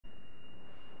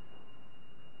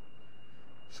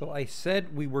So I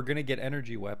said we were gonna get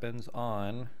energy weapons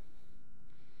on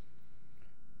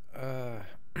uh,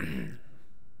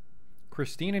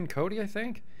 Christine and Cody, I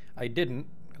think. I didn't,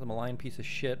 because I'm a lying piece of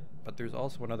shit, but there's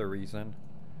also another reason.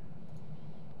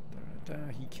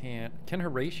 He can't. Can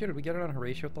Horatio? Did we get it on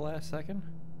Horatio at the last second?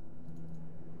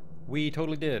 We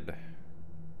totally did.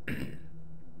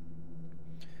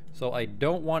 So I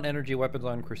don't want energy weapons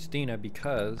on Christina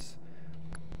because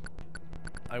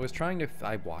I was trying to...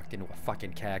 I walked into a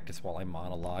fucking cactus while I'm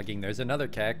monologuing. There's another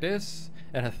cactus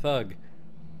and a thug.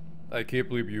 I can't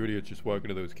believe you idiots just walk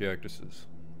into those cactuses.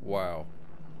 Wow.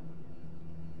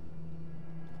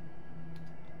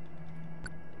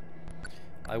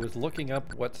 I was looking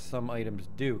up what some items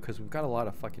do because we've got a lot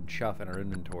of fucking chuff in our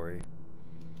inventory.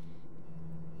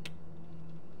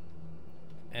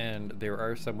 And there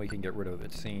are some we can get rid of,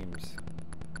 it seems.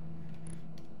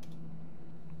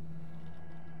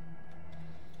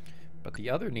 But the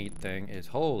other neat thing is,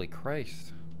 holy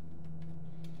Christ.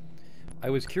 I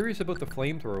was curious about the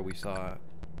flamethrower we saw,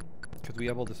 because we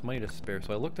have all this money to spare,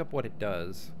 so I looked up what it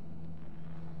does.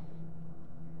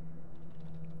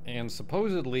 And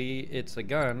supposedly, it's a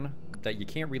gun that you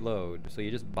can't reload, so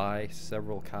you just buy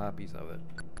several copies of it.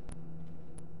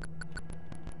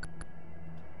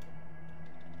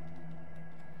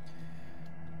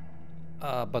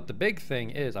 But the big thing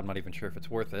is, I'm not even sure if it's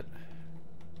worth it,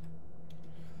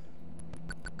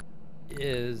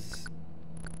 is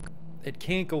it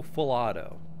can't go full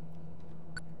auto.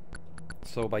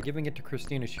 So by giving it to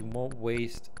Christina, she won't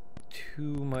waste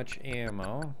too much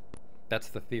ammo. That's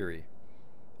the theory.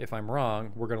 If I'm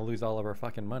wrong, we're gonna lose all of our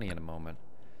fucking money in a moment.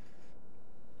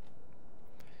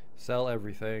 Sell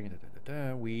everything.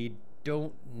 We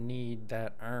don't need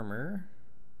that armor.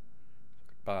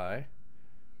 Goodbye.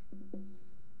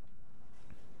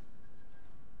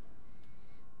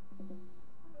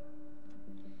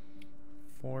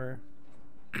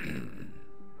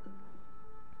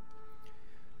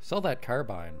 Sell that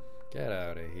carbine. Get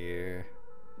out of here.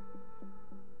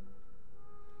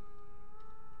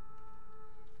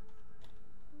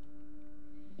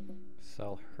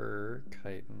 Sell her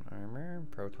chitin armor.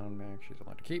 Proton mag she's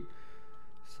allowed to keep.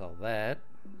 Sell that.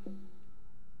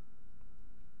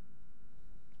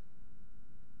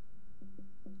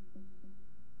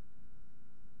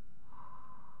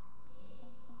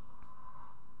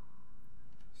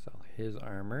 Sell his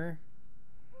armor.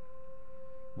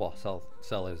 Well,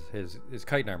 sell his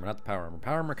chitin armor, not the power armor.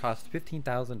 Power armor costs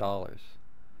 $15,000.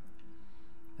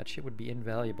 That shit would be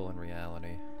invaluable in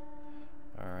reality.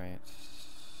 Alright,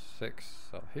 6.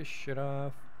 Sell his shit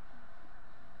off.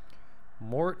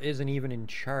 Mort isn't even in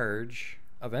charge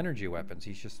of energy weapons.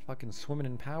 He's just fucking swimming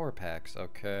in power packs.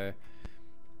 Okay.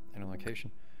 And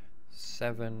location.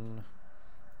 7.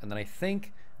 And then I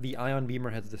think the ion beamer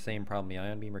has the same problem. The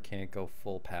ion beamer can't go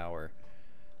full power.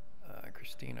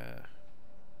 Christina.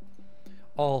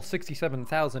 All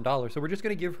 $67,000. So we're just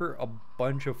going to give her a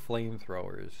bunch of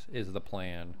flamethrowers is the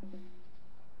plan.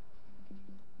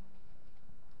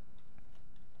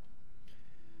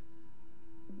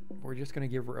 We're just going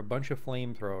to give her a bunch of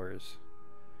flamethrowers.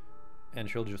 And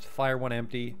she'll just fire one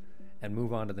empty and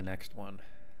move on to the next one.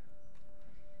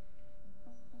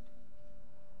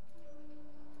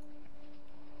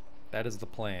 That is the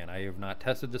plan. I have not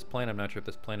tested this plan. I'm not sure if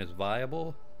this plan is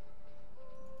viable.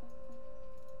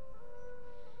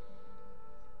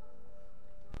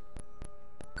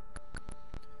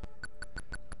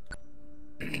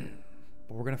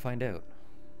 But we're gonna find out.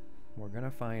 We're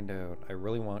gonna find out. I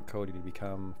really want Cody to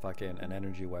become fucking an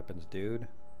energy weapons dude.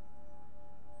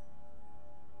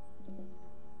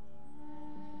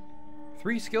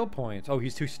 3 skill points. Oh,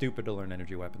 he's too stupid to learn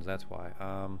energy weapons. That's why.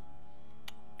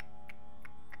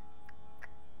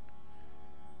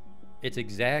 It's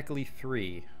exactly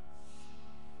 3.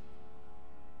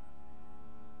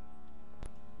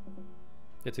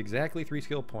 It's exactly 3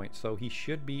 skill points, so he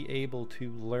should be able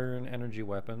to learn energy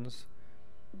weapons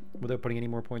without putting any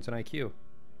more points on IQ.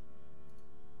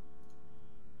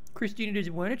 Christina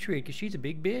doesn't want to trade because she's a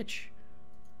big bitch.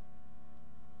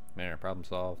 There, problem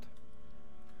solved.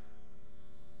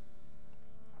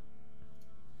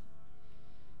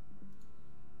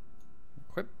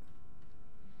 Equip.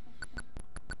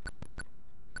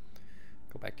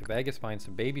 Go back to Vegas, find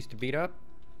some babies to beat up.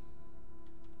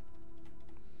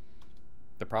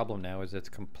 The problem now is it's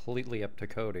completely up to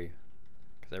Cody,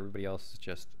 because everybody else is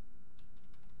just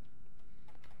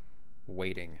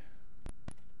waiting.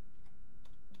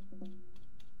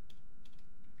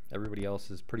 Everybody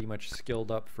else is pretty much skilled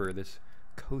up for this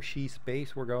Koshi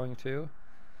space we're going to.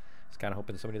 I was kind of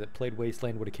hoping somebody that played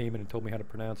Wasteland would have came in and told me how to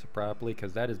pronounce it properly,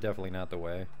 because that is definitely not the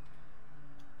way.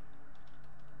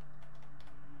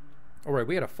 Oh, right,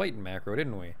 we had a fighting macro,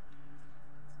 didn't we?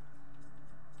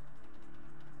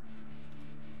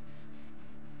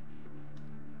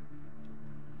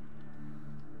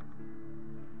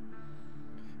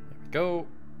 There we go.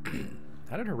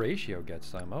 How did Horatio get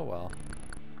some? Oh, well.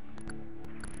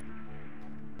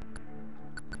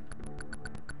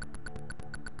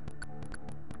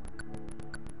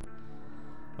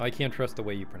 I can't trust the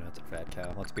way you pronounce it, Fat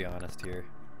Cow. Let's be honest here.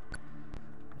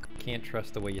 I can't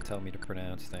trust the way you tell me to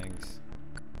pronounce things.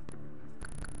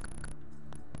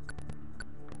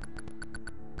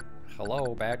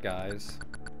 Hello, bad guys.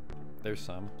 There's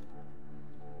some.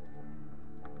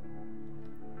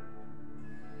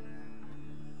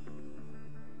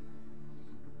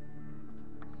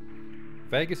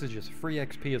 Vegas is just free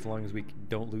XP as long as we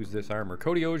don't lose this armor.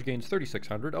 Cody Oj gains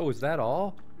 3,600. Oh, is that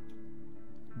all?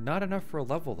 Not enough for a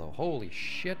level, though. Holy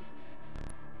shit.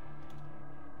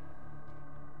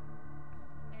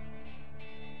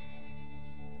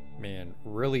 Man,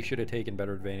 really should have taken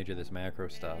better advantage of this macro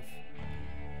stuff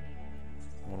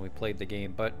when we played the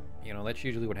game. But, you know, that's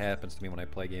usually what happens to me when I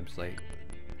play games late.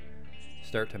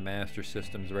 Start to master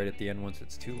systems right at the end once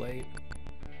it's too late.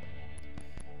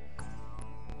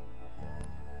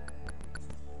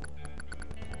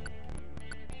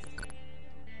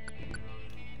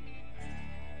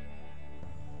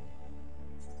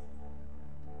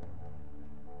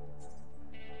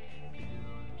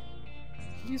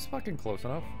 He's fucking close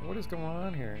enough. What is going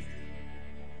on here?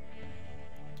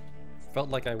 Felt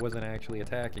like I wasn't actually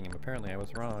attacking him. Apparently I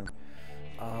was wrong.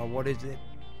 What is it?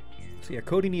 So yeah,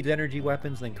 Cody needs energy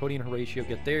weapons, then Cody and Horatio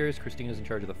get theirs. Christina's in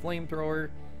charge of the flamethrower.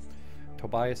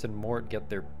 Tobias and Mort get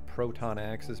their proton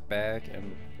axes back,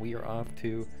 and we are off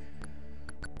to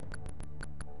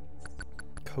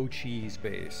Cochise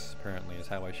base, apparently is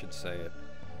how I should say it.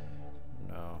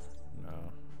 No.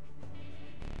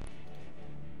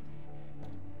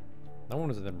 No one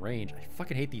was within range. I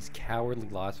fucking hate these cowardly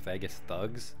Las Vegas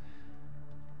thugs.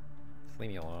 Just leave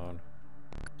me alone.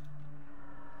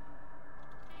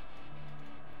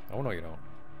 Oh, no, you don't.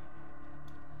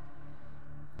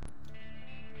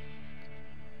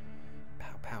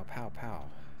 Pow, pow, pow, pow.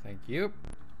 Thank you.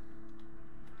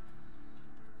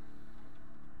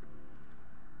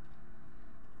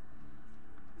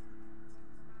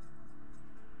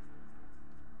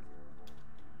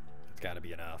 That's gotta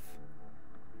be enough.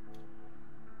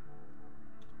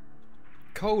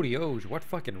 Cody Oj, what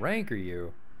fucking rank are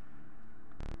you?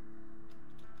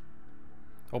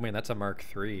 Oh man, that's a Mark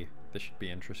III. This should be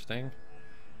interesting.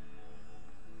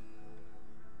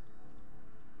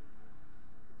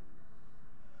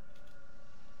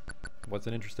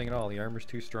 Wasn't interesting at all. The armor's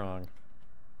too strong.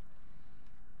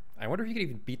 I wonder if you could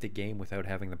even beat the game without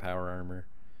having the power armor.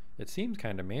 It seems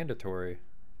kind of mandatory.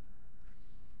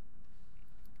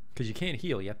 Because you can't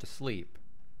heal, you have to sleep.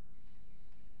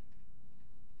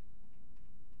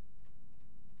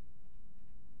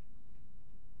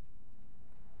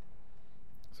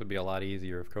 This would be a lot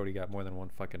easier if Cody got more than one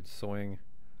fucking swing.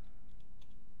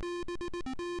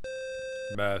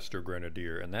 Master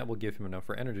Grenadier, and that will give him enough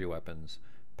for energy weapons.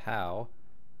 Pow.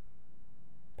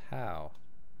 Pow.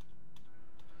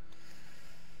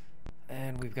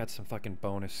 And we've got some fucking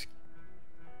bonus.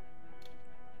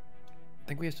 I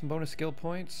think we have some bonus skill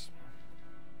points.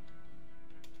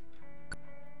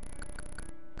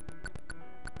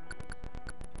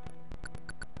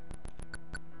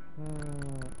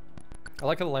 I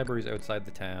like how the library's outside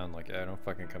the town. Like, I don't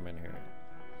fucking come in here.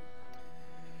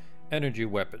 Energy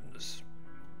weapons.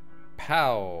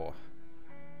 Pow.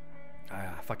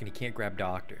 Ah, fucking he can't grab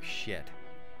Doctor. Shit.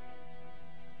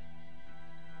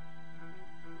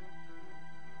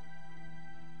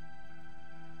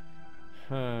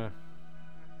 Huh.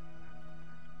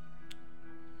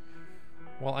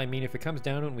 Well, I mean, if it comes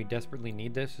down to it and we desperately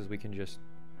need this, is we can just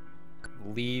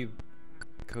leave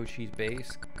Kochi's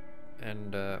base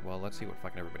and, well, let's see what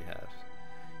fucking everybody has.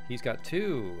 He's got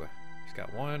 2. He's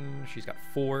got 1. She's got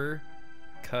 4.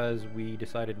 Because we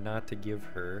decided not to give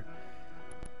her...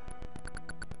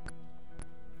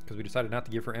 Because we decided not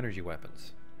to give her energy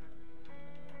weapons.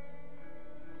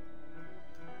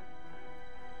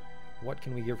 What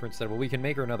can we give her instead? Well, we can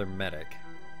make her another medic.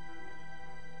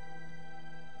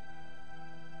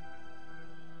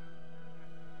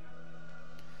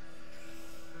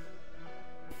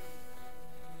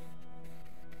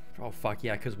 Oh fuck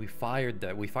yeah, because we fired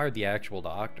the actual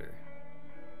doctor.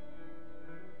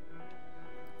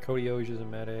 Cody Oj is a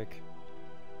medic.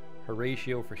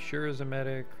 Horatio for sure is a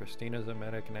medic. Christina's a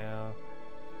medic now.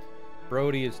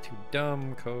 Brody is too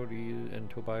dumb. Cody and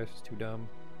Tobias is too dumb.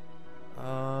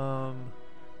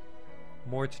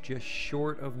 Mort's just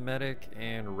short of medic,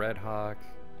 and Red Hawk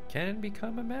can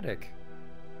become a medic.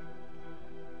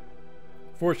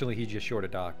 Fortunately, he's just short a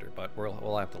doctor, but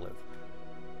we'll have to live.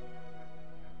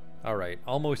 Alright,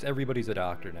 almost everybody's a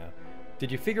doctor now.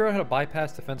 Did you figure out how to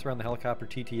bypass the fence around the helicopter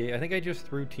TTA? I think I just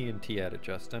threw TNT at it,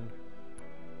 Justin.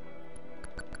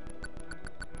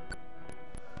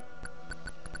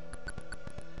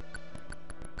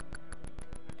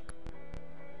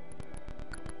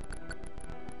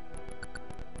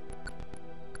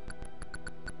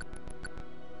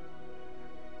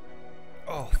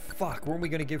 Oh, fuck. Weren't we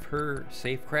going to give her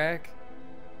safe crack?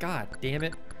 God damn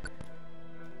it.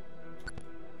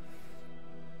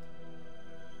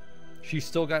 She's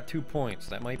still got 2 points.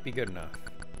 That might be good enough.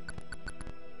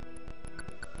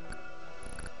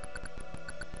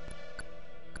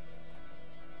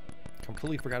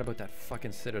 Completely forgot about that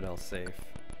fucking Citadel safe.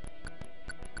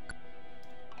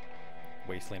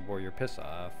 Wasteland Warrior, piss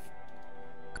off.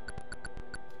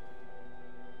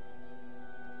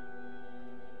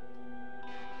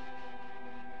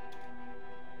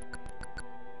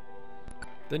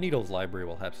 The Needles Library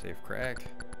will have safe crack.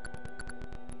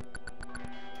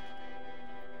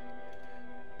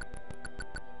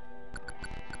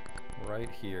 Right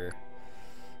here.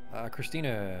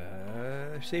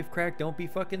 Christina, safe crack, don't be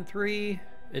fucking 3.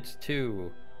 It's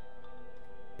 2.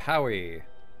 Powie.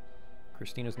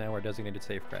 Christina's now our designated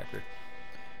safe cracker.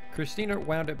 Christina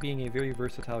wound up being a very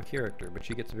versatile character, but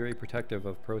she gets very protective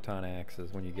of proton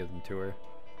axes when you give them to her.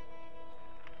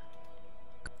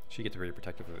 She gets very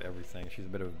protective of everything. She's a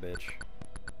bit of a bitch.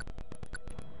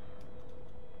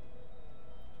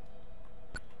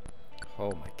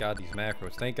 Oh my god, these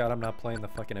macros. Thank god I'm not playing the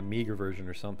fucking Amiga version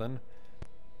or something.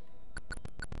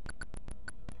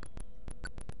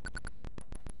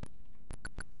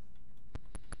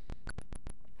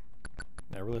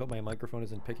 I really hope my microphone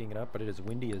isn't picking it up, but it is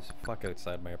windy as fuck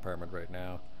outside my apartment right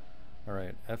now.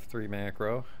 Alright, F3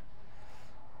 macro.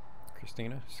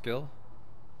 Christina, skill.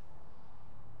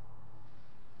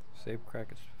 Save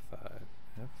crack is 5.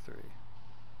 F3.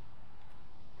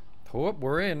 Oh,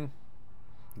 we're in.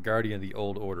 Guardian of the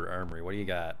Old Order Armory. What do you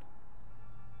got?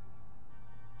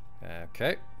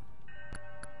 Okay.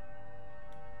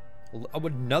 Oh,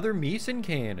 another Meeson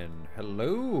cannon.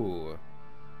 Hello.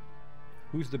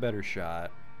 Who's the better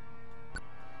shot?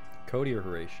 Cody or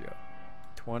Horatio?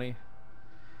 20.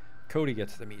 Cody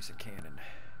gets the Meeson cannon.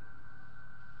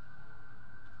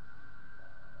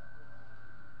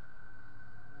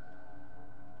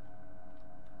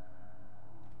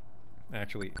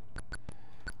 Actually,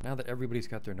 now that everybody's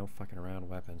got their no fucking around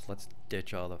weapons, let's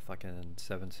ditch all the fucking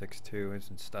 7.62s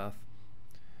and stuff.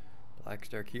 Black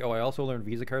Star Key. Oh, I also learned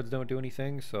Visa cards don't do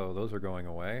anything, so those are going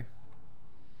away.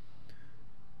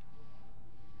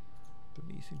 The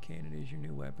Meeson cannon is your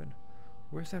new weapon.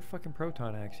 Where's that fucking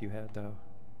proton axe you had, though?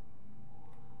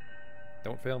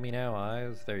 Don't fail me now,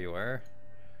 eyes. There you are.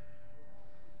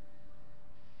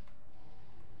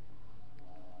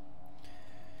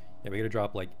 Yeah, we gotta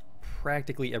drop, like,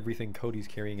 practically everything Cody's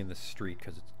carrying in the street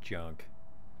because it's junk.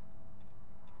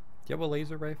 Do you have a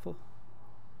laser rifle?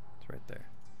 It's right there.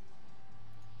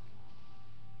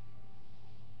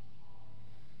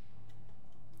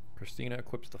 Christina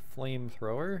equips the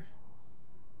flamethrower.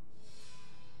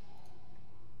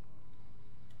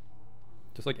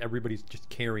 Just like everybody's just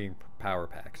carrying power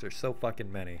packs. There's so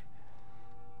fucking many.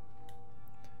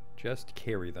 Just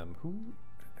carry them.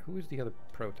 Who is the other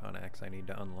proton axe I need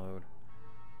to unload?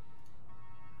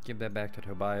 Give that back to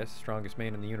Tobias, strongest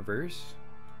man in the universe.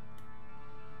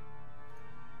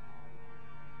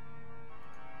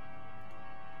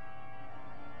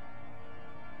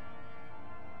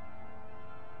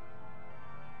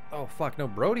 Oh fuck, no,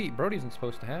 Brody isn't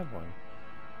supposed to have one.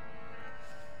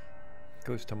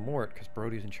 Goes to Mort, because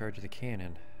Brody's in charge of the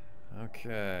cannon.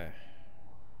 Okay.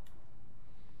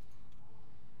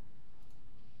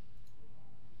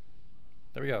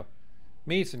 There we go.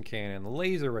 Meeson cannon,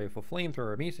 laser rifle,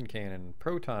 flamethrower, Meeson cannon,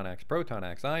 proton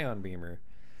axe, ion beamer.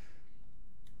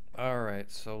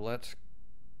 Alright, so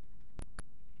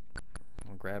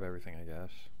I'll grab everything, I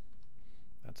guess.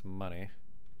 That's money.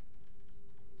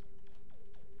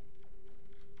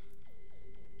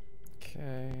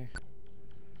 Okay.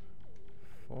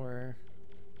 4.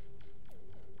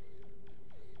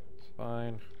 It's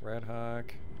fine. Red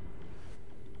Hawk.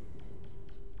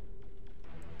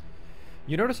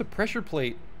 You notice a pressure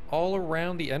plate all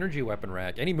around the energy weapon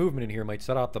rack. Any movement in here might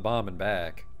set off the bomb and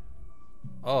back.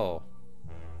 Oh.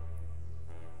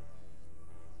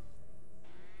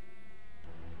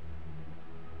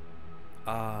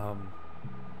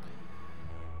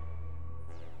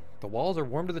 The walls are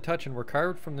warm to the touch and were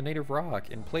carved from the native rock.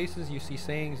 In places you see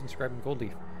sayings inscribed in gold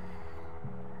leaf.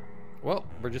 Well,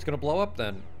 we're just gonna blow up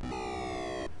then.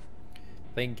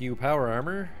 Thank you, power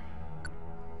armor.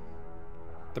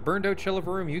 The burned out shell of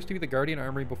a room used to be the Guardian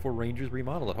Armory before Rangers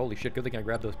remodeled it. Holy shit, good thing I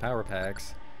grabbed those power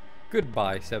packs.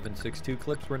 Goodbye, 7.62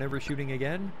 clips. We're never shooting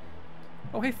again.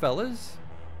 Oh, hey, fellas.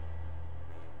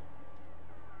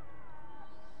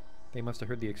 They must have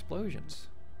heard the explosions.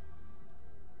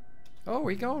 Oh,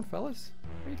 where you going, fellas?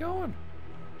 Where you going?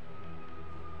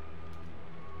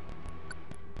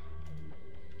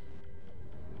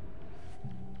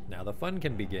 Now the fun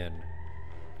can begin.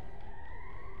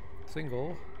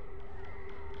 Single.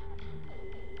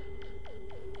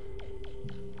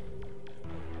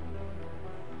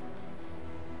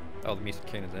 Oh, the Meeson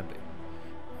cannon's empty.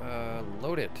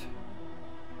 Load it.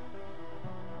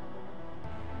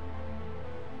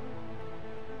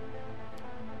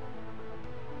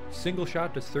 Single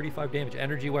shot does 35 damage.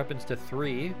 Energy weapons to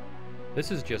 3.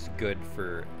 This is just good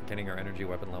for getting our energy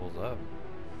weapon levels up.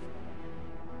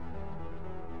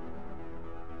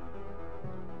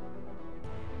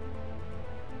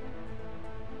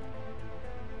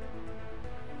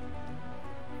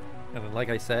 And then, like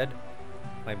I said,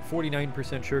 I'm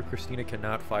 49% sure Christina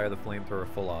cannot fire the flamethrower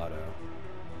full auto.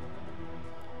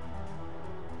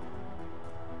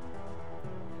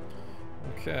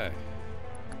 Okay.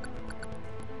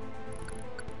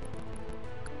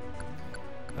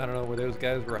 I don't know where those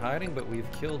guys were hiding, but we've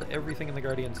killed everything in the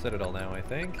Guardian Citadel now, I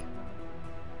think.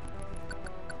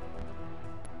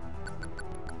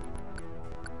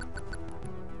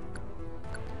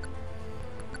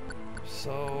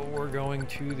 So we're going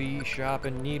to the shop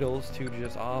in Needles to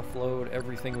just offload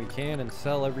everything we can and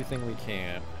sell everything we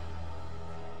can.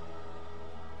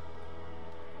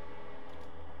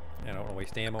 I don't want to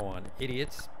waste ammo on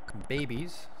idiots and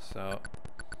babies, so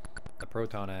the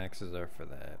proton axes are for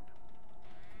that.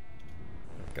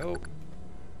 There we go.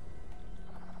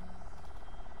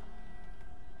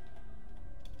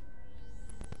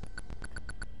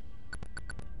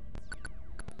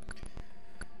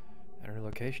 Enter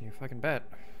location, you fucking bet.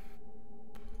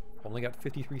 Only got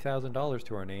 $53,000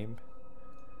 to our name.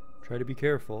 Try to be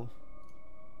careful.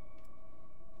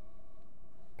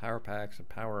 Power packs and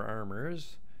power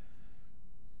armors.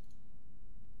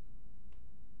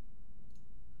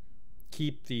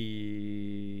 Keep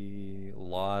the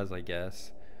laws, I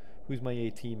guess. Who's my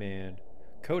AT man?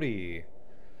 Cody.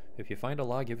 If you find a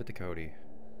law, give it to Cody.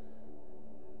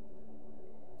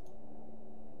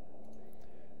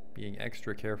 Being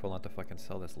extra careful not to fucking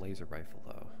sell this laser rifle,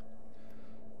 though.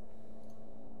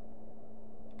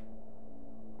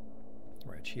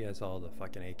 Right, she has all the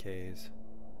fucking AKs.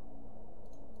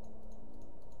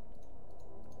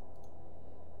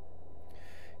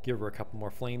 Give her a couple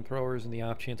more flamethrowers in the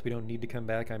off chance we don't need to come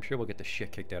back. I'm sure we'll get the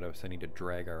shit kicked out of us. I need to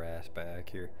drag our ass back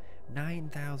here.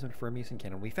 9,000 for a Meeson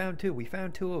cannon. We found two. We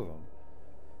found two of them.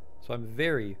 So I'm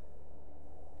very,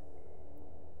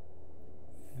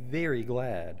 very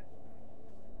glad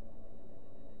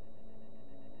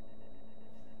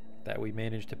that we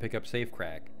managed to pick up Safe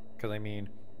Crack. Because, I mean,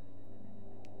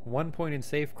 1 point in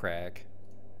Safe Crack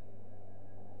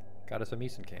got us a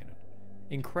Meeson cannon.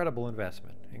 Incredible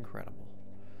investment. Incredible.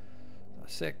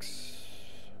 6.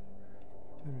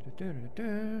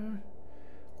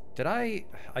 Did I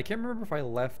can't remember if I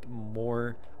left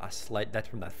more a sled. That's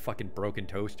from that fucking broken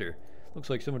toaster. Looks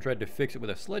like someone tried to fix it with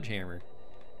a sledgehammer.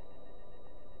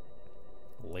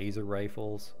 Laser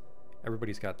rifles.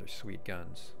 Everybody's got their sweet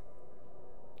guns.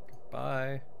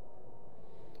 Goodbye.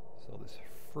 Sell this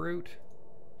fruit.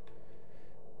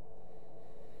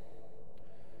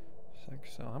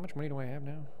 6. So how much money do I have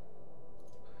now?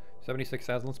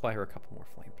 76,000. Let's buy her a couple more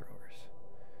flamethrowers.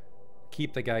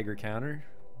 Keep the Geiger counter.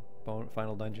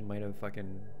 Final dungeon might have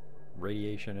fucking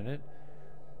radiation in it.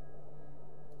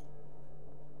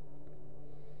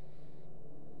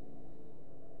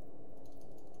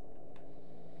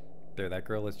 There, that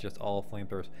girl is just all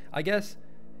flamethrowers. I guess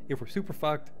if we're super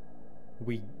fucked,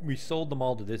 we sold them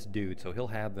all to this dude, so he'll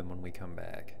have them when we come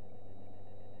back.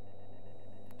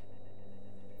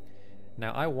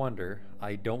 Now I wonder,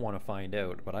 I don't want to find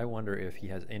out, but I wonder if he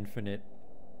has infinite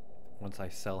once I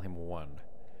sell him one.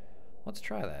 Let's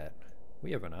try that.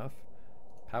 We have enough.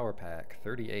 Power pack,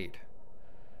 38.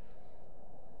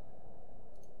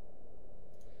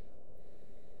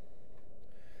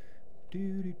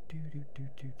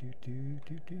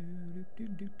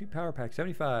 Power pack,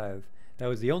 75. That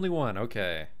was the only one,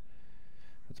 okay.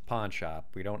 It's pawn shop.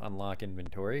 We don't unlock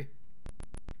inventory.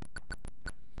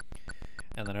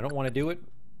 And then I don't want to do it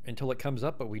until it comes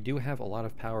up, but we do have a lot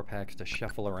of power packs to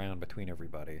shuffle around between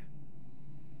everybody.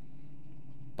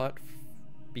 But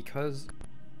because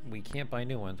we can't buy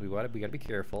new ones, we gotta be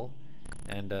careful.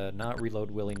 and not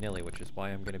reload willy-nilly, which is why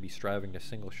I'm going to be striving to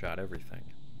single-shot everything.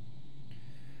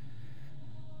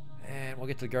 And we'll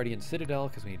get to the Guardian Citadel,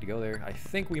 because we need to go there. I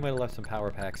think we might have left some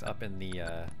power packs up in the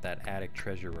that attic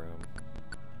treasure room.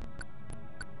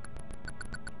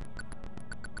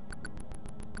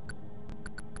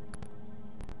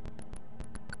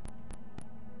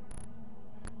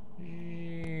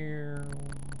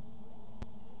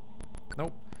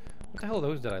 Nope. What the hell are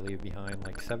those did I leave behind?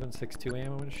 Like 7.62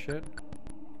 ammo and shit?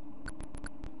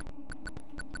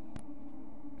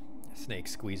 Snake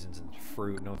squeezing some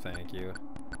fruit, no thank you.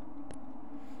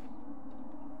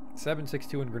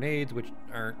 7.62 and grenades, which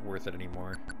aren't worth it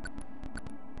anymore.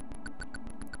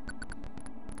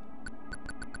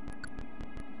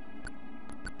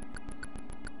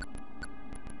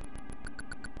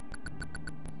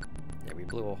 Yeah, we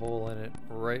blew a hole in it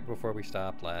right before we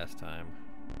stopped last time.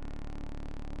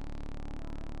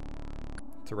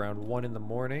 It's around 1 in the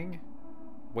morning,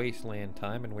 Wasteland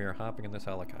time, and we are hopping in this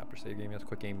helicopter. Save game, yes,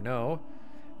 quick game, no.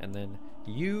 And then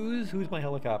use, who's my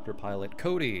helicopter pilot?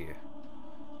 Cody.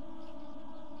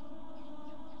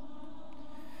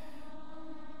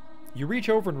 You reach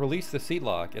over and release the seat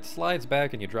lock. It slides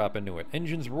back and you drop into it.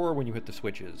 Engines roar when you hit the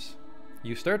switches.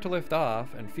 You start to lift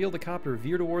off and feel the copter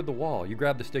veer toward the wall. You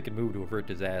grab the stick and move to avert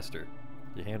disaster.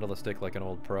 You handle the stick like an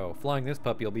old pro. Flying this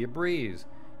puppy will be a breeze.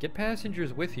 Get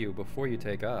passengers with you before you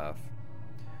take off.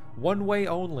 One way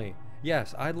only.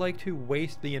 Yes, I'd like to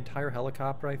waste the entire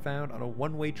helicopter I found on a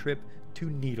one-way trip to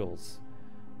Needles.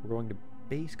 We're going to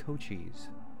base Cochise.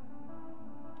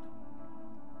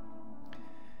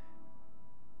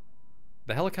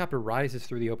 The helicopter rises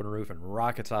through the open roof and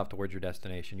rockets off towards your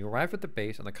destination. You arrive at the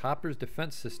base and the copter's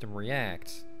defense system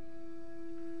reacts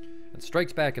and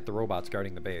strikes back at the robots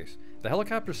guarding the base. The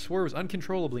helicopter swerves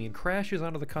uncontrollably and crashes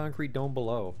onto the concrete dome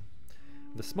below.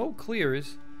 The smoke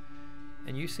clears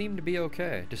and you seem to be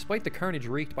okay. Despite the carnage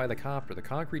wreaked by the copter, the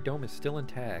concrete dome is still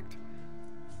intact.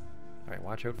 Alright,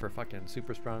 watch out for fucking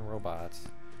super strong robots.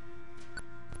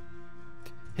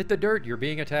 Hit the dirt, you're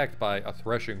being attacked by a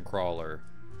threshing crawler.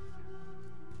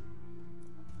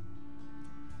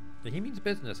 He means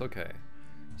business, okay.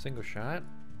 Single shot.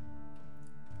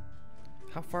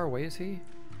 How far away is he?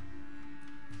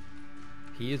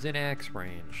 He is in axe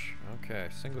range. Okay,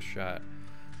 single shot.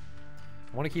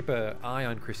 I want to keep an eye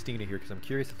on Christina here because I'm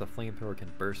curious if the flamethrower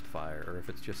can burst fire or if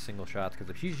it's just single shots. Because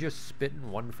if she's just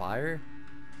spitting one fire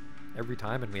every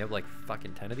time and we have like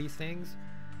fucking 10 of these things,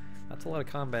 that's a lot of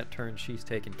combat turns she's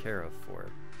taken care of for.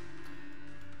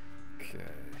 Okay.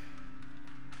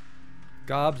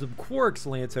 Gobs of quarks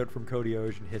lance out from Cody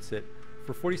Ocean, hits it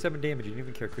for 47 damage. You didn't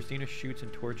even care. Christina shoots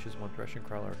and torches one threshing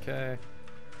crawler. Okay.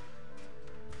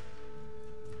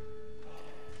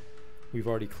 We've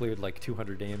already cleared like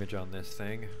 200 damage on this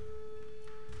thing.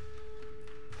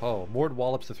 Oh, Mord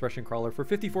wallops the threshing crawler for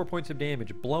 54 points of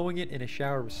damage, blowing it in a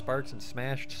shower of sparks and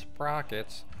smashed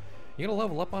sprockets. You gonna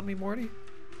level up on me, Morty?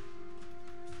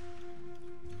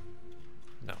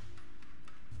 No.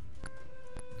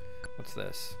 What's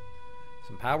this?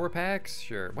 Some power packs?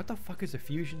 Sure. What the fuck is a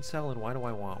fusion cell and why do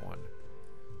I want one?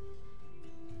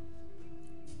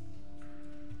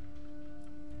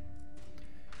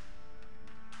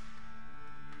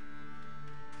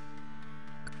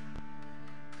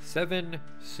 Seven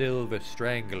silver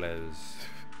stranglers.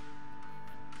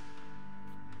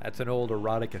 That's an old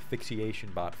erotic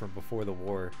asphyxiation bot from before the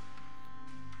war.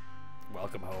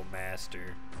 Welcome home,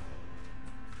 master.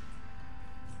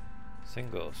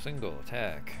 Single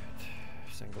attack.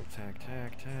 Single tack.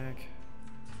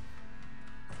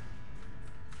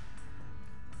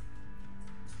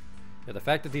 Yeah, the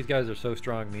fact that these guys are so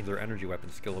strong means their energy weapon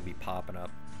skill will be popping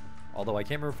up. Although I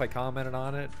can't remember if I commented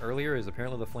on it earlier, is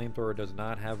apparently the flamethrower does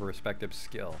not have a respective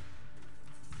skill.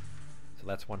 So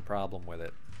that's one problem with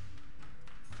it.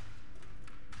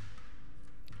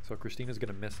 So Christina's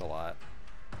gonna miss a lot.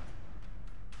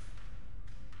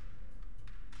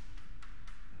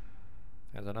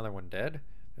 There's another one dead.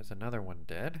 There's another one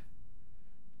dead.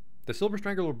 The Silver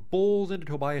Strangler bowls into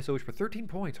Tobias Osh for 13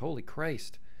 points. Holy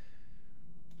Christ.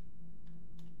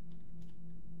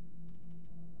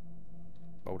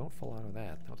 Oh, don't fall out of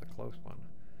that. That was a close one.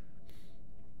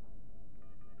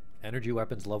 Energy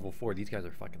weapons level 4. These guys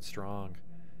are fucking strong.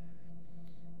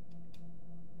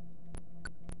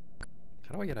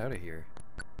 How do I get out of here?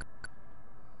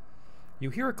 You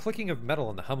hear a clicking of metal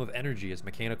and the hum of energy as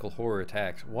mechanical horror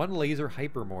attacks. One laser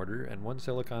hyper mortar and one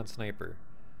silicon sniper.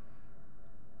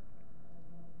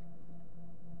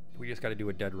 We just gotta do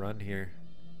a dead run here.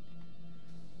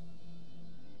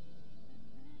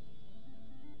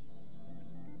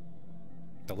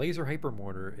 The laser hyper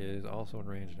mortar is also in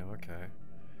range now. Okay.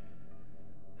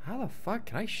 How the fuck?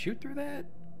 Can I shoot through that?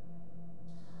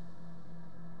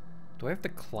 Do I have to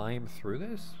climb through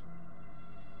this?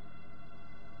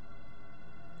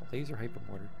 Laser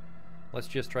hypermortar. Let's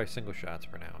just try single shots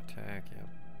for now. Attack, yep.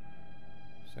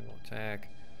 Single attack.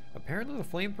 Apparently the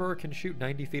flamethrower can shoot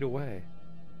 90 feet away.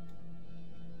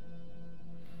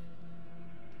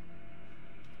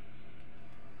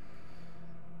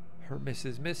 Her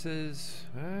misses.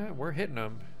 We're hitting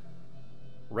them.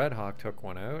 Red Hawk took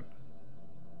one out.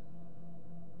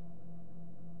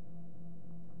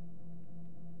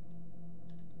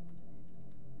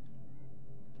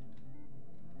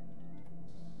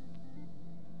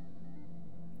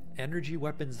 Energy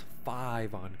weapons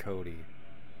 5 on Cody.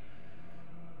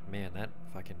 Man, that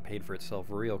fucking paid for itself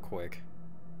real quick.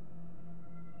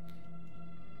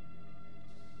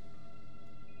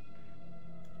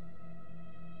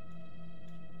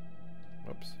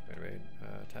 Oops, wait.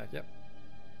 Attack, yep.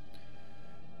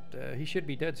 He should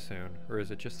be dead soon. Or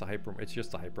is it just the hyper... It's just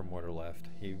the hypermortar left.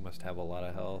 He must have a lot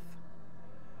of health.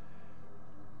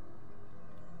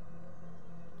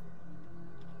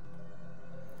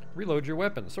 Reload your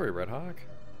weapon. Sorry, Red Hawk.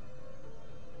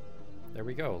 There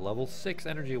we go. Level 6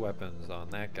 energy weapons on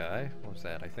that guy. What's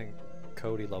that? I think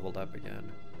Cody leveled up again.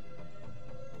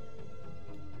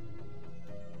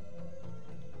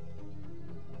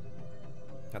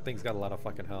 That thing's got a lot of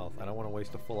fucking health. I don't want to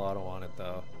waste a full auto on it,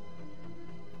 though.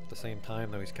 At the same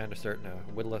time, though, he's kind of starting to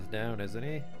whittle us down, isn't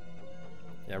he?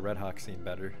 Yeah, Red Hawk's seen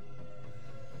better.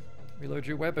 Reload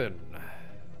your weapon.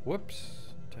 Whoops.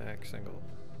 Attack single.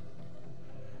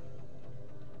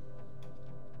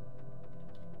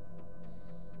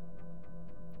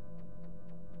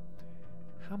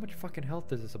 How much fucking health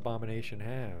does this abomination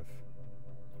have?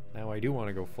 Now I do want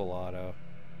to go full auto.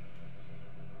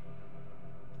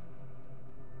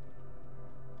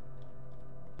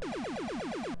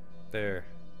 There.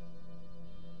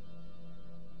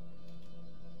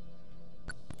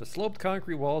 The sloped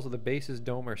concrete walls of the base's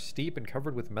dome are steep and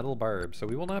covered with metal barbs, so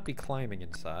we will not be climbing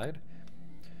inside.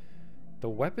 The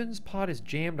weapons pod is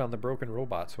jammed on the broken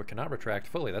robot, so it cannot retract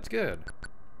fully. That's good.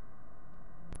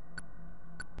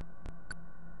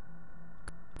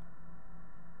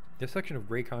 This section of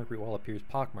gray concrete wall appears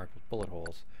pockmarked with bullet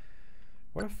holes.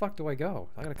 Where the fuck do I go?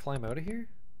 I gotta climb out of here?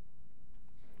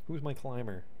 Who's my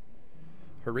climber?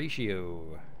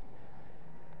 Horatio.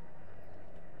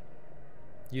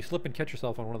 You slip and catch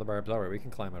yourself on one of the barbs. Alright, we can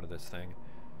climb out of this thing.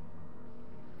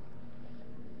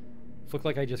 Looked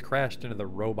like I just crashed into the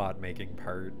robot making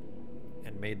part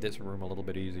and made this room a little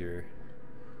bit easier.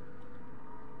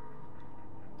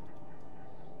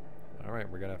 Alright,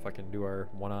 we're gonna fucking do our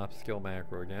one-off skill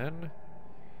macro again.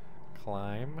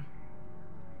 Climb.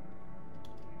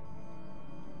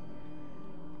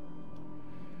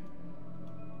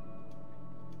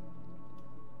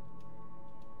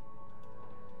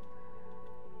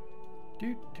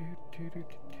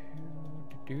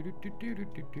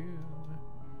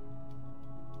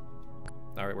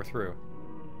 Alright, we're through.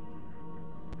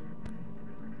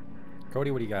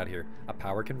 Cody, what do you got here? A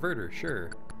power converter,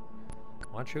 sure.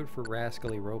 Watch out for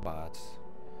rascally robots.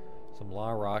 Some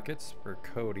law rockets for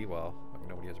Cody. Well,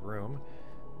 nobody has room.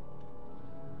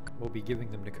 We'll be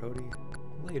giving them to Cody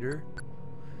later.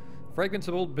 Fragments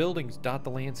of old buildings dot the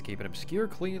landscape and obscure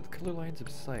clear lines of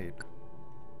sight.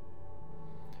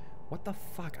 What the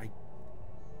fuck? I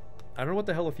don't know what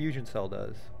the hell a fusion cell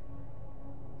does.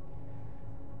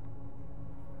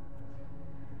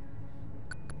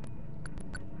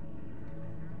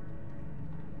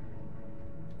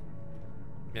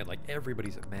 Man, like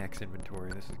everybody's at max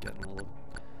inventory. This is getting a little...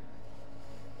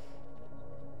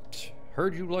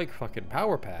 Heard you like fucking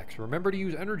power packs. Remember to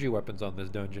use energy weapons on this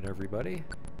dungeon, everybody.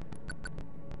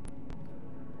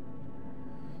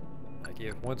 Like,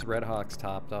 if once Red Hawk's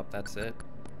topped up, that's it.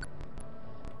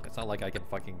 It's not like I can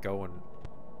fucking go and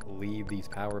leave these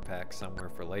power packs somewhere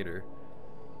for later.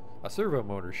 A servo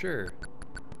motor, sure.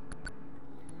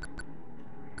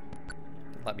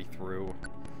 Let me through.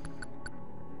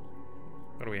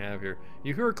 What do we have here?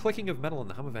 You hear a clicking of metal and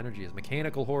the hum of energy as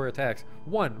mechanical horror attacks.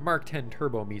 1 Mark 10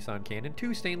 turbo meson cannon,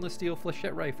 2 stainless steel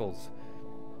flechette rifles.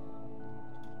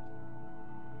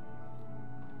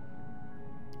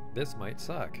 This might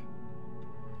suck.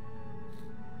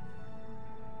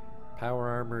 Power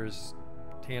armor's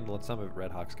handling some of it.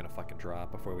 Red Hawk's gonna fucking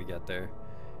drop before we get there.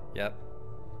 Yep.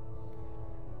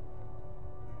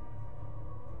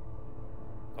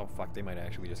 Oh fuck, they might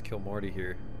actually just kill Morty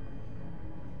here.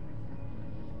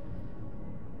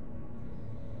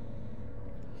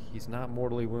 He's not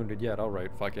mortally wounded yet.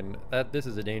 Alright, fucking... This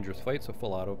is a dangerous fight, so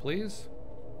full auto, please.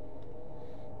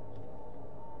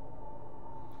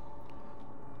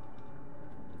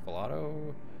 Full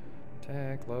auto.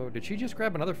 glow. Did she just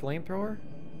grab another flamethrower?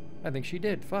 I think she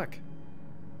did. Fuck.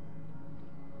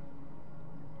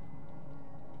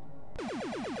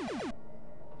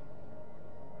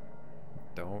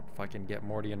 Don't fucking get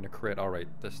Morty into crit. Alright,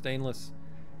 the stainless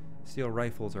steel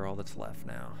rifles are all that's left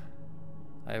now.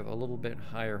 I have a little bit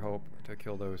higher hope to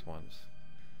kill those ones.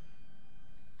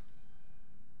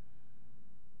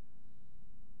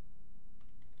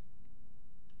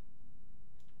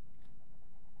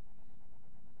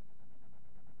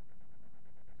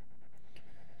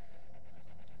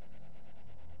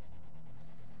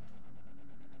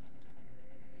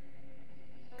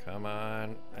 Come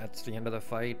on, that's the end of the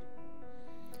fight.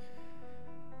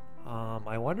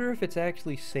 I wonder if it's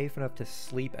actually safe enough to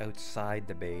sleep outside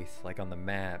the base, like on the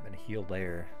map, and heal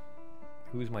there.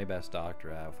 Who's my best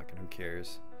doctor? Ah, fucking who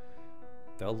cares?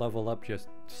 They'll level up just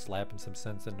slapping some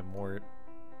sense into Mort.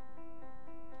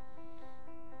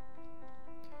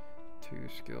 2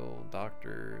 skill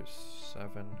doctors,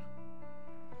 7.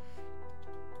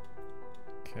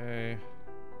 Okay.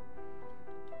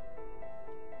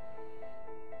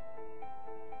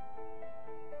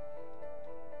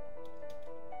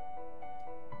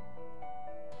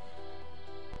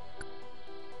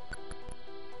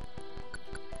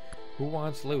 Who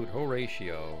wants loot?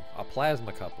 Horatio. A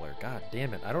plasma coupler. God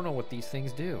damn it. I don't know what these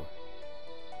things do.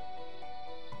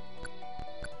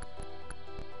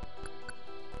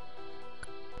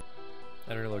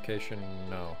 Enter location.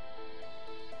 No.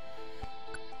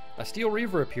 A steel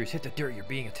reaver appears. Hit the dirt. You're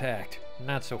being attacked.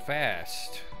 Not so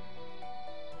fast.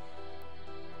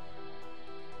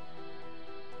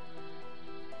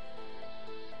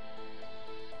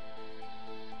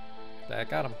 That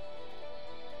got him.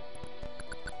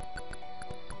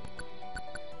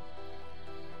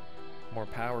 More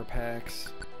power packs.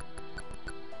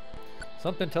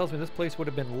 Something tells me this place would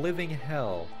have been living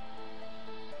hell.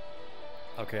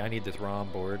 Okay, I need this ROM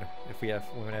board. If we're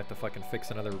gonna have to fucking fix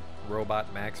another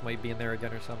robot, Max might be in there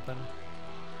again or something.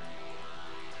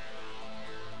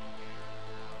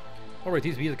 Alright,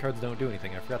 these Visa cards don't do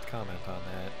anything. I forgot to comment on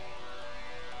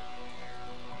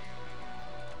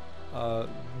that.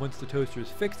 Once the toaster is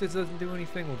fixed, it doesn't do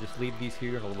anything. We'll just leave these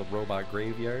here in a little robot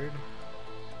graveyard.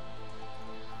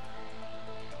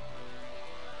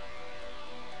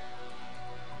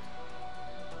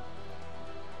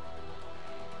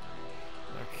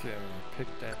 Okay, pick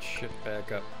that shit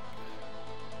back up.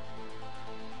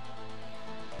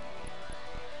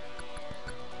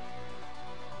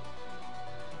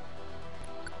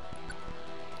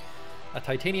 A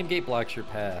titanium gate blocks your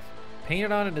path.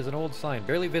 Painted on it is an old sign,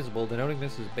 barely visible, denoting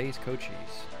this is base Cochise.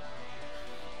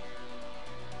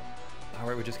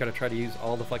 Alright, we just gotta try to use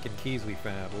all the fucking keys we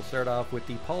found. We'll start off with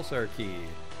the pulsar key.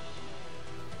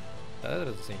 That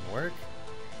doesn't seem to work.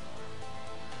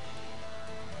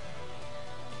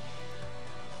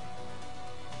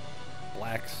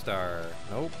 Black Star.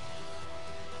 Nope.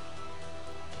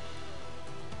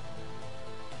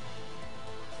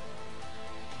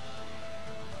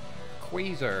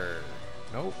 Quasar.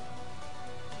 Nope.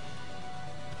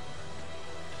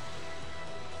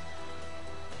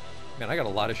 Man, I got a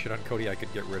lot of shit on Cody I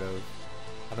could get rid of.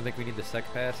 I don't think we need the sec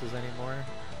passes anymore.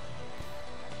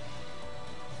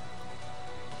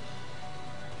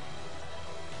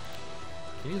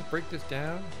 Can you just break this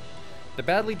down? The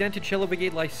badly dented shell of a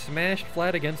gate lies smashed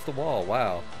flat against the wall.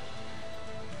 Wow.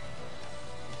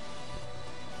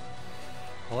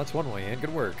 Well, that's one way in.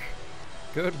 Good work.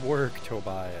 Good work,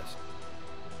 Tobias.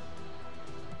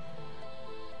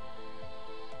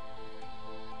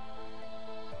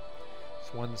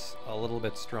 This one's a little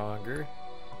bit stronger.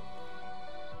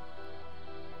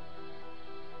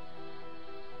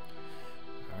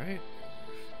 All right.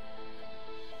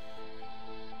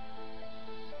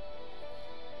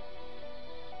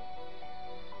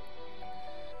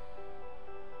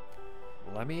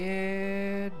 Let me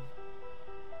in.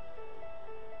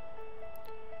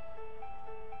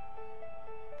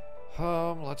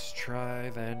 Let's try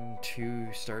then to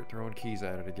start throwing keys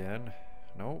at it again.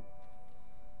 Nope.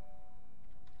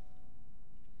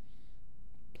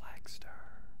 Black Star.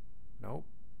 Nope.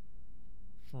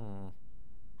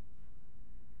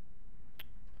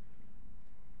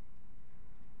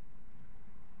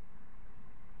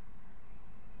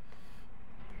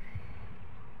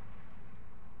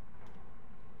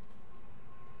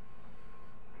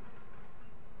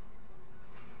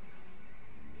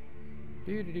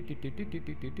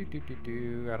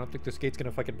 I don't think this gate's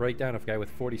gonna fucking break down if a guy with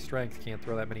 40 strength can't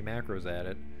throw that many macros at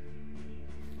it.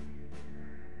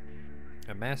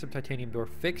 A massive titanium door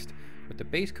fixed with the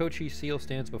base Cochise seal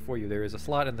stands before you. There is a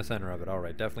slot in the center of it.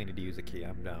 Alright, definitely need to use a key.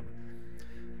 I'm dumb.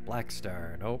 Black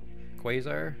Star. Nope.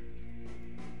 Quasar.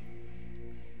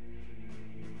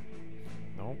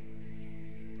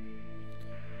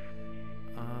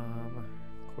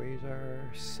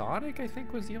 Sonic, I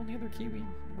think, was the only other key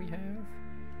we have.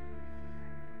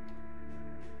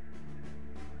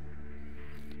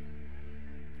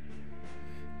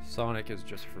 Sonic is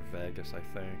just for Vegas, I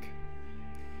think.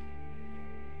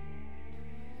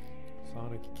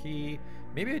 Sonic key.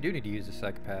 Maybe I do need to use the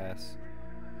sec pass.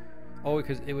 Oh,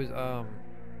 because it was,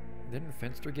 didn't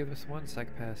Finster give us one?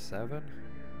 Sec pass 7?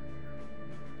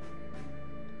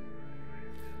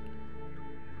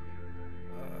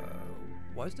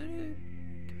 Wasn't it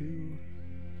 2?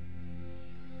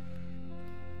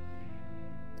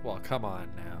 Well, come on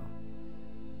now.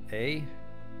 A?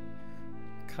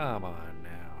 Come on now.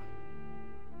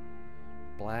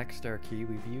 Black Star key.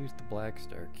 We've used the Black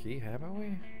Star key, haven't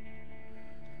we?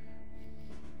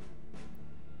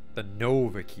 The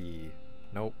Nova key.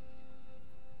 Nope.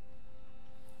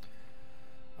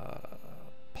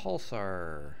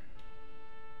 Pulsar.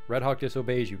 Red Hawk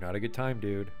disobeys you. Not a good time,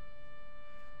 dude.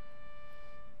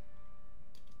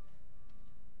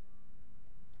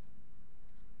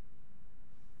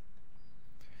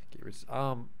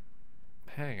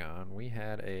 Hang on. We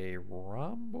had a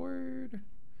ROM board.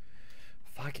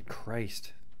 Fucking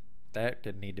Christ. That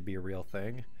didn't need to be a real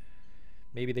thing.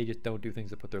 Maybe they just don't do things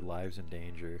that put their lives in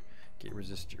danger. Get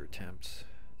resistor attempts.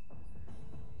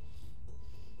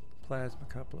 Plasma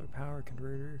coupler, power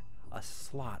converter. A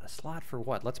slot. A slot for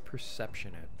what? Let's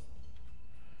perception it.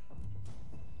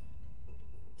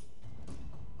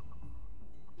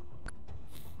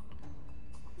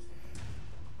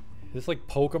 Is this like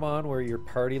Pokemon where your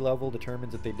party level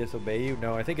determines if they disobey you?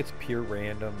 No, I think it's pure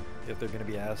random if they're going to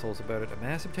be assholes about it. A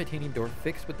massive titanium door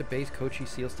fixed with the base Kochi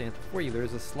seal stands before you.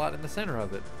 There's a slot in the center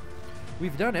of it.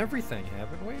 We've done everything,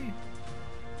 haven't we?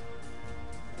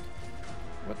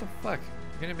 What the fuck?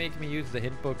 You're going to make me use the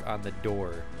hint book on the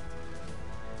door.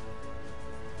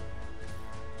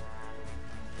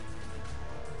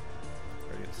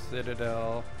 Guardian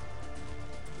Citadel.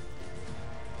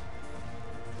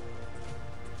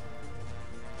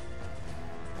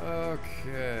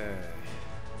 Okay.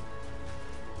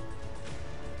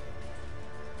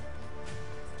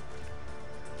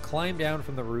 Climb down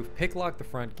from the roof, picklock the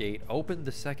front gate, open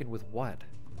the second with what?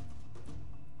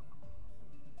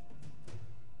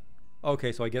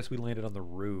 Okay, so I guess we landed on the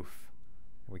roof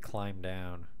and we climbed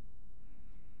down.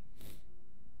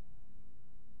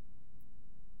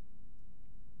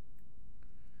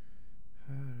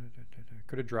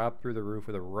 Could have dropped through the roof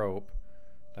with a rope.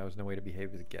 That was no way to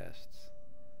behave as guests.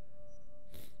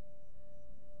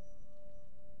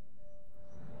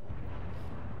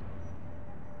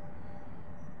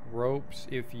 Ropes,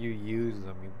 if you use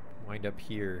them, you wind up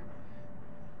here.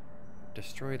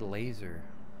 Destroyed laser.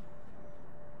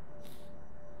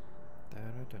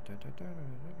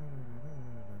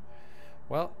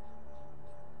 Well.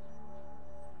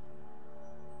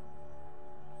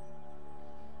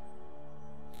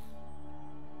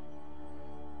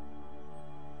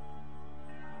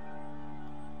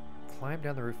 Climb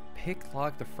down the roof,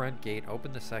 picklock the front gate,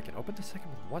 open the second. Open the second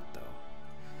with what, though?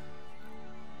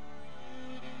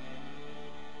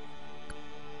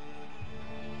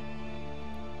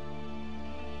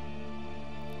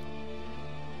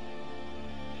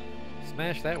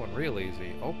 Smash that one real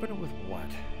easy. Open it with what?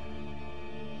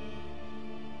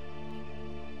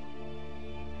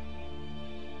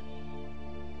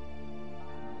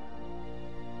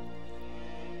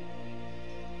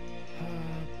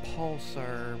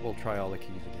 Pulsar. We'll try all the keys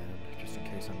again, just in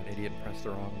case I'm an idiot and press the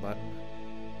wrong button.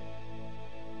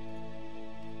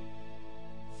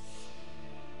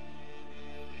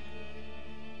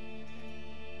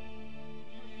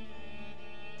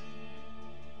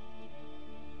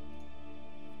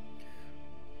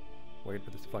 Wait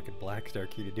for this fucking Black Star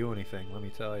key to do anything, let me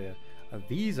tell you. A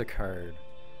Visa card.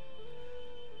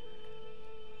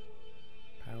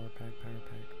 Power pack, power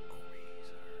pack. Quasar.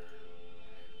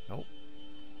 Nope.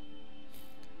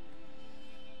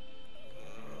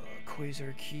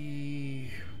 Quasar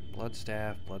key. Blood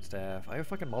staff, blood staff. I have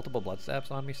fucking multiple blood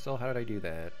staffs on me still. How did I do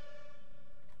that?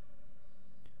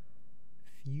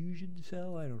 Fusion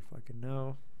cell? I don't fucking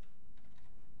know.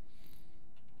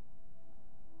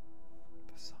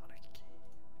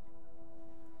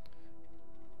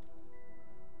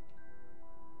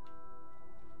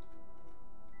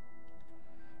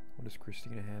 What does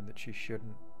Christina have that she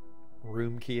shouldn't?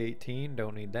 Room key 18,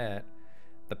 don't need that.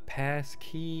 The pass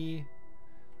key,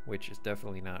 which is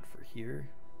definitely not for here.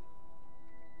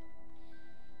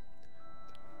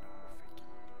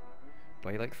 Do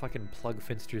I like fucking plug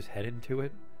Finster's head into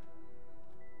it?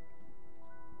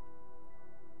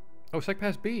 Oh, sec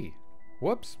pass B.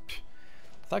 Whoops.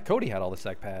 I thought Cody had all the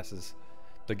sec passes.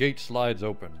 The gate slides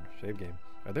open. Save game.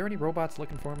 Are there any robots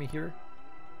looking for me here?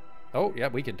 Oh, yeah,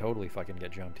 we can totally fucking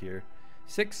get jumped here.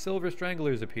 6 silver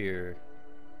stranglers appear.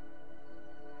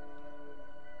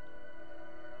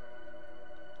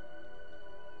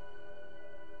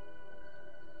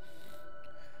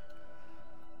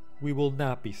 We will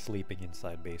not be sleeping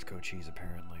inside base Cochise,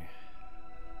 apparently.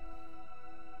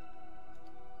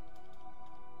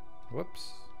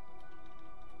 Whoops.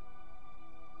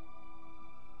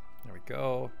 There we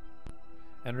go.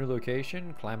 Enter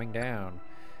location, climbing down.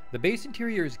 The base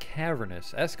interior is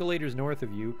cavernous. Escalators north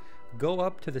of you go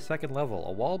up to the 2nd level.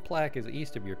 A wall plaque is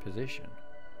east of your position.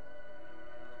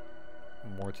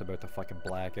 Mort's about to fucking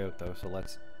black out though, so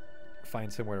let's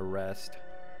find somewhere to rest.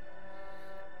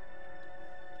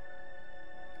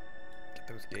 Get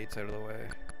those gates out of the way.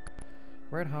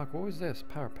 Red Hawk, what was this?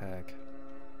 Power pack.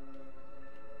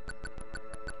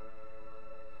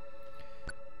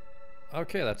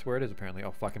 Okay, that's where it is apparently.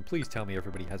 Oh, fucking please tell me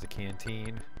everybody has a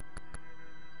canteen.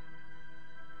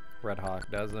 Red Hawk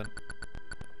doesn't.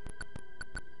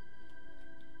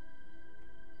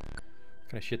 What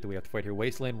kind of shit do we have to fight here?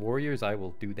 Wasteland Warriors? I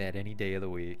will do that any day of the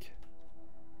week.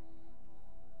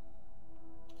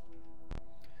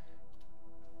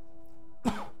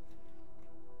 I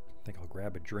think I'll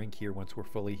grab a drink here once we're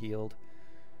fully healed.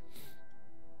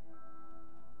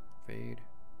 Fade.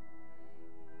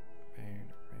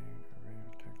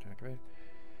 Right.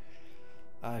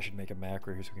 I should make a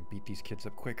macro here so we can beat these kids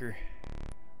up quicker.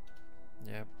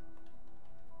 Yep.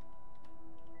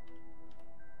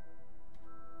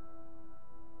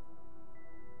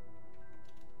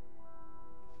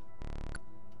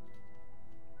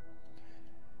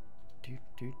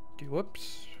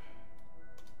 Whoops.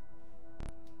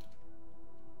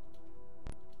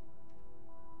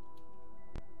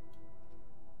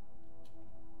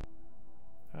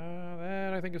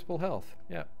 That I think is full health.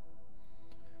 Yeah.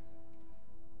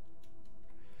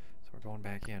 Going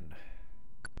back in.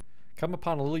 Come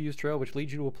upon a little used trail which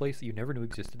leads you to a place that you never knew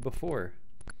existed before.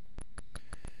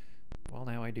 Well,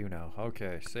 now I do know.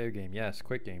 Okay, save game, yes.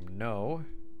 Quick game, no.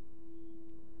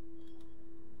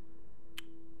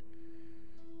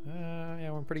 Yeah,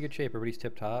 we're in pretty good shape. Everybody's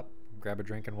tip-top. Grab a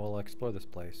drink and we'll explore this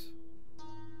place.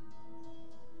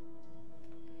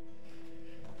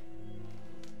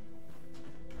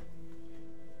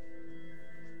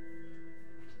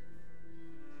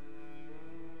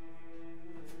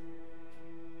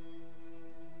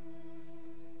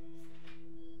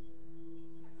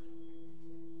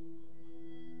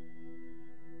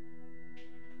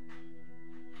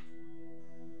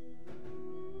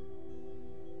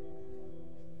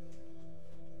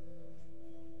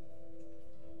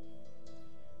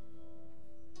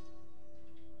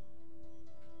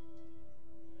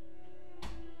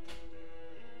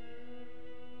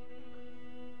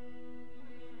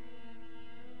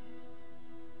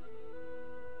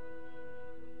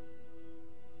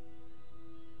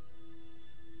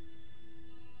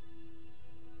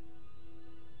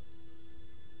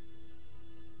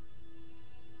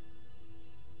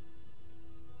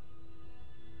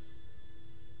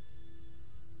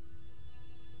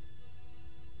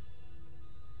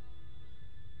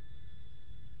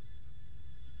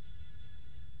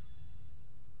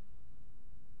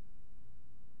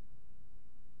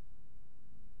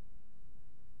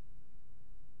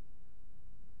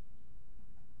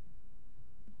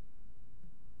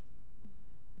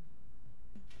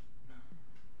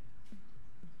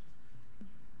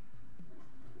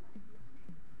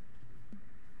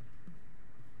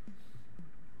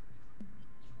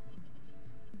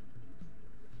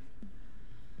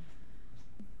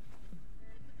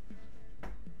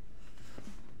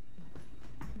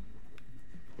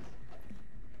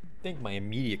 I think my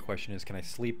immediate question is, can I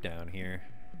sleep down here?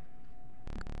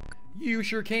 You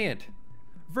sure can't.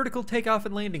 Vertical takeoff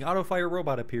and landing. Auto-fire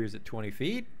robot appears at 20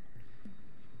 feet.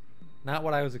 Not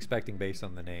what I was expecting based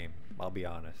on the name, I'll be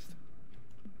honest.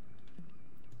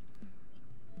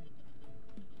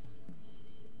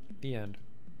 The end.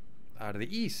 Out of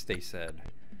the east, they said.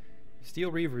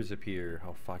 Steel Reavers appear.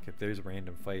 Oh fuck, if there's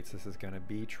random fights, this is gonna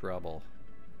be trouble.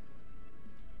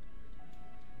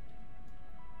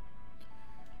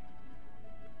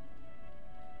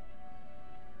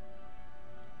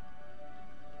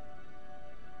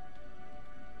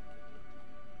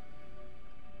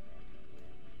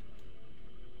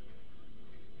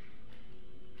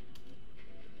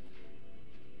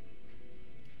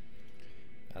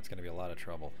 That's gonna be a lot of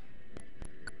trouble.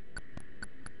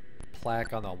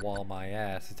 Plaque on the wall, my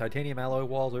ass. The titanium alloy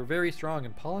walls are very strong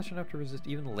and polished enough to resist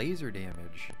even laser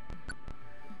damage.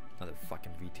 Another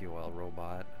fucking VTOL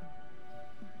robot.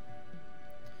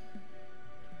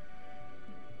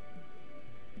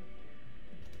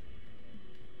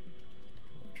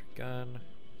 Electric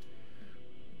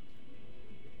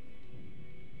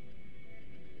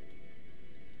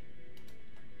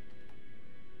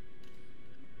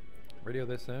Radio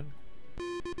this in.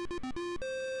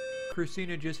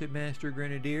 Christina just hit Master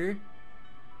Grenadier.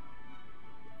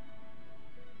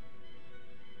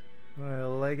 I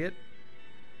like it.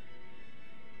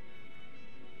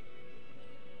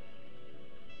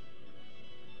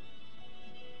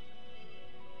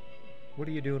 What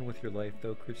are you doing with your life,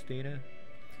 though, Christina?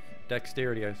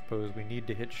 Dexterity, I suppose. We need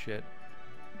to hit shit.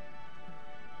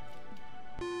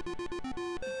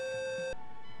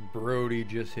 Brody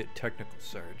just hit Technical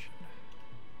Sergeant.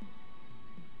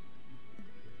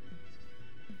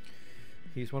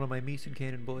 He's one of my Meeson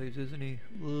Cannon boys, isn't he?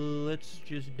 Let's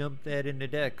just dump that into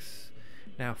Dex.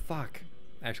 Now, fuck.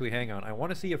 Actually, hang on. I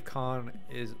want to see if Con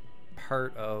is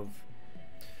part of...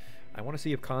 I want to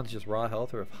see if Con's just raw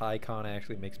health or if high Con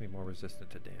actually makes me more resistant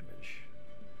to damage.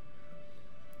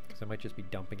 Because I might just be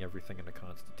dumping everything into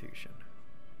Constitution.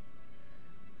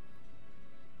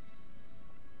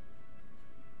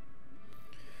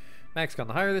 Max Con.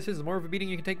 The higher this is, the more of a beating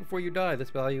you can take before you die. This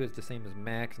value is the same as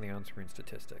max in the on-screen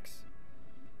statistics.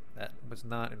 That was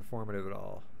not informative at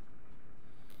all.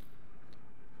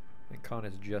 I think Con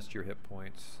is just your hit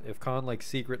points. If Con like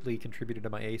secretly contributed to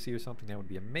my AC or something, that would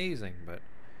be amazing, but...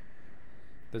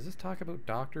 Does this talk about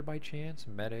doctor by chance?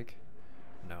 Medic?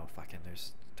 No, fucking,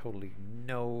 there's totally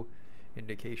no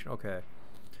indication. Okay.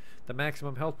 The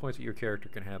maximum health points that your character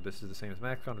can have. This is the same as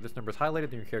max Con. If this number is highlighted,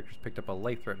 then your character's picked up a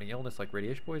life-threatening illness like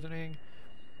radiation poisoning.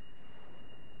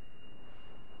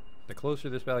 The closer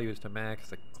this value is to max,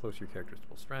 the closer your character's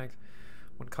full strength.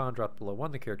 When Con drops below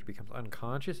 1, the character becomes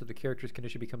unconscious. If the character's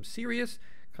condition becomes serious,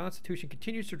 Constitution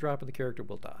continues to drop and the character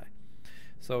will die.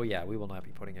 So yeah, we will not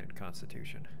be putting it in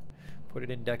Constitution. Put it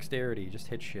in Dexterity, just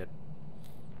hit shit.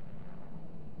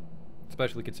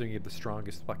 Especially considering you have the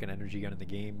strongest fucking energy gun in the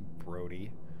game,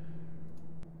 Brody.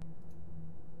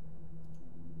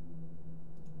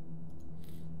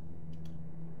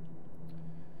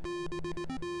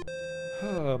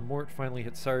 Mort finally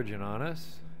hit Sergeant on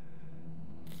us.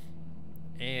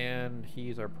 And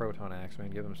he's our Proton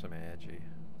Axeman. Give him some agi.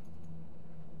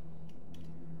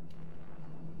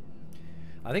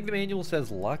 I think the manual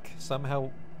says luck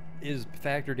somehow is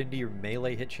factored into your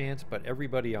melee hit chance, but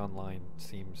everybody online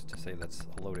seems to say that's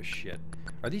a load of shit.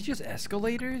 Are these just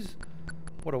escalators?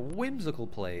 What a whimsical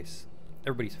place.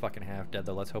 Everybody's fucking half dead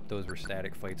though. Let's hope those were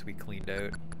static fights we cleaned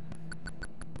out.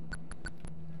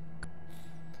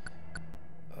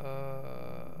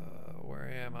 Where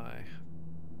am I?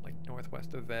 Like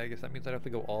northwest of Vegas. That means I'd have to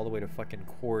go all the way to fucking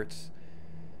Quartz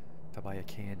to buy a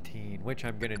canteen, which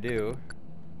I'm gonna do.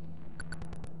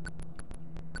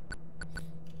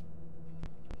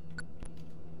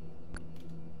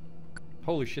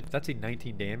 Holy shit, that's a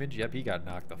 19 damage? Yep, he got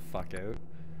knocked the fuck out.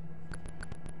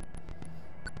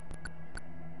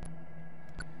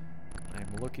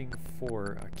 I'm looking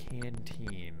for a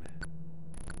canteen.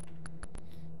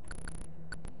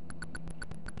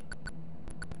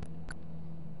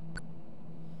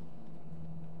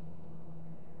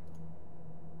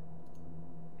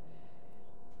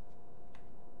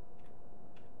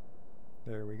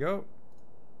 There we go.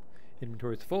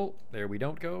 Inventory's full. There we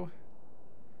don't go.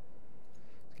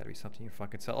 There's gotta be something you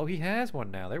fucking sell. Oh, he has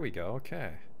one now. There we go.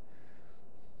 Okay.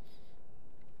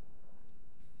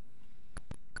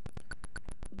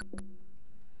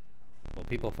 Will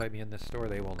people fight me in this store?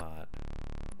 They will not.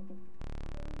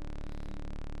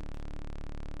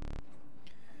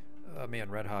 Oh man,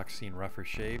 Red Hawk's seen rougher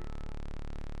shape.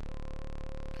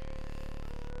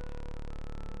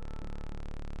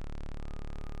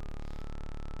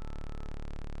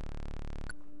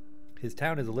 His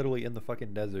town is literally in the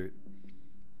fucking desert,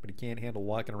 but he can't handle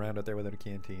walking around out there without a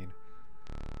canteen.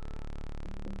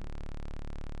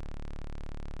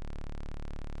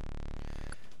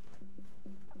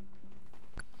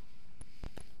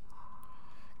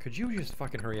 Could you just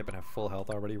fucking hurry up and have full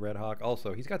health already, Red Hawk?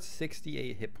 Also, he's got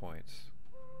 68 hit points.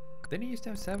 Didn't he used to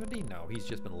have 70? No, he's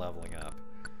just been leveling up.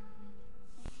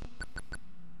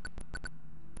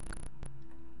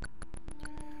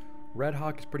 Red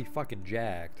Hawk is pretty fucking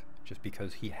jacked, just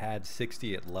because he had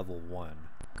 60 at level 1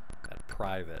 at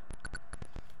private.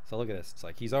 So look at this. It's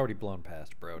like he's already blown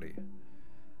past Brody.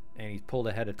 And he's pulled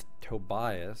ahead of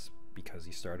Tobias because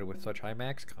he started with such high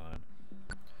max con.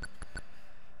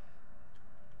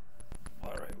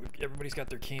 Alright, everybody's got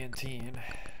their canteen.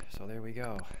 So there we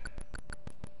go.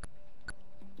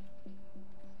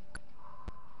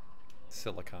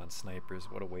 Silicon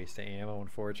snipers. What a waste of ammo,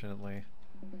 unfortunately.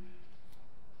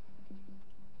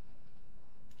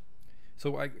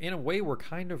 So in a way, we're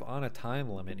kind of on a time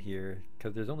limit here,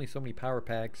 because there's only so many power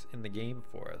packs in the game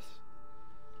for us.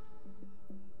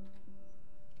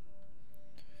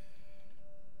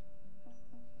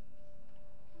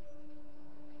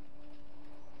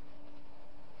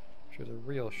 Which is a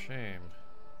real shame.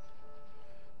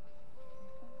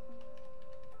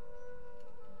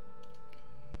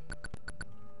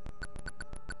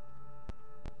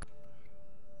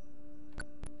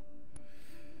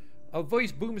 A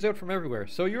voice booms out from everywhere.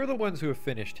 So you're the ones who have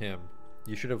finished him.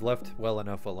 You should have left well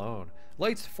enough alone.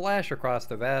 Lights flash across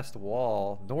the vast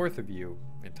wall north of you,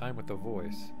 in time with the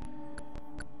voice.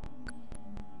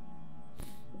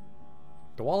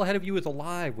 The wall ahead of you is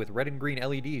alive with red and green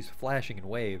LEDs flashing in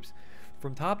waves.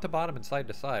 From top to bottom and side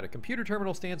to side, a computer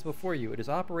terminal stands before you. It is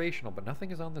operational, but nothing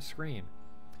is on the screen.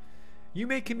 You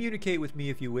may communicate with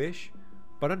me if you wish,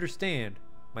 but understand,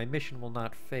 my mission will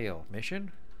not fail.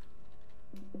 Mission?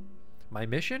 My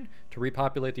mission? To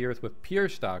repopulate the Earth with pure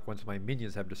stock once my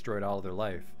minions have destroyed all their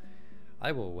life.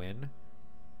 I will win.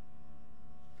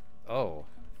 Oh,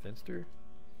 Finster?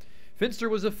 Finster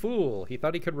was a fool. He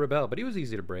thought he could rebel, but he was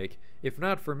easy to break. If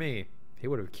not for me, he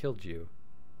would have killed you.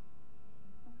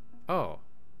 Oh.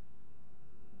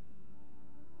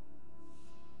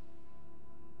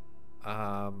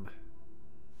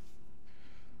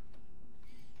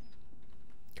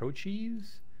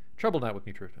 Coaches? Trouble not with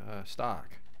me.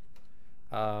 Stock.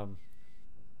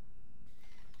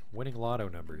 Winning lotto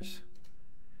numbers.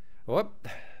 Whoop.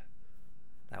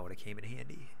 That would have came in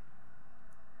handy.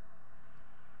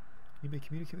 You may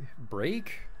communicate.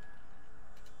 Break?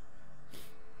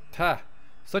 Ha!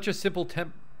 Such a simple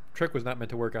trick was not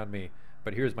meant to work on me.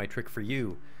 But here's my trick for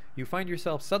you. You find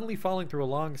yourself suddenly falling through a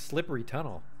long, slippery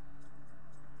tunnel.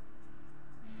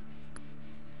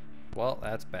 Well,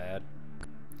 that's bad.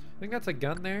 I think that's a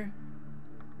gun there.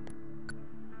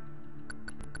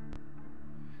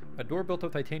 A door built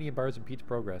of titanium bars impedes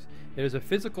progress. It is a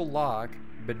physical lock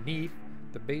beneath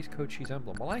the base Cochise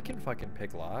emblem. Well, I can fucking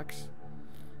pick locks.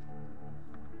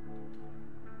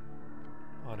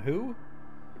 On who?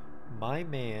 My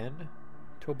man,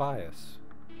 Tobias.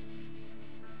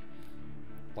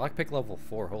 Lockpick level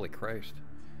 4, holy Christ.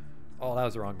 Oh, that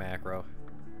was the wrong macro.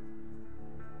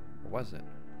 Or was it?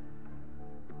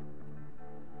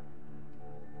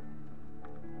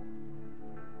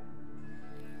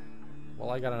 Well,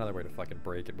 I got another way to fucking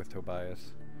break it with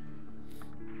Tobias.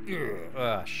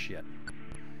 Ah, shit.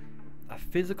 A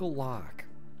physical lock.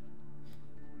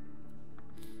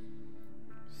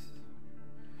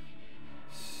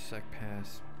 Sec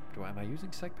pass. Am I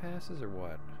using sec passes or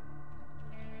what?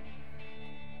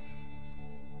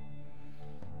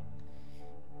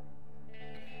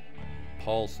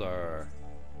 Pulsar.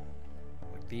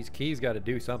 Look, these keys got to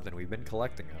do something. We've been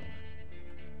collecting them.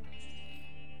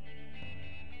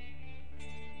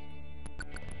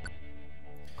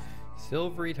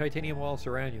 Silvery titanium walls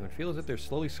surround you and feel as if they're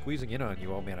slowly squeezing in on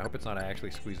you. Oh man, I hope it's not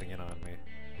actually squeezing in on me.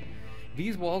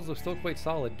 These walls, though still quite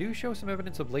solid, do show some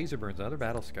evidence of laser burns and other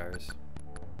battle scars.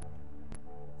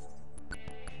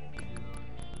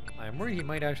 I'm worried he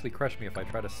might actually crush me if I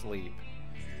try to sleep.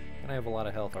 And I have a lot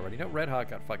of health already. No, Red Hawk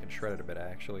got fucking shredded a bit,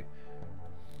 actually.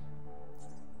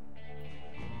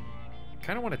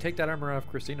 Kind of want to take that armor off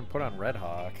Christine and put on Red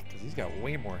Hawk, because he's got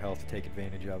way more health to take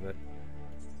advantage of it.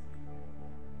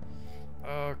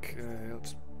 Okay,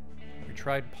 let's... We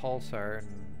tried Pulsar and...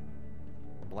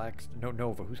 No,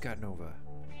 Nova. Who's got Nova?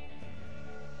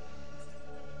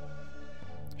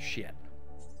 Shit.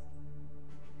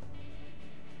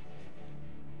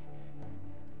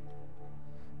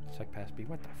 Sec pass B.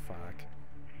 What the fuck?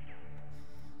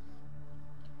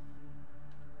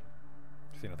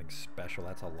 See nothing special.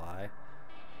 That's a lie.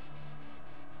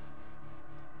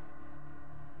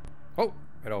 Oh!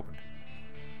 It opened.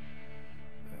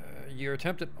 Your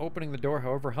attempt at opening the door,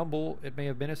 however humble it may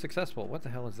have been, is successful. What the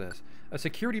hell is this? A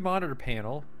security monitor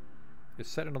panel is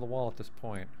set into the wall at this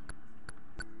point.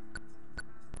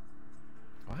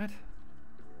 What?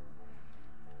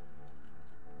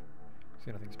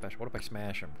 See nothing special. What if I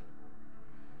smash him?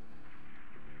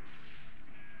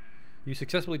 You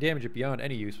successfully damage it beyond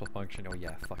any useful function. Oh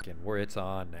yeah, fucking where it's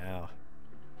on now.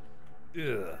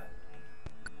 Ugh.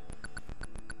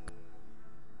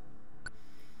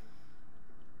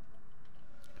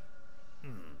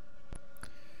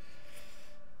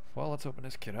 Well, let's open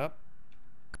this kid up.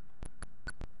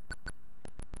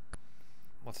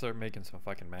 Let's start making some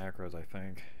fucking macros, I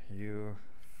think. U5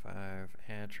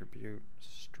 attribute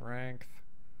strength.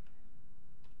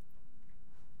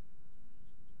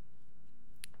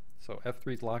 So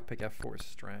F3 is lockpick, F4 is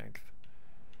strength.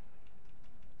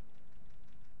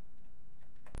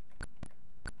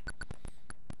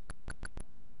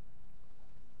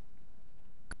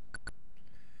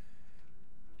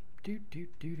 Do do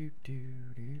do do do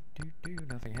do do do.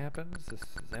 Nothing happens. This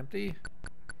is empty.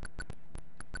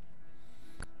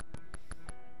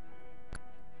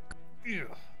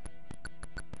 Ugh.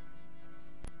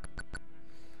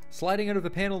 Sliding out of the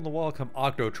panel in the wall come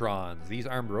Octotrons. These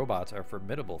armed robots are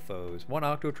formidable foes. One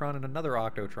Octotron and another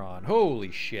Octotron. Holy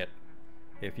shit.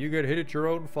 If you get hit, it's your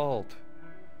own fault.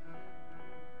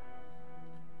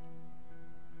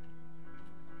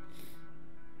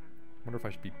 Wonder if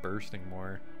I should be bursting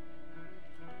more.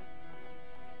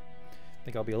 I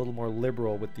think I'll be a little more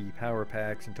liberal with the power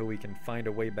packs until we can find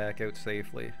a way back out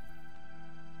safely.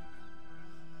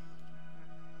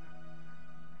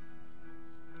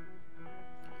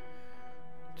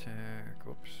 Attack,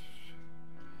 whoops.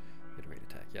 Hit rate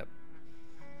attack, yep.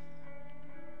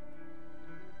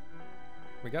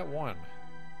 We got one.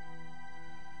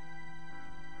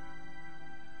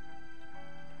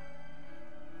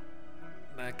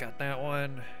 Matt got that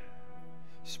one.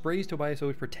 Sprays Tobias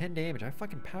over for 10 damage. I have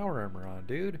fucking power armor on,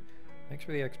 dude. Thanks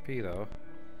for the XP, though.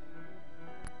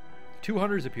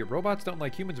 200s appear. Robots don't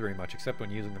like humans very much, except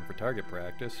when using them for target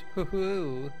practice.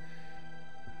 Hoo-hoo.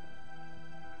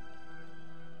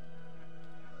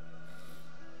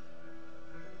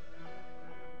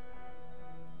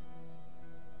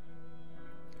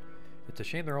 It's a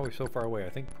shame they're always so far away. I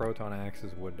think proton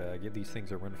axes would give these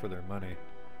things a run for their money.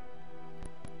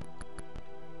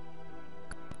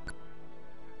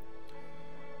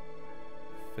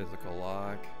 Physical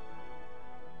lock.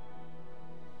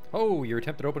 Oh, your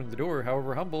attempt at opening the door,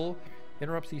 however humble,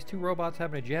 interrupts these two robots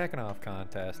having a jacking-off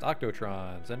contest.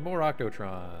 Octotrons and more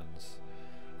Octotrons.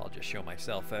 I'll just show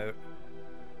myself out.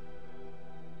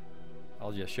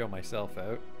 I'll just show myself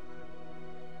out.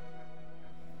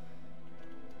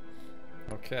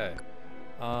 Okay.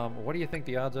 What do you think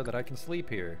the odds are that I can sleep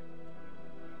here?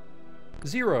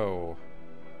 0.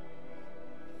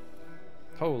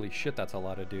 Holy shit, that's a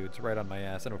lot of dudes right on my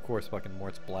ass. And of course, fucking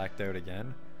Mort's blacked out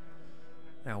again.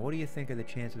 Now, what do you think of the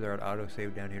chances are at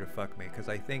autosave down here to fuck me? Because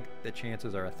I think the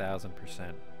chances are 1000%.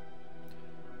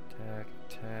 Attack,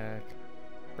 attack,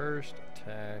 burst,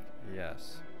 attack,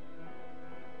 yes.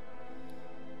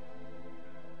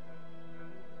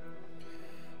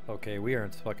 Okay, we are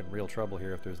in fucking real trouble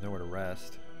here if there's nowhere to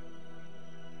rest.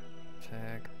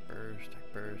 Attack, burst,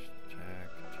 attack,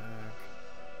 attack.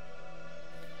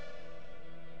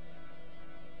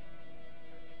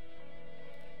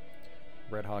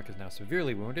 Red Hawk is now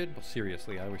severely wounded. Well,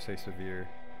 seriously, I always say severe.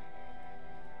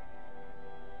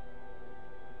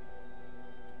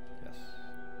 Yes.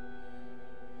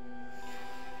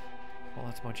 Well,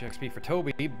 that's much XP for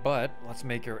Toby, but let's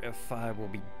make our F5 will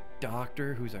be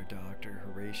Doctor. Who's our doctor?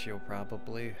 Horatio,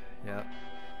 probably. Yep.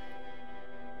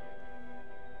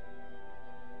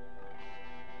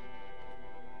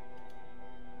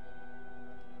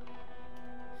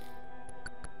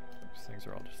 Those things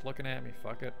are all just looking at me.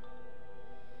 Fuck it.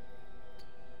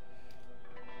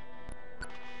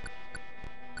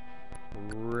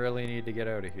 Really need to get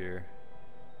out of here.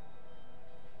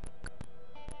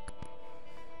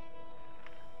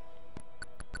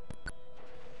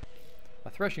 A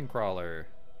threshing crawler.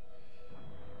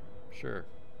 Sure.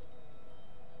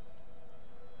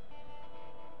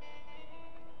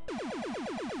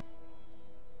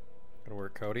 Gonna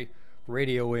work, Cody.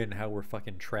 Radio in how we're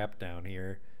fucking trapped down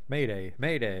here. Mayday,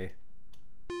 mayday.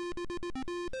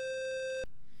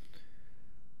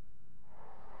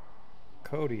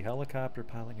 Cody, helicopter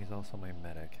pilot, he's also my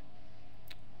medic.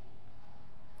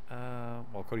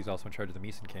 Well, Cody's also in charge of the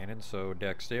Meeson cannon, so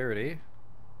dexterity.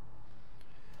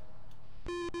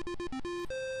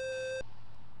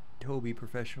 Toby,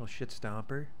 professional shit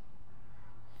stomper.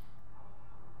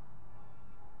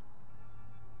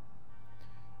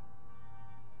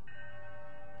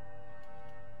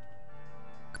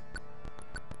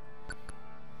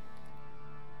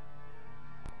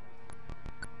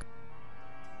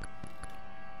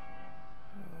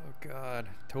 God,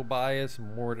 Tobias,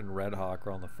 Mort, and Red Hawk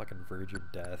are on the fucking verge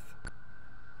of death.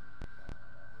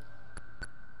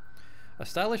 A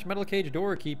stylish metal cage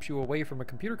door keeps you away from a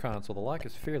computer console. The lock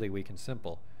is fairly weak and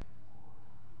simple.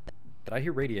 Did I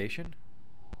hear radiation?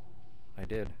 I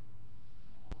did.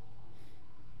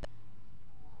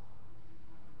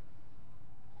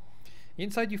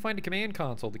 Inside you find a command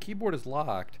console. The keyboard is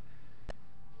locked.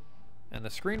 And the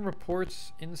screen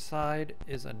reports inside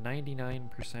is a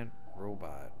 99%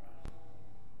 robot.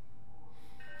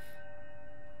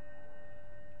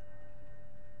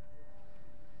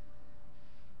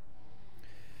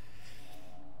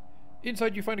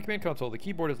 Inside you find a command console. The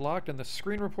keyboard is locked and the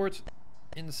screen reports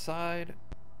inside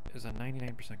is a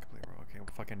 99% complete roll. Okay, we'll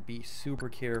fucking be super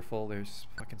careful. There's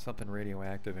fucking something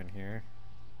radioactive in here.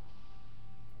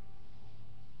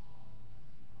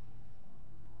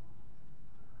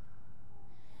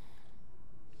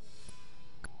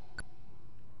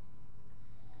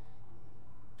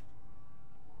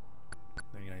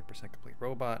 99% complete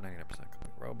robot, 99%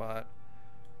 complete robot,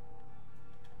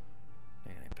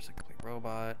 99% complete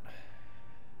robot.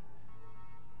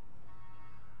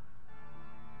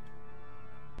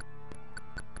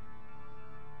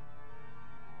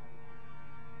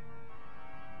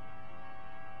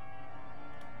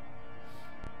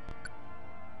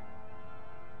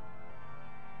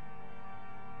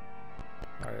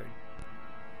 Alright.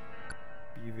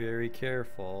 Be very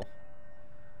careful.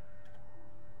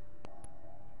 I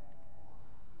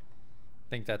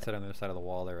think that's it on the other side of the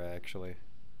wall there, actually.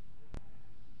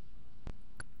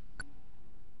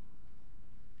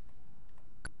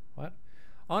 What?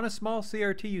 On a small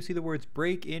CRT, you see the words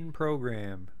break in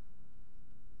program.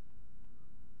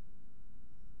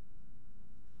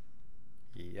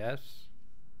 Yes.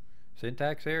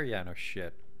 Syntax error? Yeah, no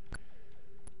shit.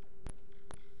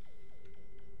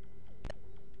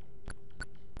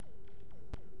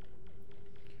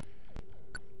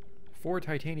 4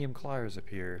 titanium claws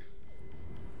appear.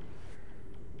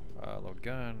 Load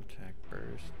gun, attack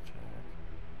burst, attack.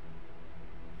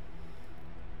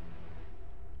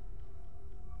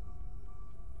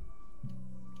 There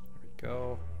we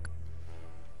go.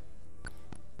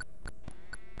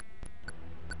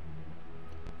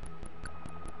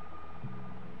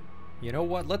 You know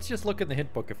what? Let's just look in the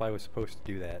hint book if I was supposed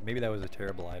to do that. Maybe that was a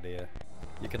terrible idea.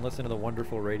 You can listen to the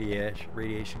wonderful radiation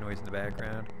noise in the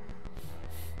background.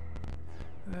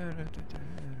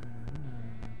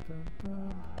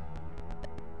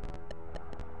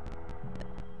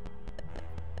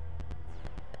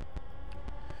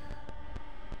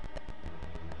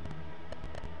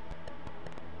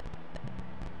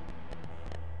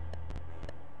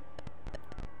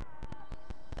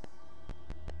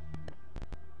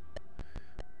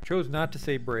 Chose not to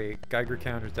say break. Geiger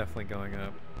counter's definitely going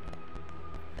up.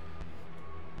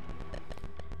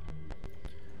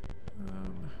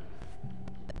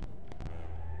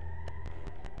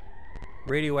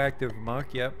 Radioactive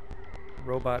muck, yep.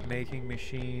 Robot making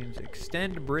machines.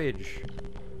 Extend bridge.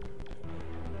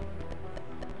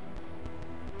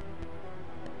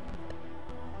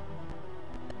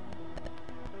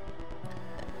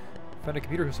 Found a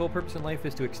computer whose sole purpose in life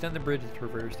is to extend the bridge that's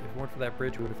reversed. If it weren't for that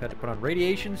bridge, we would have had to put on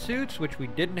radiation suits, which we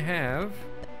didn't have.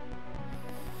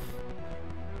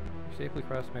 Safely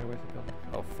cross the Wasteland building.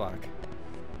 Oh, fuck.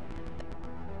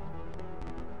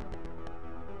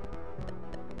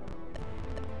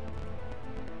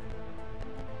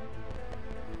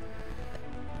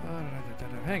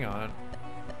 Hang on.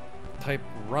 Type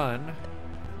run.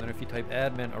 Then if you type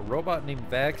admin, a robot named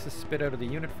Vax is spit out of the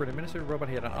unit for an administrative robot.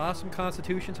 He had an awesome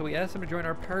constitution, so we asked him to join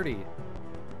our party.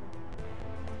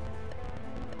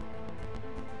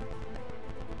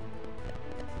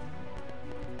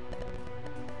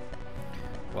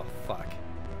 Well, fuck.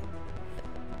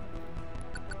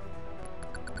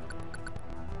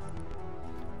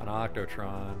 An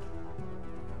Octotron.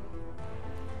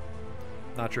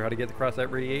 Not sure how to get across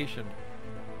that radiation.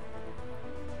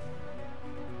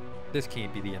 This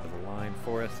can't be the end of the line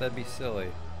for us. That'd be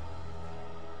silly.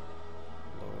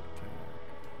 Load attack.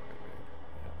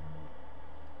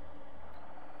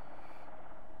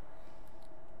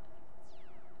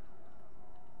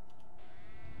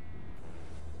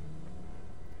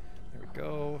 Yeah. There we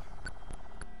go.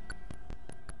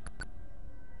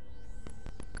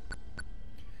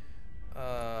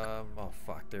 Oh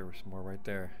fuck, there was more right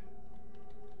there.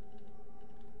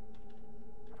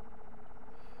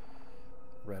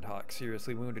 Red Hawk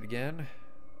seriously wounded again.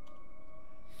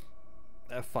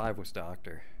 F5 was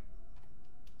Doctor.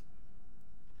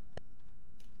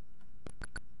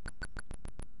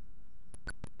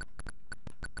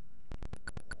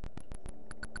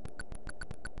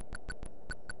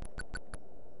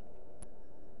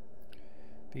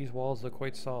 These walls look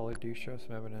quite solid. Do show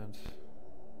some evidence.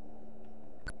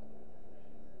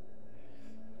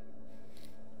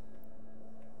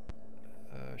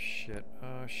 Shit.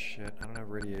 Oh shit. I don't have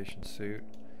a radiation suit.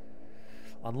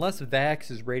 Unless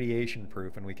Vax is radiation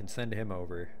proof and we can send him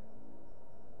over.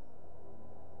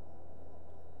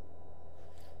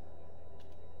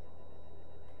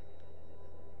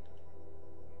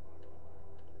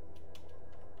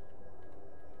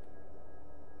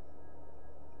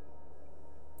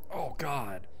 Oh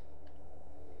god.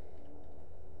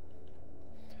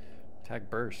 Attack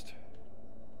burst.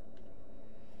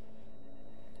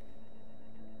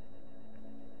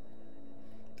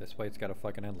 This fight's gotta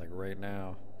fucking end like right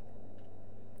now.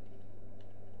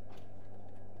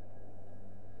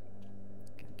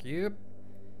 Yep.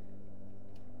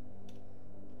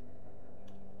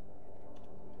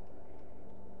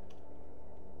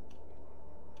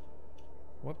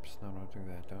 Whoops, no, don't do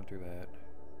that, don't do that.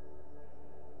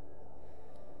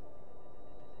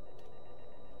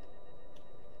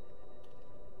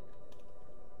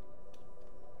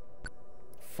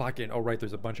 fucking... Oh, right,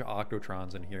 there's a bunch of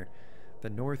Octotrons in here. The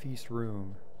northeast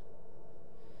room.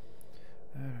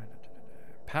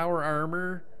 Power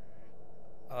armor.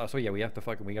 So yeah, we have to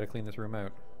fucking... We gotta clean this room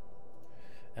out.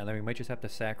 And then we might just have to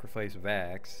sacrifice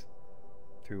Vax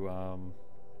to,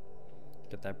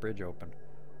 get that bridge open.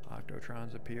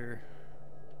 Octotrons appear.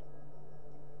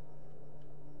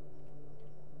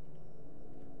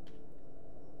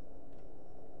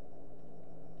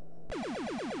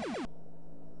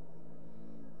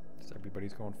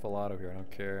 Everybody's going full auto here, I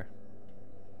don't care.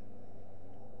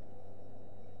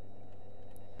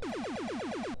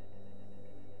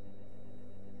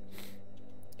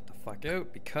 Get the fuck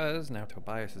out, because now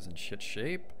Tobias is in shit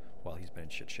shape. Well, he's been in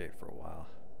shit shape for a while.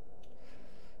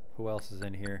 Who else is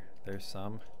in here? There's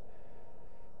some.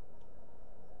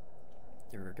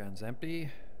 Your gun's empty.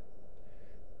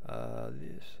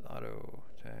 This auto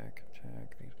attack,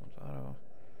 these ones auto.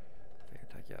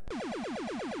 Attack, yeah.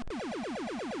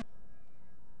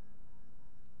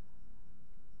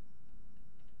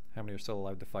 How many are still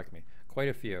alive to fuck me? Quite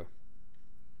a few.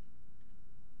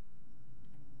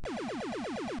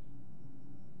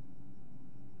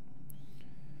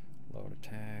 Load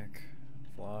attack,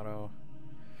 full auto.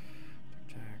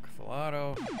 Attack, full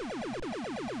auto.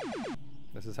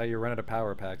 This is how you run out of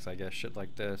power packs, I guess. Shit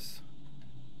like this.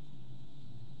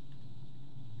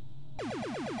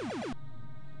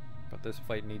 But this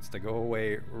fight needs to go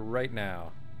away right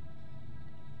now.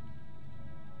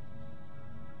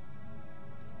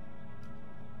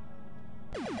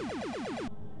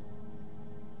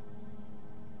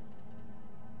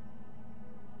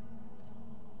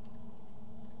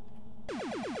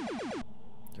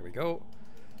 Here we go.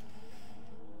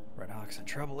 Red Hawk's in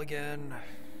trouble again.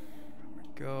 Here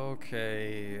we go.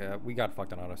 Okay, we got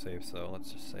fucked on autosave, so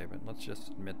let's just save it. Let's just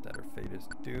admit that our fate is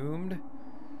doomed.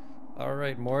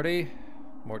 Alright, Morty.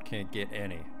 Mort can't get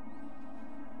any.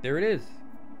 There it is.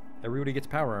 Everybody gets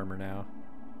power armor now.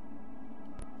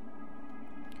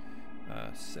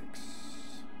 6.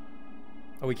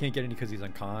 Oh, we can't get any because he's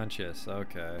unconscious.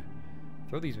 Okay.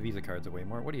 Throw these Visa cards away,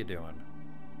 Mort. What are you doing?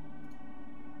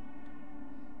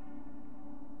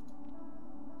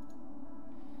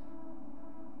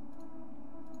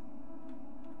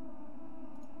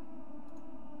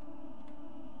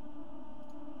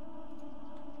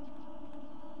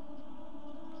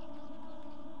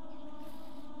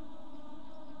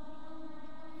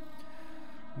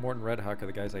 Mort and Red Hawk are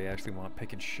the guys I actually want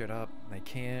picking shit up. They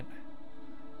can't.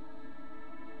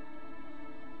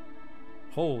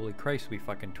 Holy Christ, we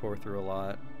fucking tore through a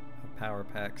lot of power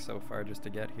packs so far just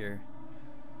to get here.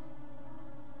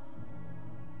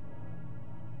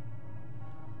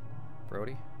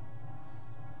 Brody?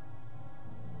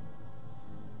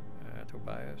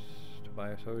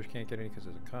 Tobias Hoj can't get any because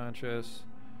he's unconscious.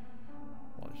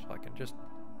 Well, just fucking just...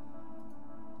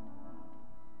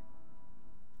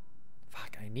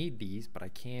 Fuck, I need these, but I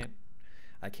can't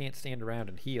stand around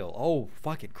and heal. Oh,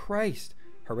 fucking Christ!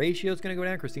 Horatio's gonna go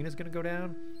down, Christina's gonna go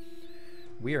down.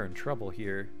 We are in trouble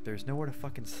here. There's nowhere to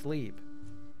fucking sleep.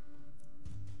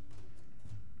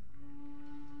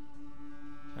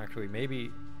 Actually, maybe...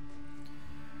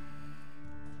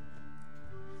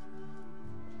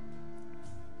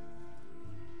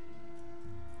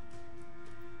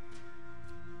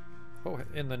 Oh,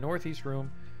 in the northeast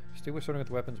room, Stu was sorting out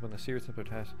the weapons when the serious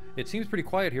task. It seems pretty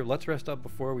quiet here. Let's rest up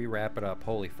before we wrap it up.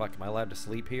 Holy fuck, am I allowed to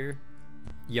sleep here?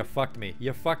 You fucked me.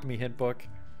 You fucked me, hint book.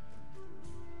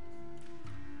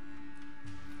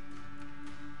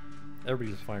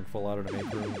 Everybody's just firing full auto to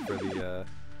make room for the,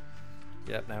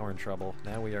 Yep, now we're in trouble.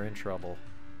 Now we are in trouble.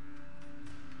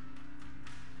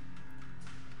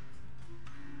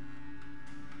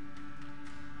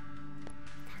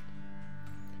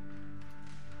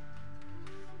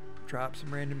 Drop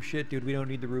some random shit, dude. We don't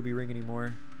need the ruby ring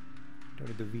anymore. Don't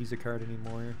need the Visa card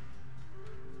anymore.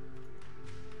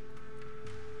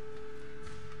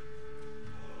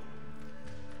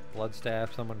 Blood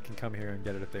staff, someone can come here and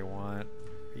get it if they want.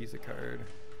 Visa card.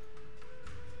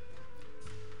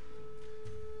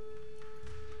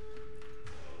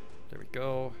 There we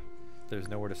go. There's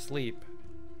nowhere to sleep.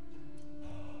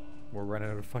 We're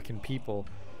running out of fucking people.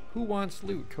 Who wants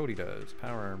loot? Cody does.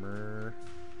 Power armor.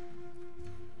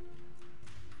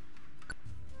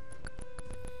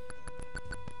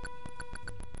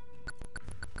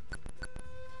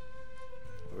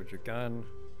 Load your gun.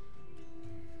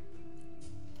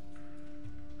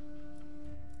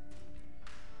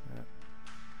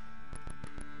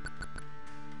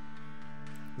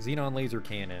 Xenon laser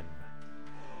cannon.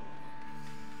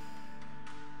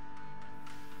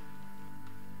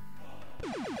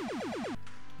 There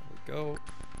we go.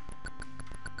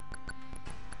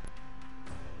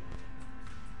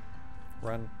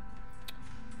 Run.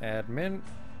 Admin.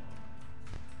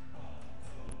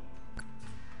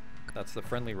 That's the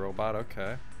friendly robot,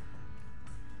 okay.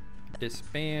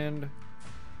 Disband.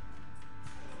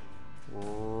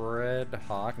 Red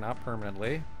Hawk, not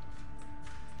permanently.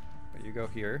 But you go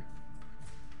here.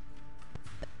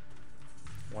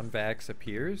 One Vax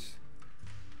appears.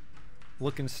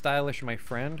 Looking stylish, my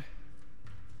friend.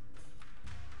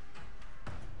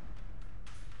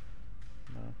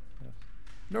 No. Yes.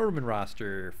 Norman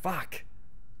roster. Fuck.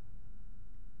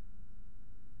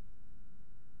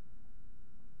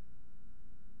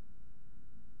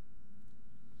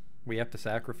 We have to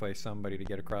sacrifice somebody to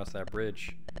get across that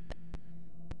bridge.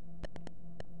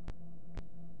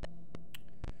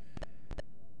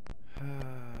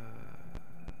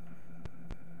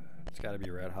 It's gotta be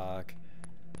Red Hawk.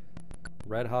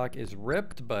 Red Hawk is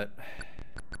ripped, but...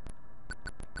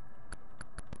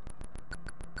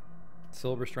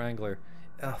 Silver Strangler.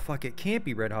 Oh, fuck, it can't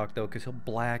be Red Hawk, though, because he'll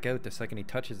black out the second he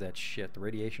touches that shit. The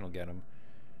radiation will get him.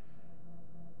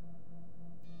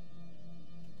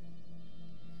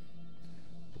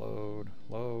 Load,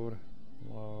 load,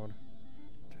 load.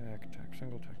 Tack, tack,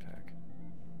 single tack, tack.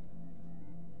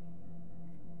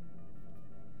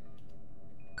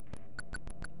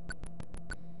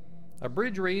 A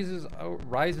bridge rises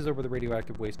over the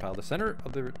radioactive waste pile. The center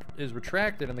of the is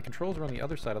retracted and the controls are on the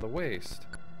other side of the waste.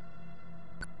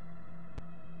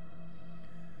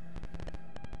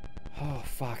 Oh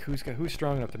fuck, who's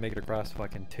strong enough to make it across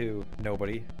fucking 2?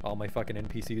 Nobody. All my fucking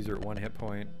NPCs are at 1 hit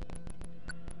point.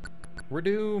 We're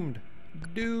doomed.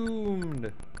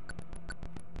 Doomed.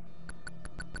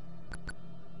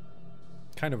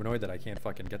 Kind of annoyed that I can't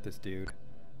fucking get this dude.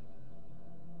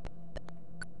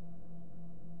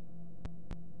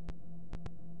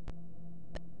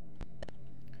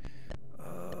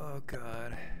 Oh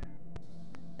god.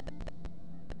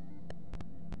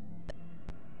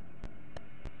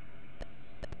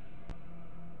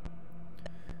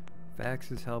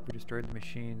 Vax's help, we destroyed the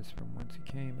machines from whence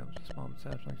he came. That was a small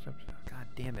exception. God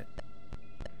damn it.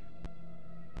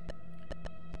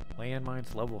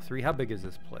 Landmines level 3. How big is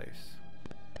this place?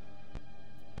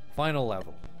 Final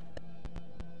level.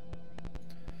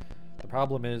 The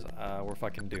problem is, we're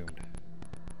fucking doomed.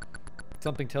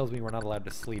 Something tells me we're not allowed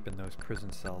to sleep in those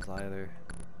prison cells either.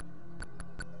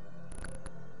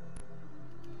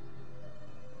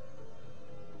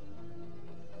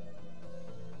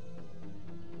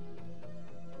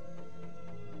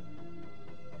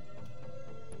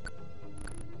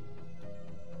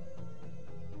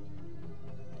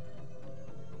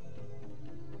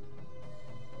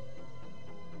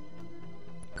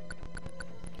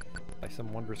 By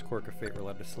some wondrous quirk of fate, we're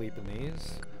allowed to sleep in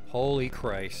these. Holy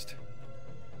Christ.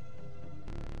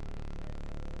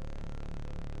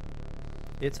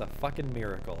 It's a fucking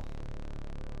miracle.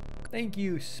 Thank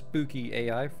you, spooky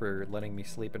AI, for letting me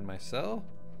sleep in my cell.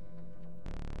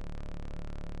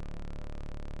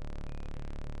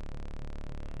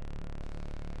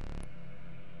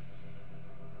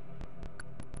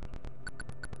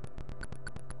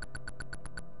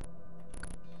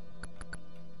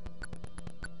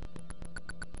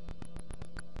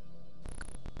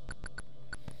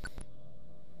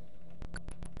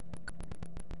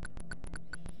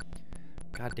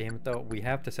 God damn it, though. We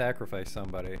have to sacrifice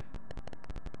somebody.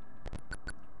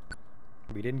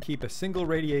 We didn't keep a single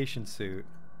radiation suit.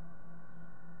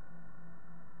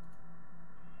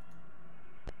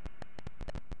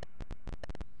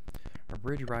 Our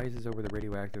bridge rises over the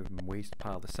radioactive waste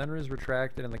pile. The center is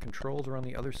retracted and the controls are on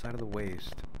the other side of the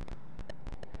waste.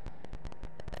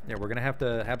 Yeah, we're gonna have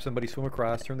to have somebody swim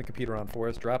across, turn the computer on for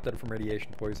us, drop dead from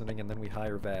radiation poisoning, and then we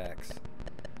hire Vax.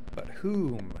 But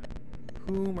whom?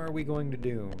 Whom are we going to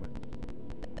doom?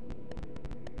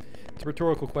 It's a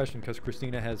rhetorical question because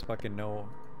Christina has fucking no...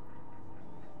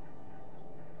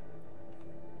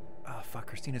 Oh fuck,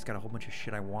 Christina's got a whole bunch of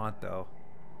shit I want though.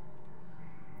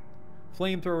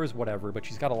 Flamethrowers, whatever, but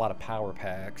she's got a lot of power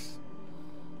packs.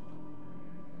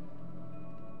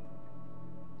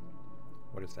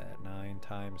 What is that? 9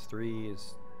 times 3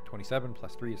 is 27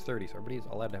 plus 3 is 30, so everybody's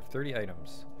allowed to have 30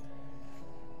 items.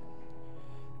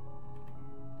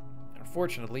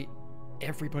 Unfortunately,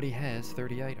 everybody has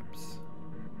 30 items.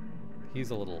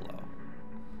 He's a little low.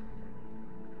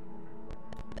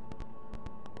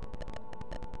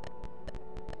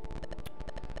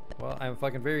 Well, I'm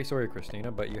fucking very sorry,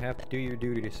 Christina, but you have to do your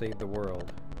duty to save the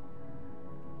world.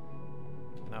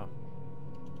 No.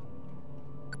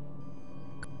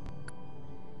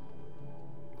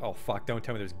 Oh fuck, don't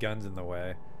tell me there's guns in the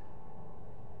way.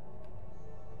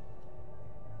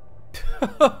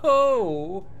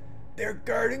 Oh! They're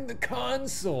guarding the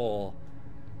console!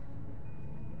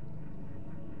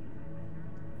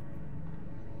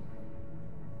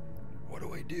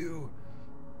 do.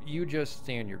 You just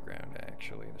stand your ground,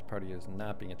 actually. This party is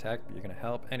not being attacked, but you're gonna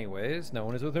help anyways. No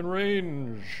one is within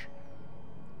range.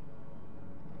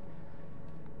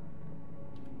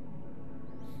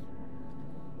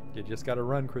 You just gotta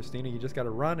run, Christina. You just gotta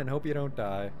run and hope you don't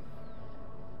die.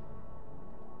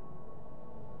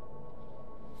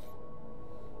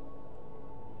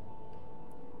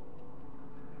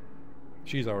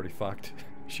 She's already fucked.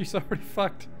 She's already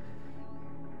fucked.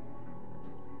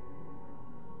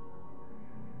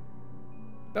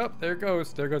 Oh, there it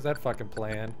goes. There goes that fucking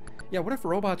plan. Yeah, what if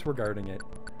robots were guarding it?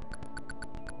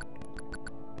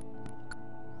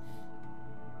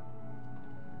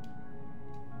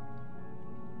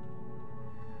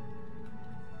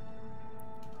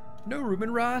 No room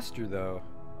in roster, though.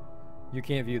 You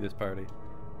can't view this party.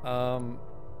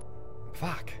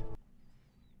 Fuck.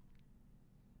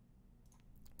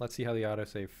 Let's see how the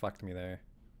autosave fucked me there.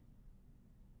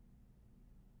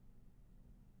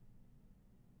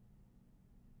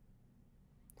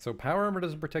 So power armor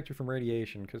doesn't protect you from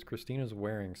radiation because Christina's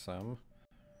wearing some.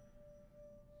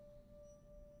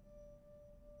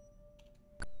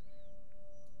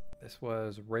 This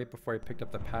was right before I picked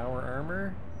up the power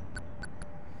armor.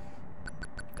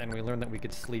 And we learned that we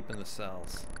could sleep in the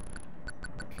cells.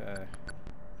 Okay.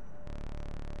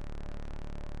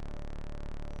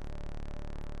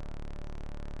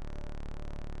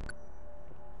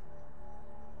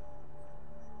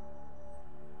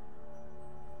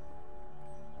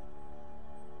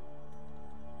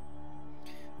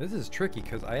 This is tricky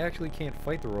because I actually can't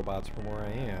fight the robots from where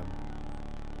I am.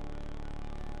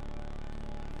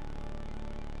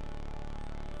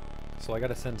 So I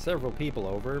gotta send several people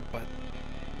over, but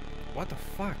what the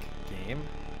fuck, game?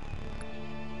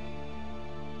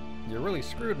 You really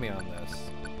screwed me on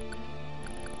this.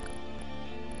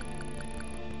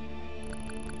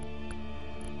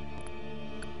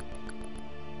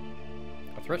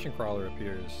 A threshing crawler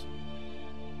appears.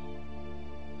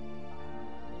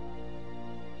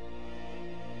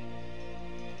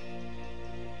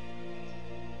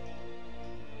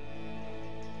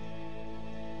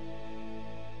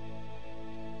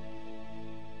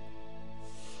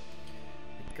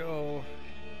 Go.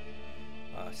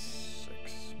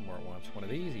 6 more wants one of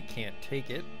these. He can't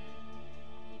take it.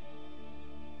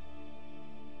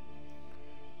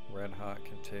 Red Hot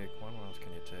can take one. What else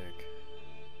can you take?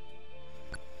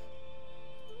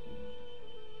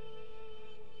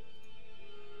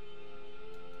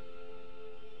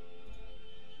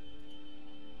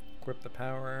 Equip the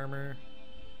power armor.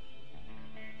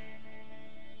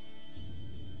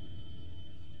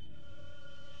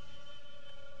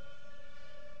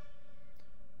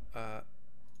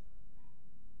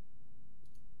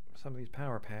 Some of these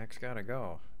power packs gotta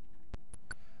go.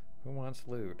 Who wants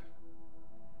loot?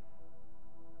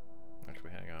 Actually,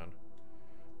 hang on.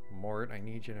 Mort, I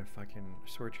need you to fucking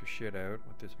sort your shit out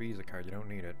with this Visa card. You don't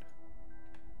need it.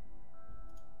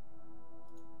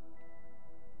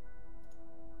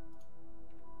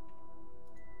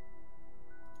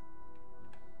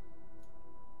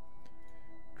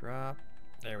 Drop.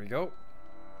 There we go.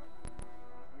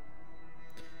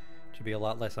 Should be a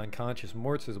lot less unconscious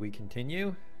Morts as we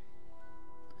continue.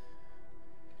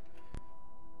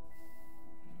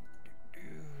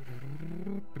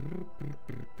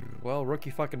 Well, rookie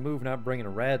fucking move not bringing a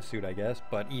rad suit, I guess,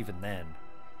 but even then.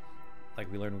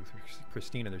 Like we learned with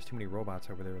Christina, there's too many robots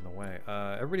over there in the way.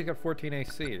 Everybody's got 14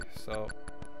 AC, so...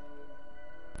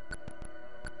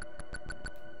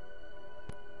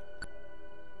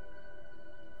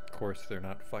 Of course, they're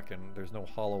not fucking... There's no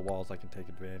hollow walls I can take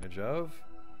advantage of.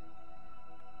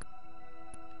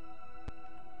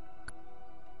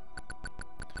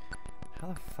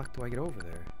 How the fuck do I get over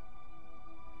there?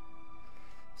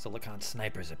 Silicon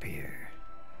snipers appear.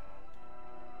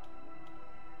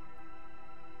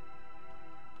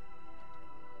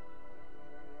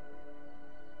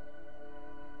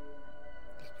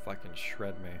 Just fucking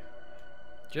shred me.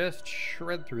 Just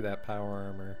shred through that power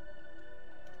armor.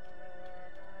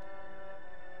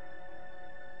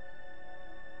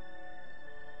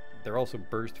 They're also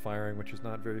burst firing, which is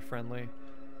not very friendly.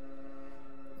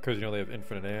 Because, you know, they have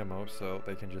infinite ammo, so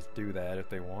they can just do that if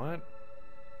they want.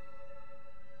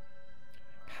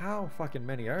 How fucking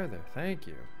many are there? Thank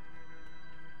you.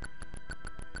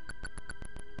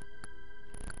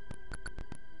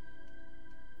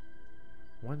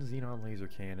 One xenon laser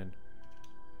cannon.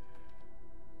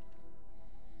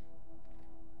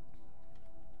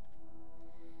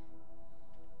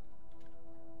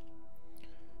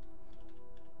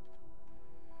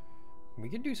 We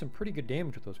can do some pretty good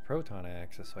damage with those proton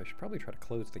axes, so I should probably try to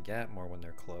close the gap more when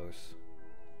they're close.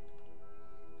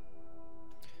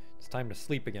 It's time to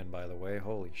sleep again, by the way.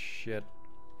 Holy shit.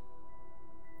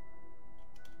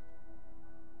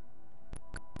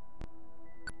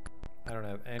 I don't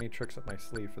have any tricks up my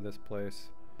sleeve for this place.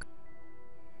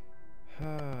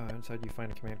 Inside you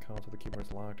find a command console. The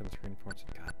keyboard's locked and the screen points.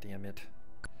 God damn it.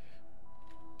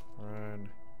 Run.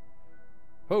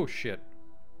 Oh shit.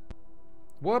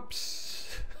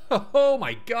 Whoops. Oh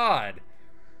my god.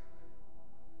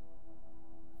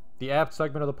 The aft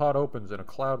segment of the pod opens in a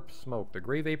cloud of smoke. The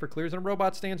gray vapor clears and a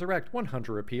robot stands erect. One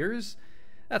hunter appears.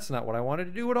 That's not what I wanted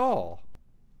to do at all.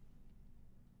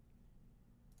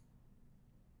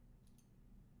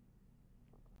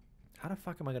 How the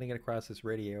fuck am I going to get across this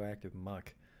radioactive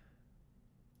muck?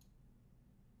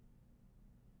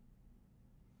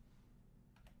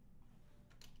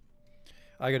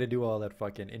 I got to do all that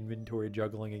fucking inventory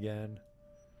juggling again.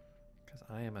 Because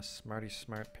I am a smarty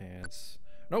smart pants.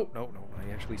 No, no, no.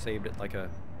 I actually saved it like a...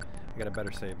 I got a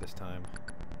better save this time.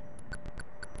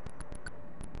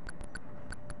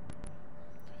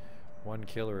 One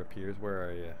killer appears. Where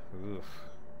are you? Oof.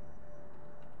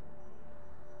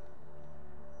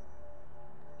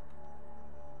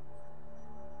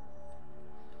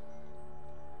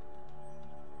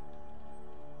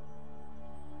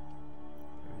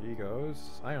 There he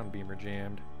goes. Ion beamer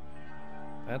jammed.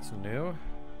 That's new.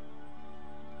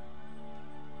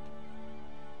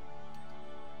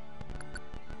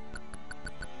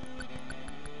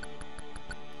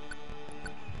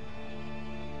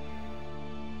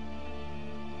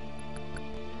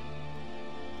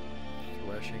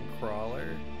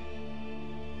 Crawler.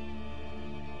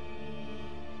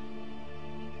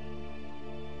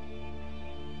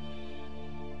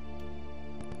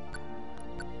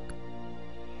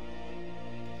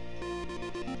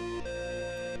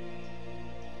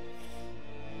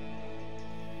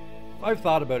 I've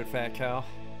thought about it, Fat Cow.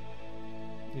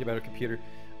 Need a better computer.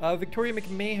 Victoria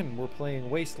McMahon, we're playing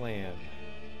Wasteland.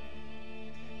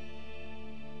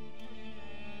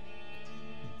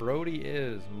 Brody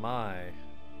is my...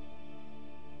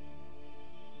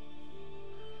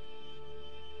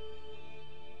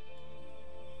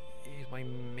 He's my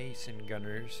Mason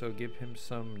gunner, so give him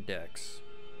some dex.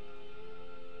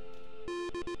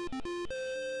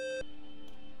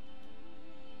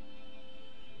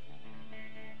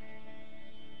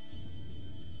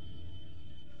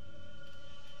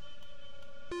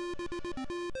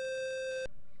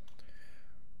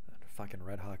 That fucking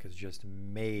Red Hawk is just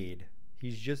made.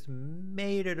 He's just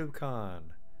made it of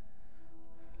con.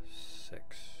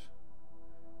 6.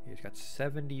 He's got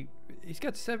 70. He's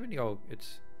got 70. Oh,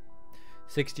 it's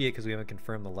 68 because we haven't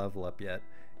confirmed the level up yet.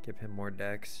 Give him more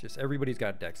dex. Just everybody's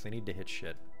got dex. They need to hit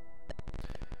shit.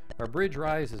 Our bridge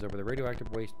rises over the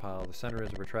radioactive waste pile. The center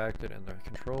is retracted and the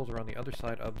controls are on the other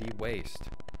side of the waste.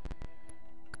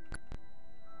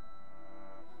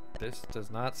 This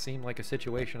does not seem like a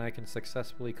situation I can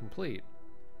successfully complete.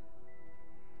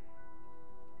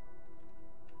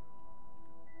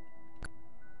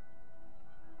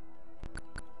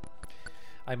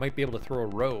 I might be able to throw a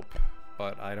rope,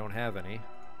 but I don't have any.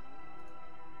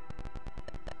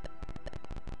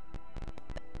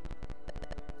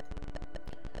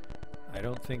 I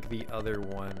don't think the other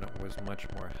one was much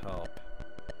more help.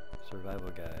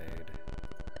 Survival guide.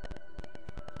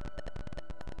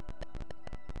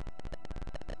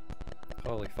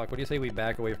 Holy fuck, what do you say we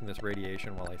back away from this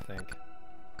radiation while I think?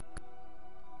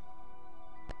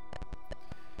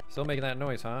 Still making that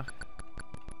noise, huh?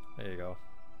 There you go.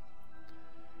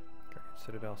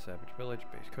 Citadel, Savage Village,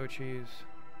 Base Cochise.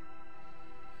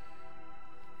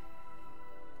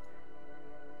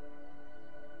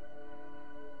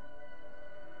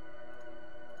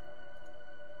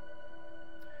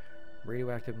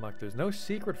 Radioactive muck. There's no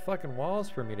secret fucking walls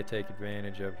for me to take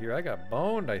advantage of here. I got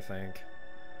boned, I think.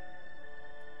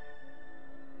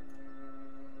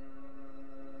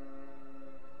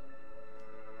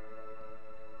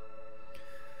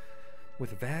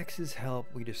 With Vax's help,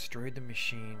 we destroyed the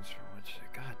machines from which...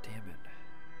 God damn it.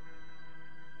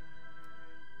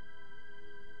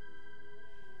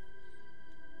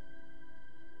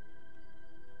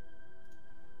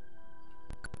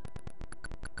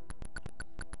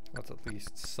 Let's at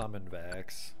least summon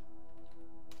Vax.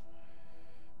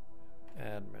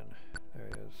 Admin. There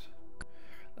he is.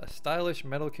 A stylish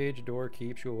metal cage door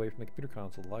keeps you away from the computer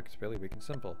console. The lock is fairly weak and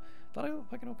simple. Thought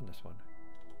I can open this one.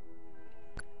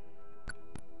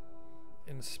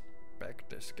 Inspect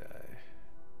this guy.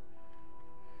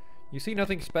 You see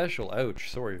nothing special. Ouch.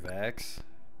 Sorry, Vax.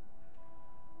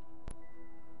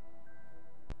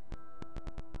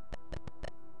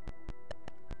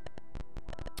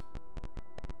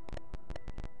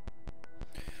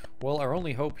 Well, our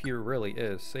only hope here really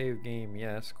is save game,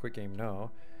 yes, quick game,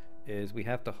 no. Is we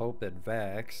have to hope that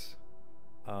Vax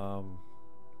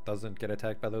doesn't get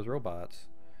attacked by those robots.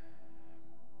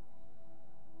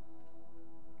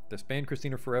 Disband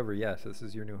Christina forever. Yes, this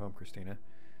is your new home, Christina.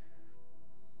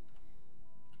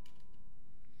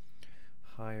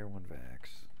 Hire one Vax.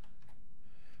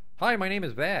 Hi, my name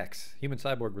is Vax. Human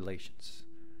cyborg relations.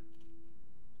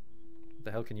 What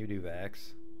the hell can you do,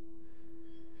 Vax?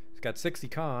 He's got 60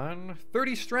 con,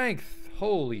 30 strength.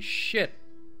 Holy shit.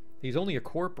 He's only a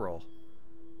corporal.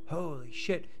 Holy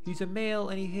shit. He's a male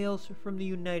and he hails from the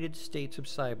United States of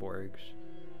Cyborgs.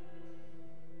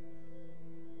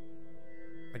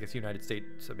 I guess United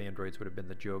States of Androids would have been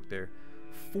the joke there.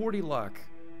 40 luck.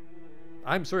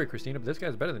 I'm sorry, Christina, but this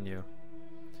guy's better than you.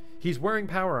 He's wearing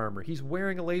power armor. He's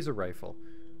wearing a laser rifle.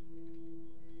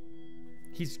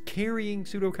 He's carrying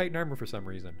pseudo-chitin armor for some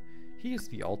reason. He is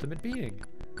the ultimate being.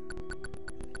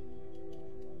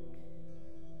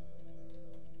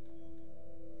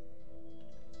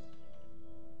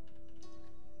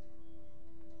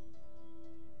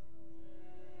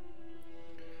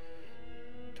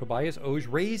 Tobias Oj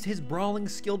raised his brawling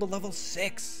skill to level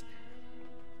 6.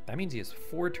 That means he has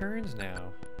 4 turns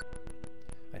now.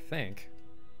 I think.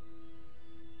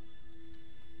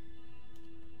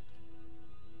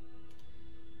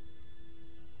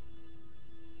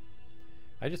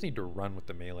 I just need to run with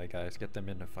the melee guys, get them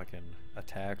into fucking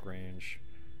attack range.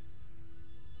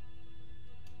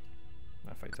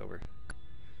 That fight's over.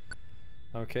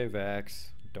 Okay, Vax.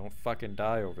 Don't fucking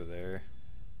die over there.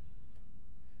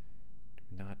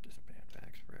 Do not disband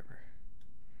Vax forever.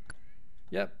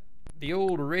 Yep. The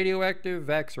old radioactive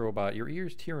Vax robot. Your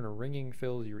ears tear and a ringing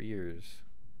fills your ears.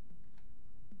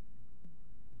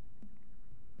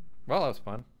 Well, that was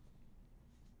fun.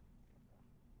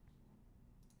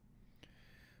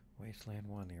 Wasteland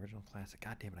 1, the original classic.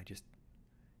 God damn it,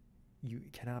 you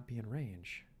cannot be in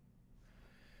range.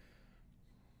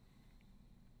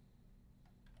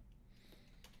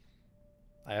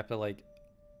 I have to, like,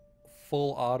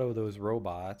 full auto those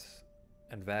robots,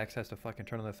 and Vax has to fucking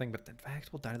turn on the thing, but then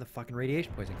Vax will die to the fucking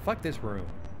radiation poisoning. Fuck this room.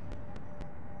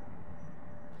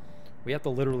 We have to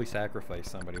literally sacrifice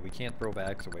somebody. We can't throw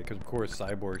Vax away, because of course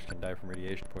cyborgs can die from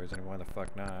radiation poisoning. Why the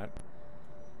fuck not?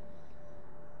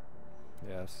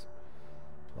 Yes.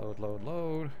 Load, load,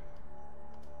 load.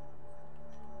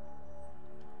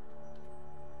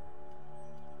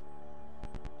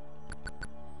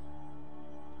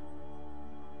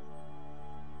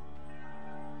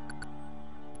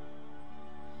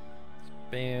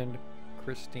 Band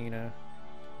Christina.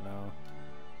 No.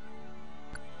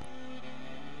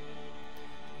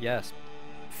 Yes.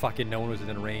 Fucking no one was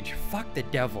within range. Fuck the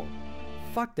devil.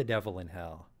 Fuck the devil in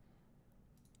hell.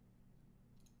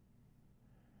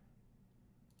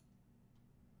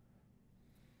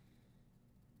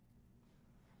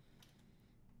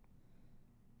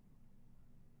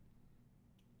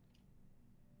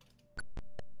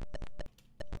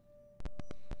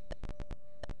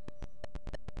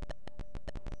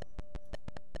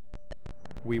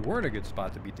 We were in a good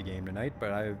spot to beat the game tonight,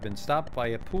 but I have been stopped by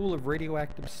a pool of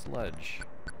radioactive sludge.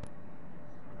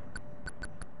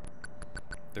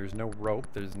 There's no rope,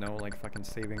 there's no like fucking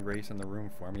saving grace in the room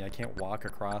for me. I can't walk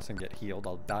across and get healed.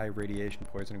 I'll die radiation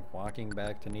poisoning walking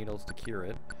back to needles to cure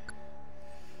it.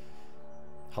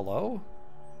 Hello?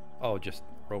 Oh, just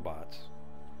robots.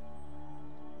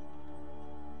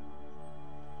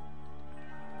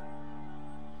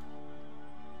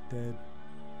 Dead.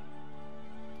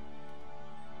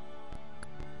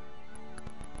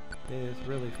 This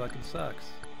really fucking sucks.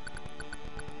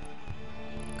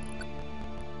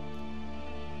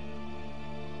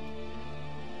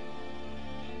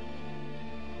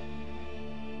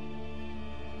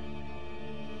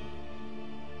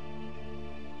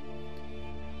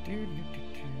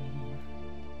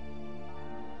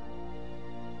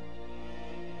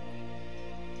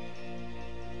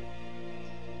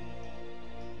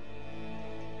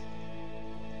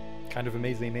 Kind of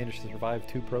amazed they managed to survive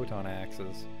 2 proton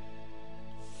axes.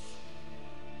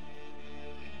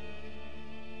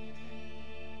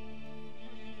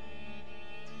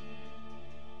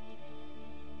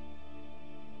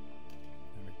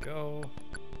 Go.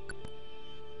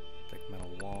 Thick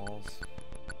metal walls.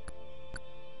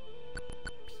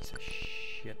 Piece of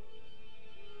shit.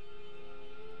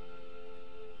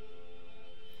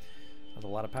 There's a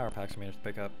lot of power packs I managed to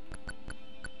pick up.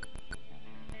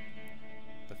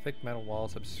 The thick metal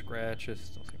walls have scratches,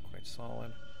 still seem quite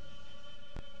solid.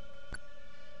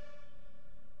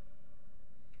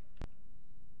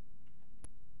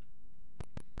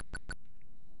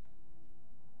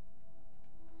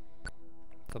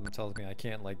 Something tells me I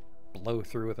can't, like, blow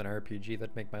through with an RPG.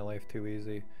 That'd make my life too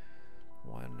easy.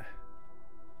 1.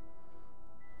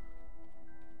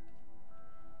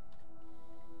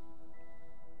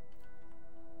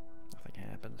 Nothing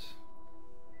happens.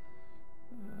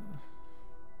 Hmm.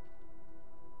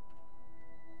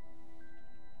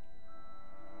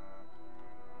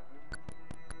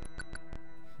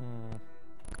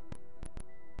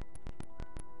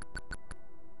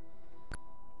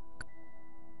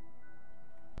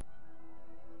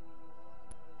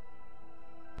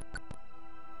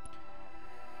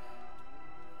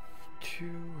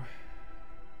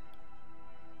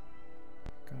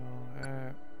 Go.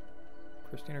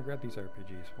 Christina, grab these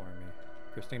RPGs for me.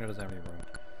 Christina doesn't have any room.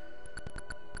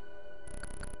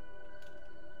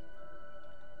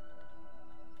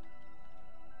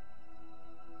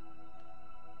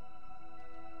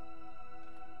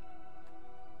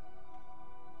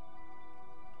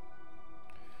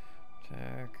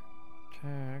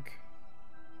 Attack.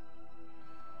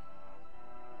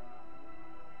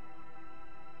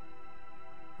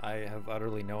 I have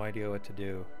utterly no idea what to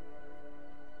do.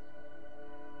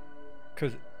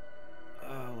 Because,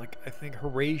 like, I think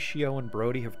Horatio and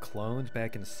Brody have clones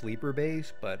back in Sleeper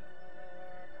Base, but...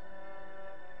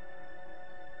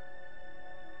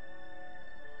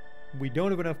 we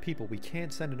don't have enough people. We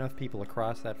can't send enough people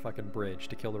across that fucking bridge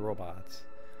to kill the robots.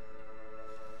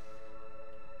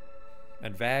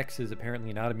 And Vax is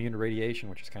apparently not immune to radiation,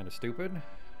 which is kind of stupid.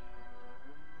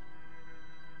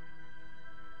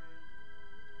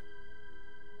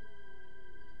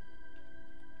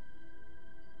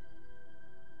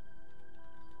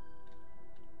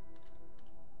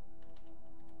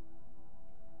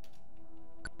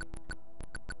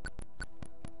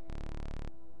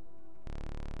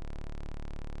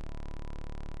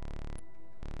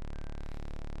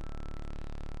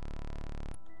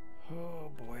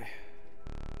 Oh boy.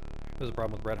 There's a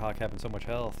problem with Red Hawk having so much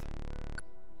health.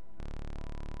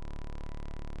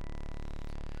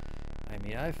 I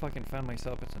mean, I fucking found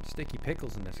myself in some sticky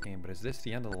pickles in this game, but is this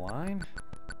the end of the line?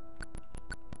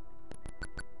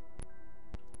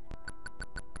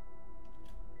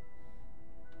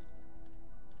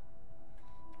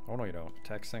 Oh no you don't.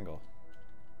 Attack single.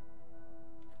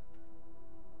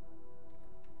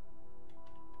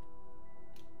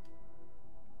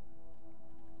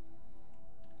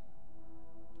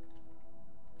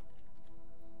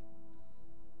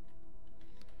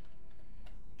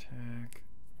 Attack.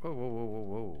 Whoa, whoa, whoa, whoa,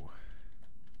 whoa.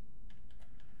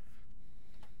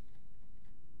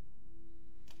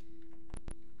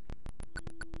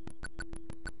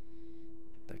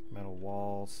 Thick metal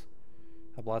walls.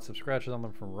 Have lots of scratches on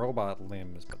them from robot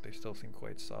limbs, but they still seem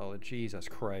quite solid. Jesus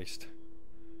Christ.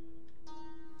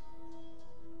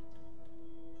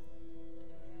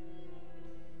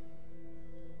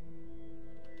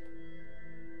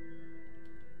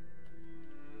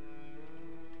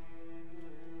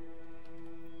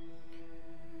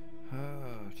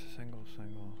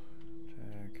 Single.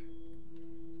 Attack.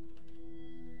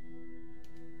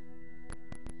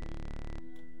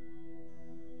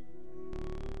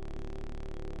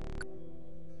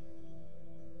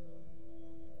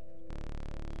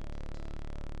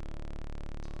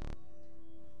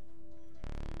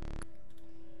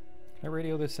 Can I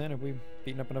radio this in? Have we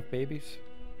beaten up enough babies?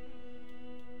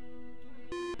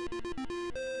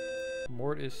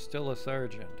 Mort is still a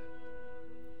sergeant.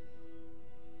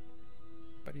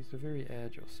 But he's a very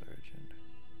agile sergeant.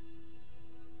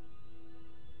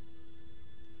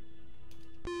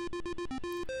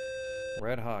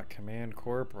 Red Hawk, Command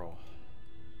Corporal.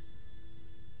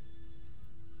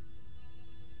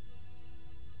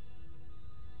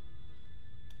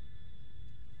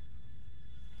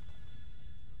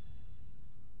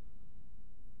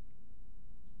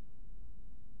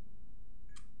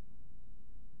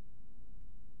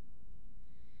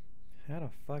 How the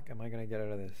fuck am I gonna get out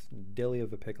of this dilly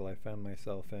of a pickle I found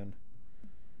myself in?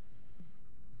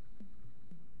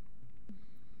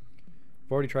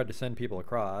 I've already tried to send people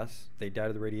across. They died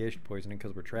of the radiation poisoning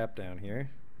because we're trapped down here.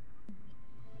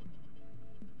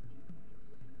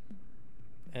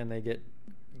 And they get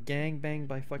gang banged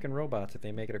by fucking robots if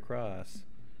they make it across.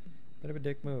 Bit of a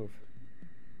dick move.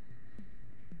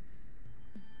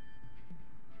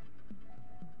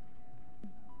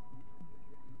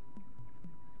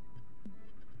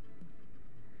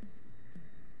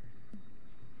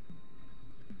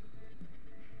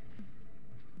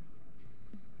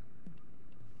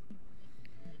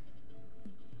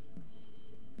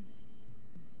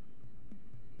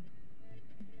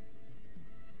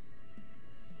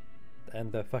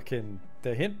 And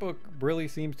the hint book really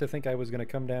seems to think I was going to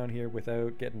come down here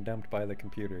without getting dumped by the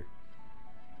computer.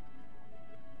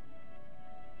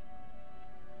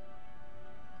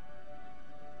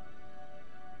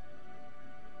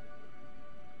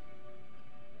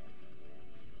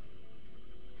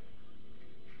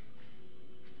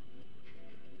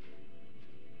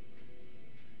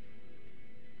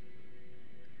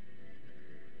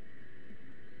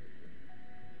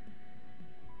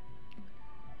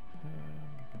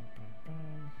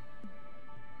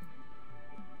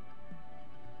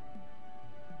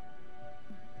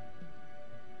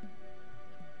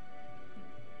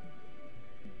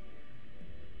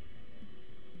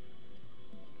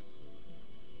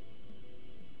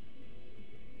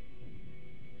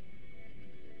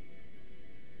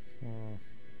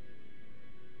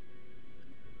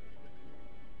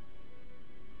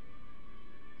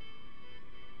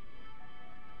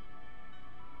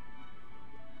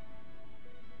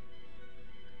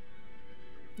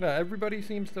 Yeah, everybody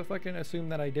seems to fucking assume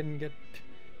that I didn't get.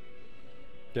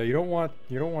 Yeah, you don't want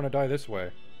to die this way.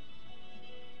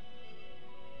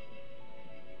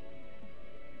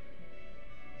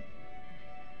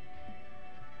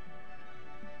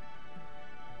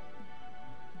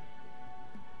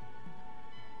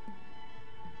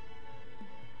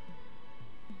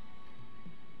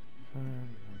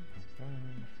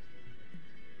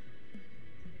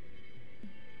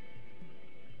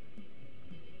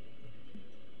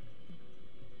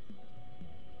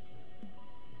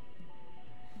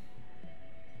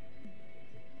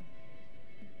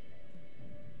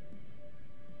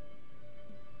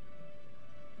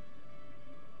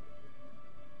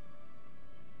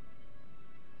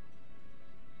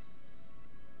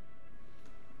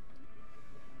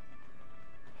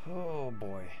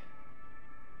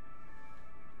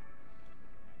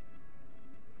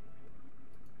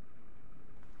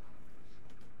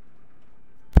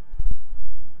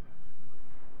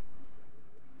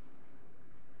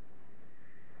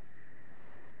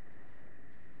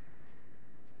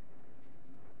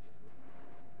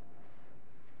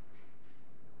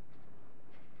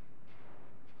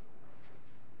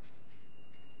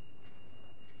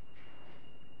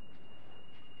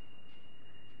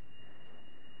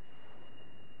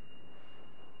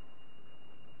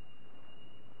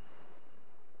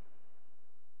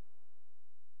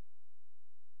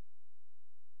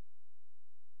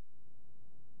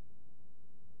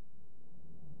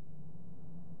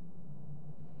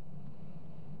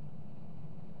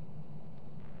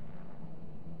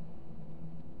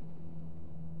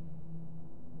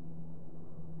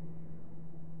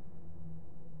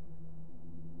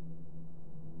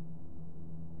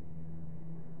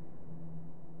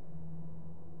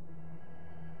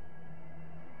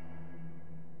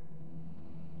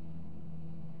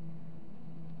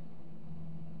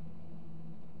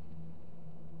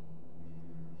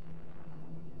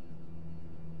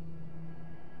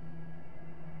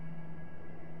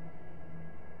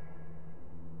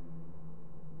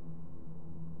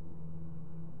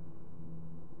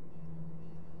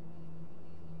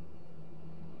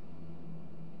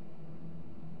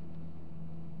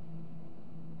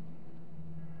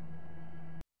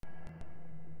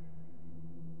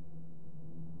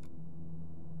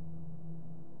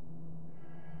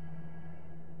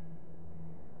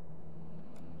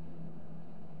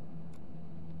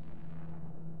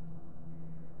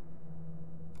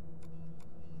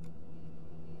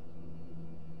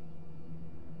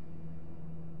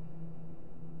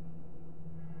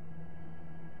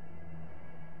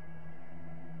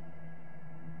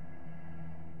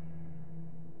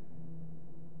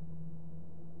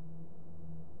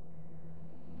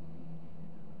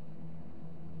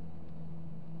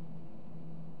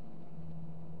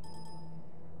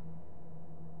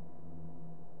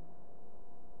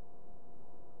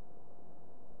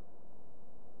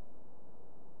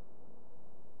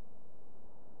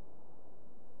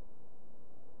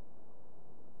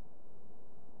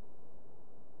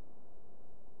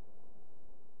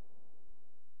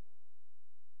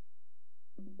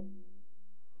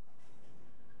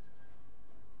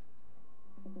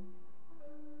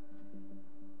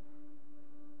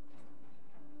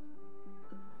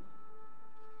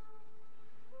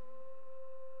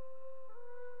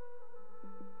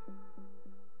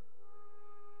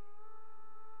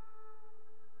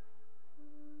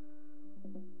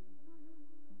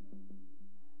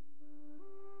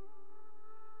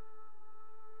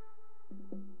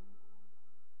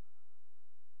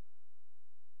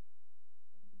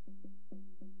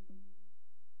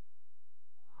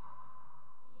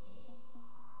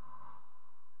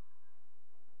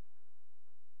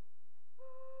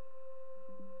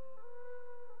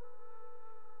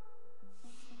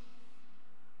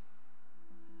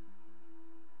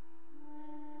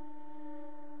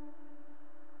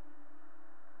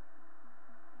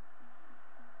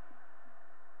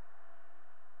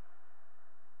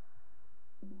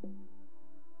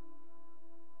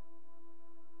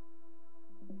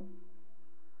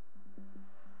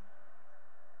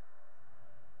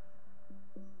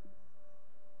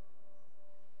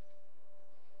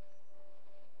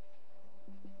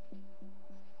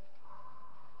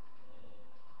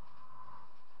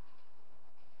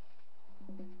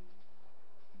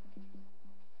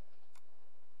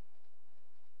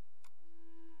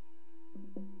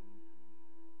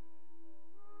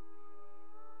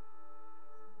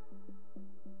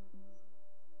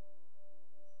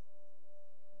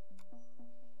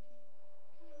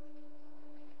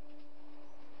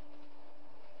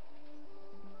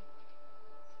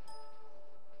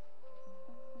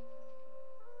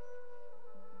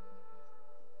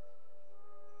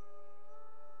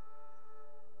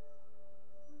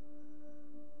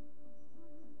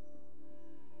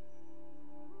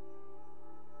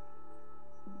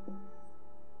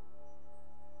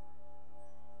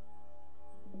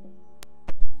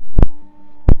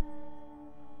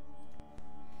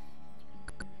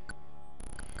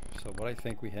 So what I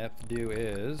think we have to do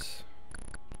is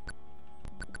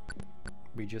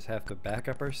we just have to back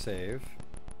up our save,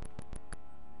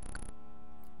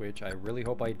 which I really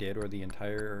hope I did, or the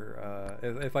entire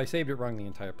if I saved it wrong, the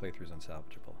entire playthrough is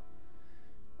unsalvageable.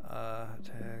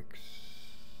 Attack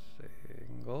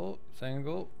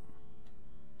single.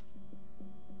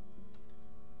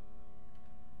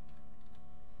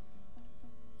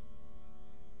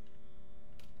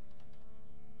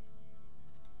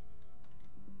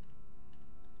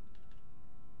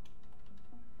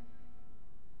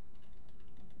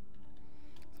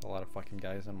 A lot of fucking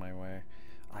guys in my way.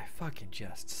 I fucking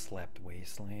just slept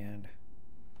Wasteland.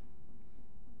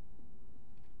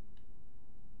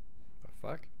 The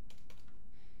fuck?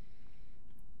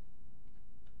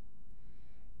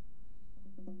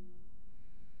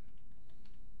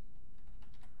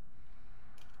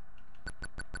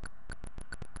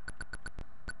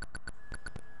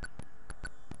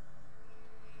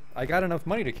 I got enough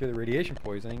money to cure the radiation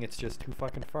poisoning, it's just too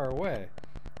fucking far away.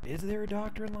 Is there a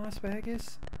doctor in Las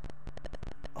Vegas?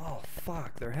 Oh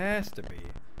fuck, there has to be.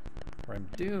 Or I'm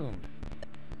doomed.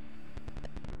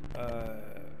 Hurry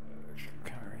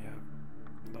up.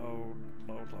 Load.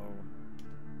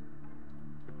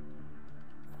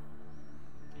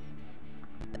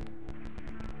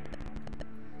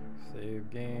 Save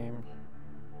game.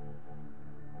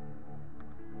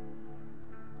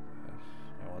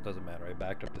 Well, it doesn't matter. I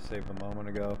backed up to save a moment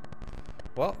ago.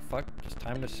 Well, fuck. Just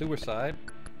time to suicide.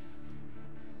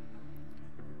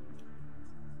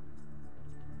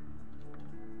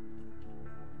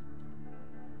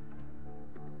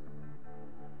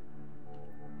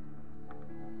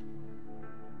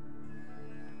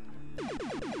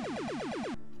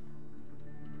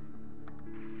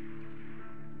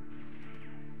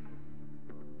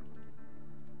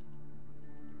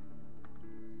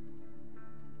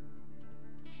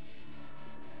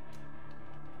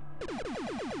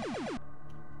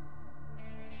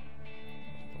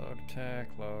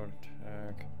 Load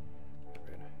attack.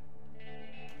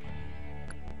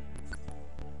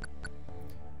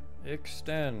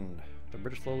 Extend. The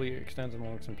bridge slowly extends and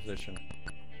locks in position.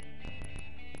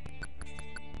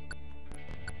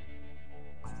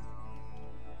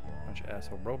 Bunch of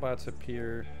asshole robots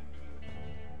appear.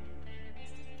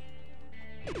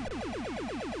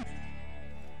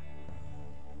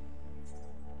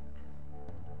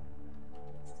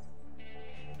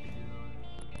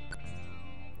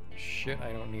 Shit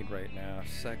I don't need right now.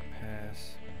 Sec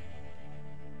pass.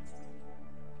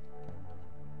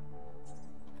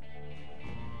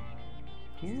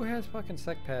 Who has fucking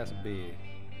Sec pass B?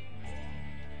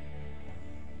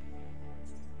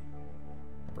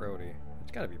 Brody.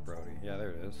 It's gotta be Brody. Yeah,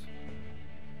 there it is.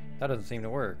 That doesn't seem to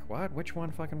work. What? Which one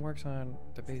fucking works on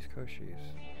the base Koshis?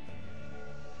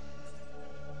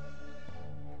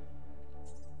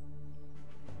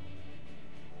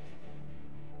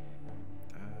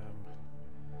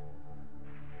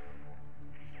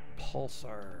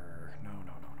 Pulsar. No.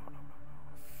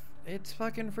 It's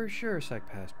fucking for sure Sec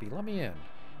Pass B. Let me in.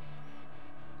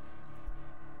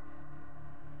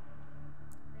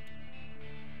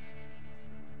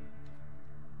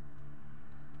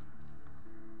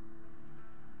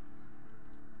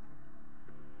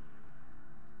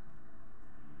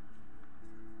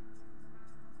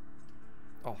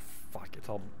 Oh fuck, it's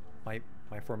all my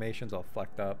formation's all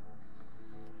fucked up.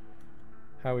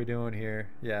 How we doing here?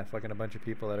 Yeah, fucking a bunch of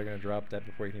people that are gonna drop dead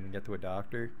before you can even get to a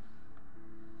doctor.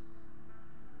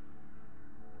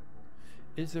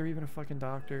 Is there even a fucking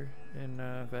doctor in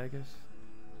Vegas?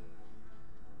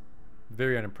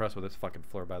 Very unimpressed with this fucking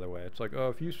floor, by the way. It's like, oh,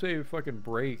 if you say fucking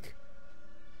break,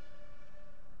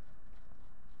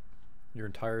 your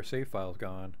entire save file's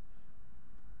gone.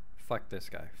 Fuck this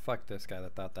guy. Fuck this guy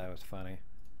that thought that was funny.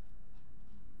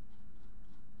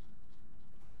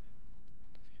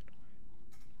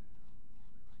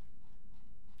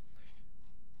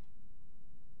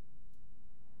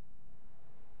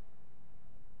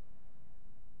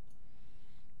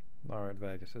 Alright,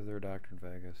 Vegas. Is there a doctor in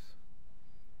Vegas?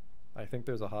 I think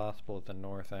there's a hospital at the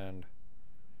north end.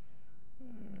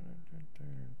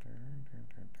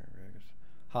 Vegas.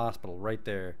 Hospital, right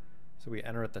there. So we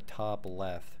enter at the top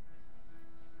left.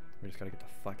 We just gotta get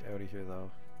the fuck out of here, though.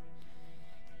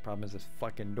 Problem is this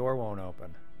fucking door won't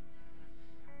open.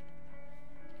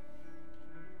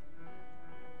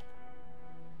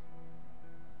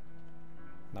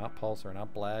 Not Pulsar,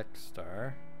 not Black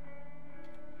Star.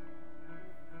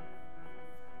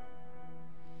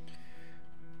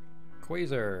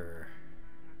 Quasar.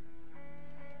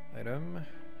 Item.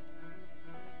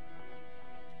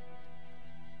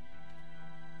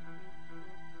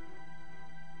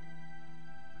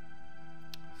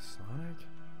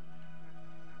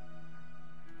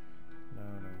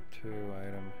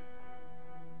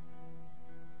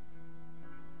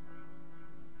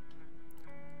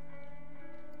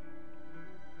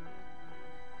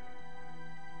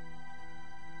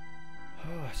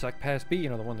 suck past B, you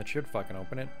know, the one that should fucking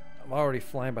open it. I'm already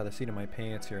flying by the seat of my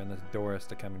pants here, and this door has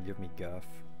to come and give me guff.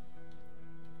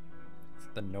 It's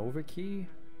the Nova key?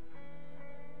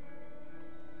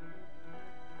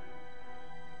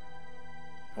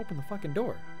 Open the fucking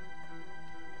door.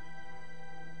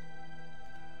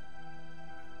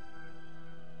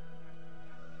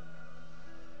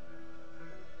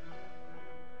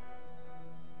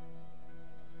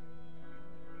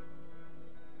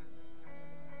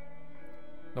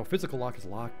 No, physical lock is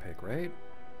lockpick, right?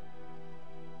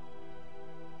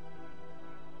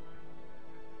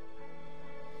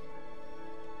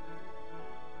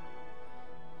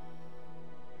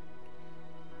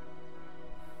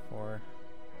 Four.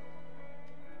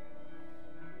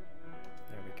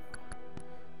 There we go.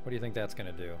 What do you think that's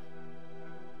gonna do?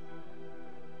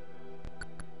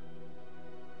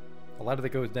 A lot of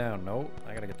it goes down. Nope.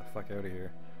 I gotta get the fuck out of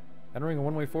here. Entering a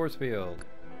one-way force field.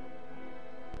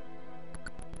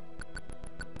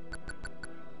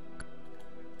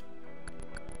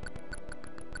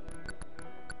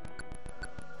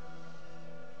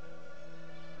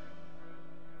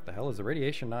 The hell is the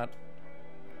radiation not...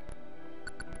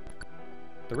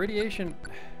 The radiation...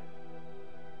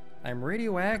 I'm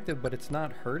radioactive, but it's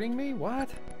not hurting me?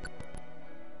 What?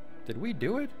 Did we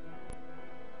do it?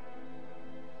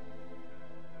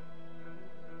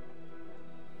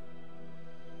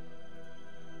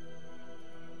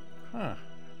 Huh.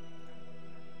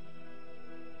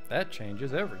 That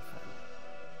changes everything.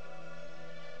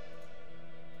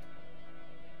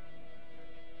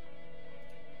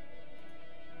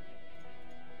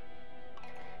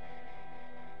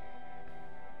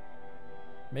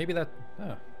 Maybe that...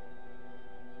 Huh.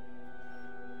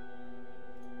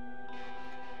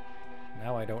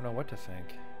 Now I don't know what to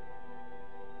think.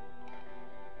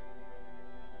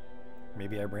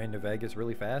 Maybe I ran to Vegas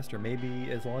really fast, or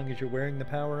maybe as long as you're wearing the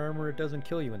power armor, it doesn't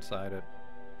kill you inside it.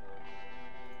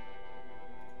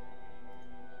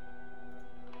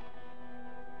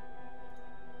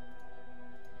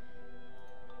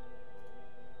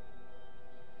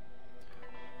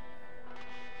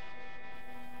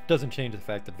 Doesn't change the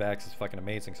fact that Vax is fucking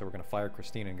amazing, so we're gonna fire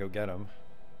Christina and go get him.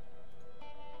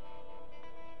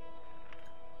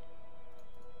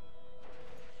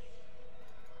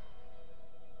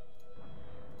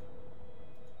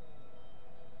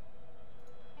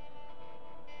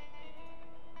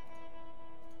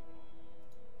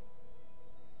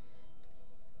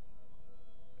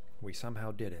 We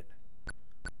somehow did it.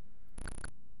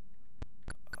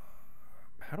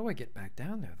 How do I get back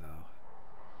down there, though?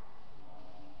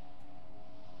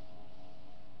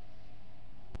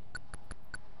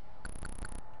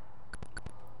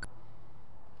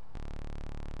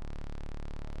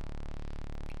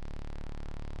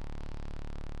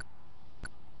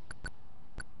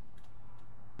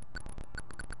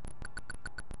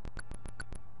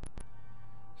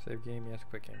 Save game, yes,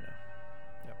 quick game now.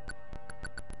 Yep.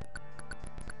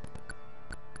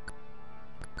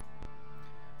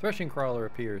 Threshing crawler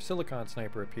appears, silicon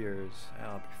sniper appears.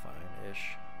 I'll be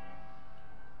fine-ish.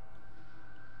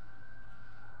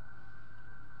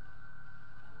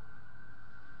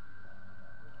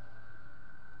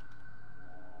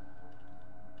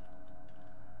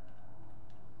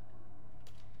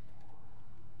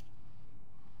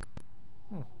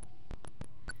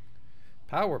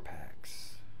 Power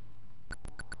packs.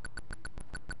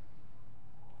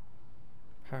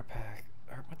 Power pack.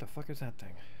 What the fuck is that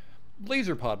thing?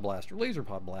 Laser pod blaster, laser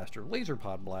pod blaster, laser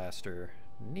pod blaster.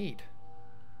 Neat.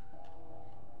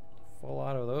 Full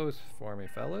out of those for me,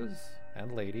 fellas.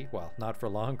 And lady. Well, not for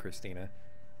long, Christina.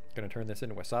 Gonna turn this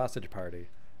into a sausage party.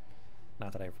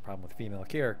 Not that I have a problem with female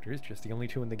characters, just the only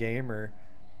two in the game are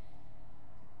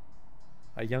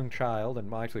a young child, and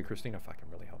well, actually Christina fucking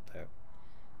really helped out.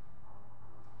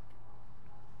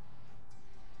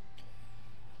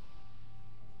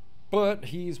 But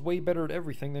he's way better at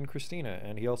everything than Christina,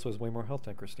 and he also has way more health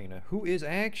than Christina, who is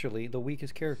actually the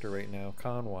weakest character right now,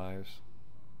 con-wise.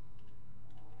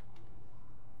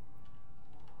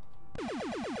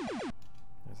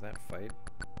 There's that fight.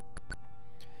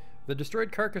 The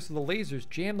destroyed carcass of the lasers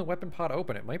jammed the weapon pod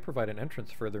open. It might provide an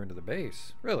entrance further into the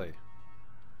base. Really?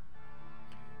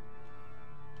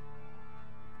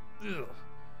 Ugh.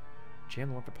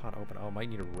 Jam the weapon pod open. Oh, might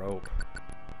need a rope.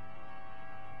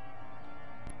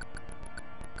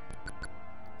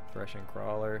 Threshing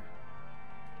crawler.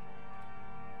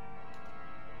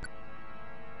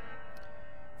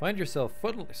 Find yourself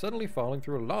suddenly falling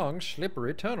through a long,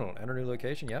 slippery tunnel. Enter new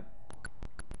location. Yep.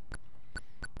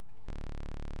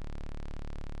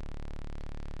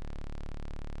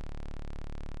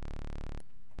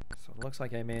 So Looks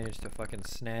like I managed to fucking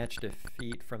snatch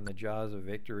defeat from the jaws of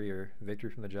victory, or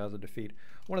victory from the jaws of defeat.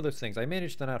 One of those things. I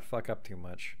managed to not fuck up too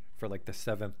much for like the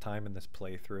 7th time in this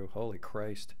playthrough. Holy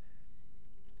Christ.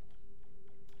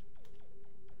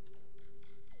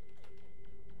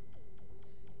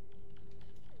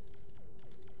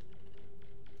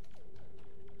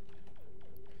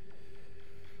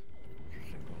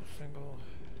 Single.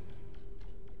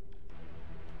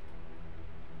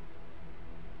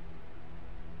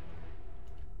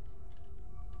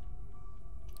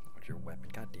 What's your weapon?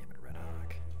 God damn it, Red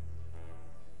Hawk.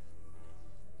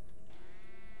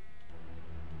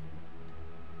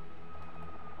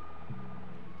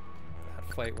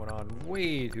 That fight went on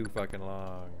way too fucking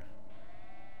long.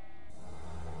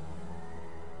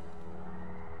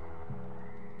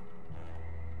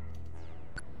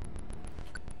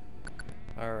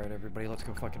 Alright, everybody, let's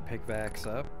go fucking pick Vax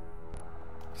up.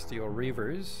 Steal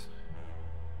Reavers.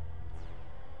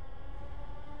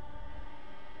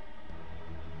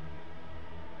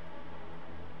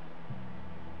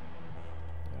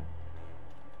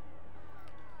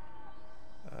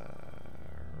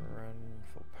 Run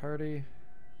full party.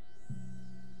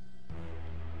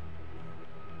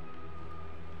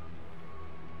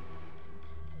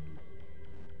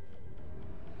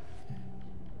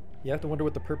 You have to wonder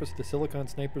what the purpose of the Silicon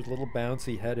Sniper's little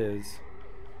bouncy head is.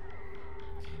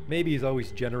 Maybe he's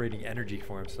always generating energy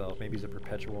for himself. Maybe he's a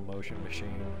perpetual motion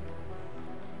machine.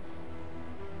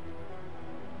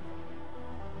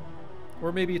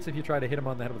 Or maybe it's if you try to hit him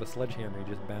on the head with a sledgehammer, he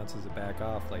just bounces it back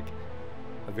off like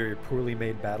a very poorly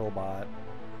made battle bot.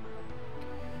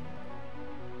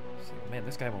 So, man,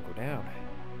 this guy won't go down.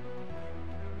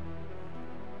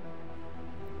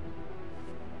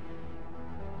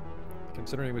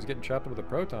 Considering he was getting chopped up with a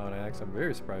proton axe, I'm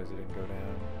very surprised he didn't go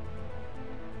down.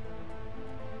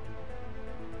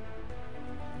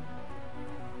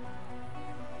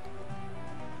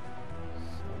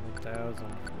 $7,000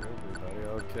 for everybody.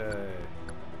 Okay.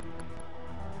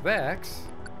 Vax?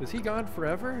 Is he gone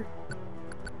forever?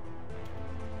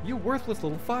 You worthless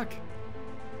little fuck!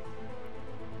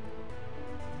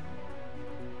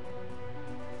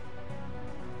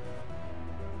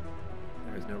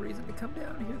 There's no reason to come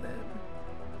down here then.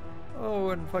 Oh,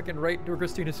 and fucking right into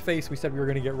Christina's face we said we were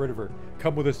going to get rid of her.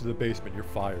 Come with us to the basement, you're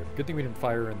fired. Good thing we didn't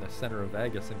fire her in the center of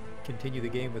Vegas and continue the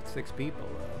game with 6 people,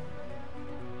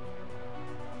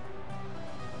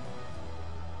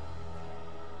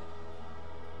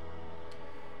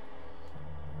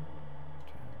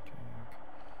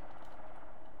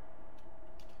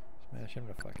 Smash him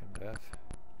to fucking death.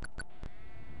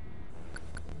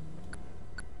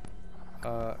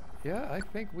 Yeah, I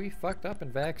think we fucked up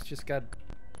and Vax just got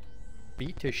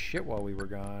beat to shit while we were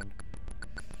gone.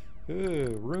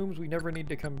 Ugh, rooms we never need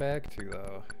to come back to,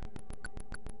 though.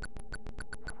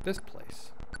 This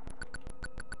place.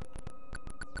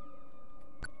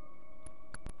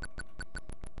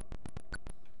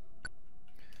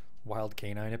 Wild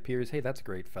canine appears. Hey, that's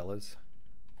great, fellas.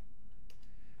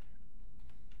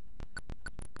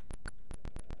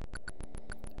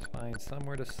 Just find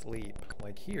somewhere to sleep,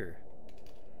 like here.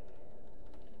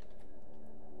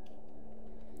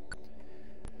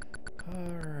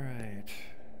 Alright.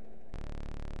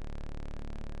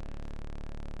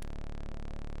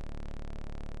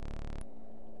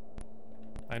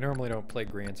 I normally don't play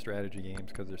grand strategy games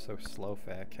because they're so slow,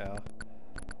 fat cow.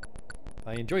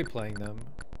 I enjoy playing them,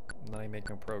 and then I make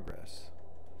no progress.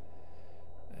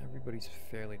 Everybody's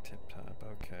fairly tip-top,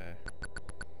 okay.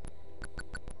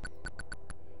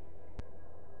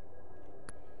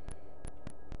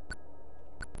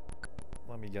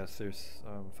 Let me guess, there's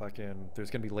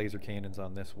there's gonna be laser cannons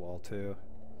on this wall too.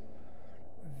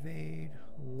 Evade,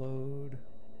 load,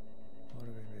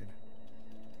 auto evade.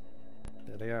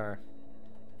 There they are.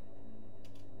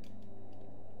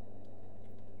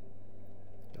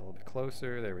 Get a little bit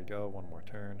closer, there we go, one more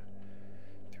turn.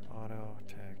 To auto,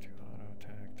 tag to auto,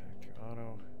 tag to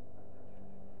auto.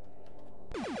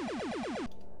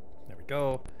 There we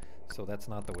go. So that's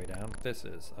not the way down. This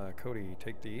is. Cody,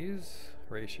 take these.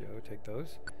 Ratio, take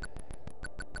those.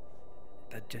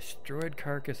 The destroyed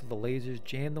carcass of the lasers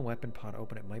jam the weapon pod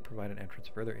open. It might provide an entrance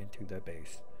further into the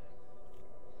base.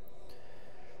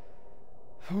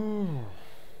 I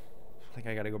think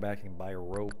I gotta go back and buy a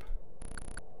rope.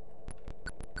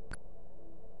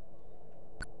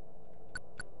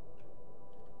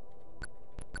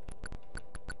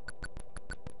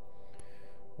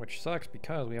 Which sucks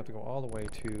because we have to go all the way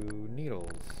to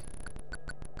Needles.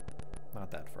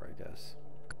 Not that far, I guess.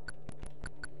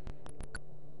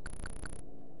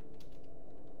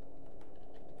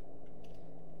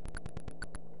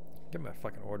 Get my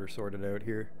fucking order sorted out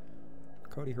here.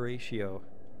 Cody Horatio.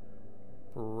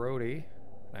 Brody.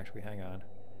 Actually, hang on.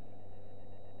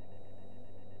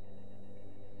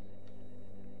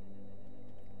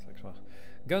 Well,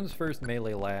 guns first,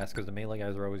 melee last, because the melee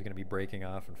guys are always going to be breaking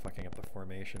off and fucking up the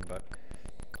formation, but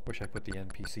wish I put the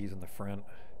NPCs in the front,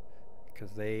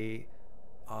 because they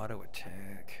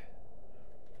auto-attack.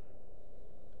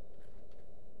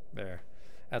 There.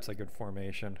 That's a good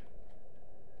formation.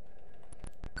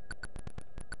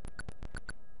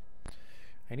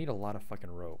 I need a lot of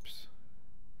fucking ropes.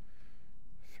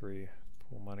 3.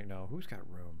 Pool money. No, who's got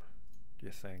room, do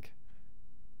you think?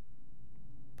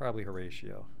 Probably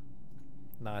Horatio.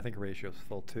 Nah, I think Horatio's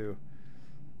full too.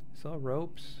 So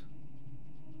ropes.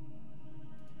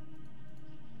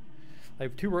 I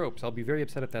have 2 ropes. I'll be very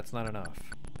upset if that's not enough.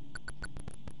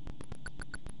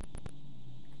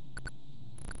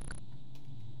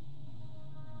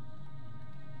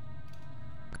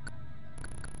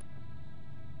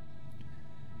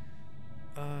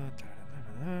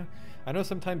 I know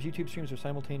sometimes YouTube streams are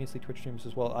simultaneously Twitch streams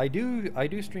as well. I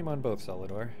do stream on both,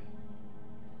 Salador.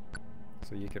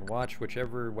 So you can watch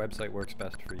whichever website works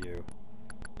best for you.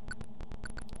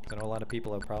 I know a lot of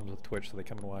people have problems with Twitch, so they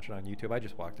come and watch it on YouTube. I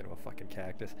just walked into a fucking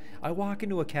cactus. I walk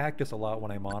into a cactus a lot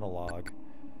when I monologue.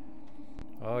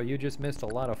 Oh, you just missed a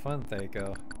lot of fun,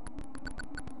 Thaco.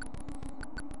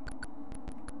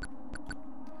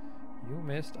 You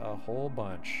missed a whole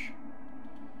bunch.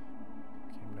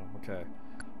 Okay,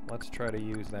 let's try to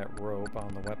use that rope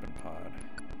on the weapon pod.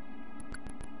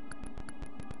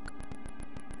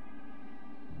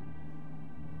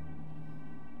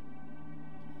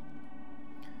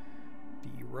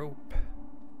 Rope.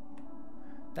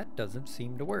 That doesn't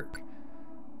seem to work.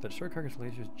 The destroyed carcass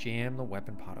lasers jam the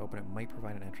weapon pod open. It might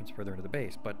provide an entrance further into the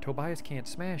base, but Tobias can't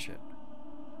smash it.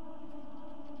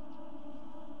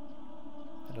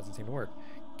 That doesn't seem to work.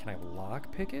 Can I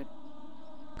lockpick it?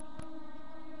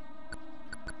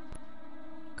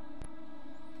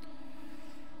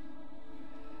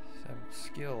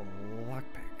 Skill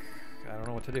lockpick. I don't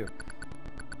know what to do.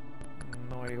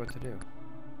 No idea what to do.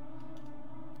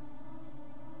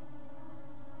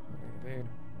 Evade,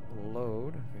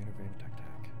 load, evade,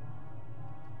 attack.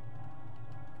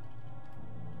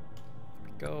 There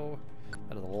we go.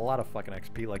 That is a lot of fucking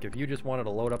XP. Like, if you just wanted to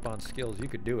load up on skills, you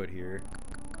could do it here.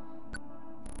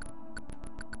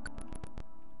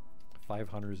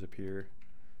 500s appear.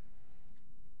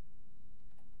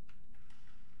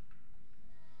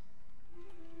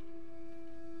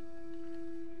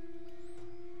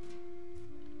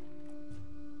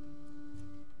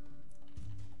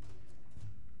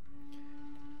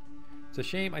 It's a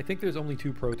shame. I think there's only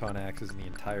 2 proton axes in the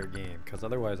entire game, because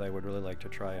otherwise I would really like to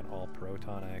try an all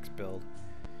proton axe build.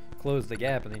 Close the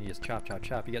gap and then you just chop, chop,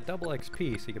 chop. You get double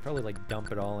XP, so you could probably like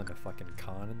dump it all into fucking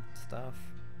con and stuff.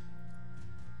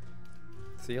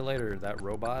 See you later, that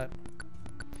robot.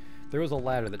 There was a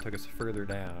ladder that took us further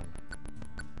down.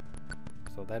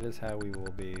 So that is how we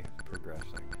will be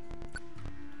progressing.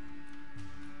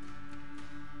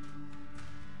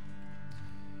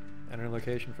 Enter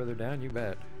location further down, you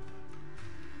bet.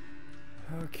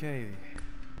 Okay.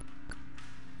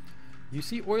 You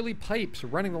see oily pipes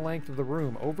running the length of the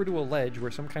room over to a ledge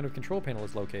where some kind of control panel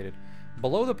is located.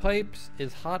 Below the pipes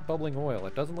is hot bubbling oil.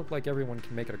 It doesn't look like everyone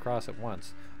can make it across at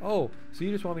once. Oh, so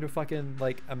you just want me to fucking,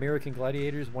 like, American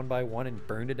Gladiators one by one and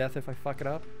burn to death if I fuck it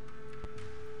up?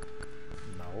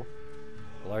 No.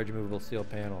 A large movable steel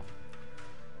panel.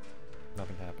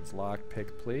 Nothing happens. Lock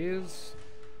pick, please.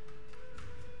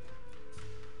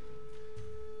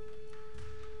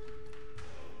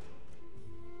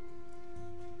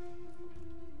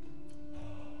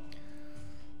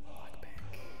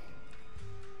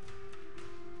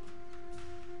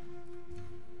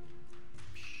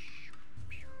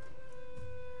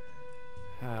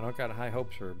 I don't got high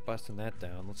hopes for busting that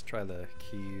down. Let's try the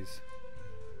keys.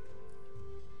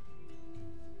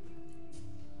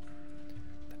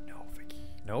 The Nova key.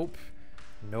 Nope.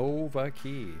 Nova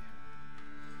key.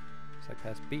 Looks like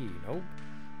past B. Nope.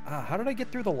 Ah, how did I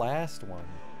get through the last one?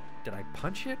 Did I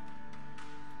punch it?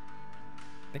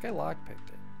 I think I lockpicked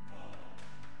it.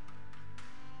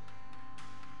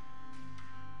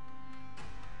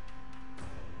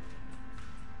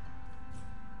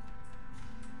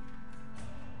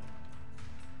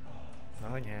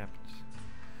 Nothing happens.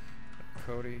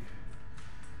 Cody.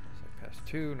 Site pass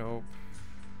 2, nope.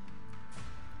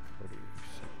 Cody,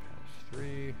 site pass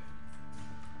 3.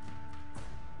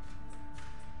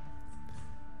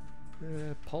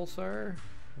 Pulsar,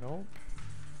 nope.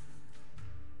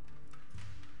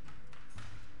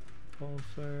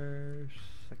 Pulsar,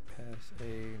 site pass A,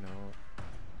 no.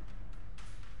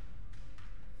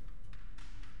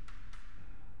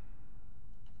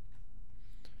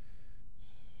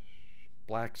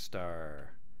 Black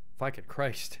Star. Fucking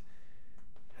Christ.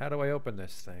 How do I open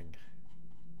this thing?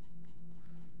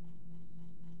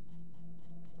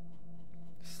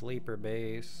 Sleeper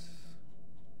base.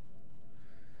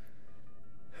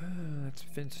 That's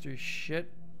Finster's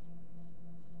shit.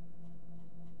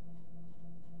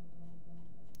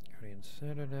 Guardian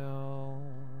Citadel.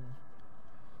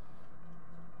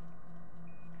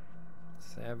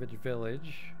 Savage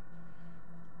Village.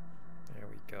 There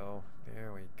we go.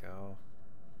 There we go.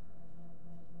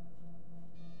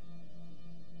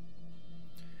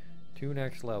 2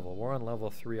 next level. We're on level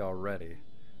 3 already.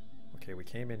 Okay, we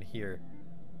came in here.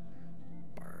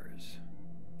 Bars.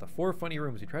 The 4 funny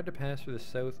rooms. He tried to pass through the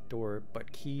south door,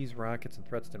 but keys, rockets, and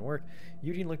threats didn't work.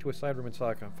 Eugene looked to a side room and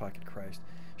saw, oh, fucking Christ.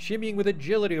 Shimmying with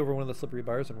agility over one of the slippery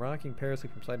bars and rocking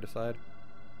perilously from side to side.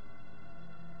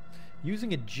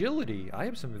 Using agility. I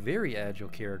have some very agile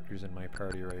characters in my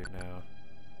party right now.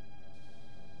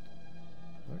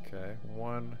 Okay,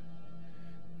 1.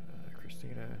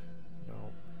 Christina. No.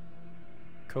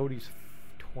 Cody's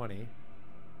 20.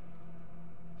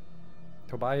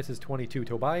 Tobias is 22.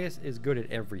 Tobias is good at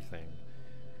everything.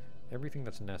 Everything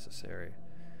that's necessary.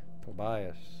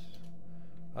 Tobias.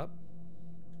 Up.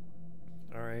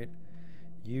 Alright.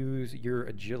 Use your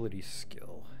agility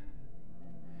skill.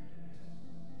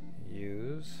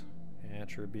 Use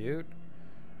attribute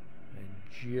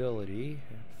agility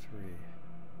at 3.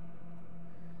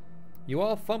 You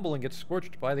all fumble and get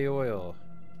scorched by the oil.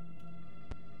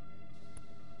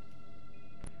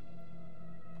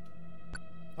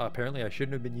 Apparently I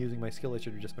shouldn't have been using my skill, I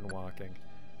should have just been walking.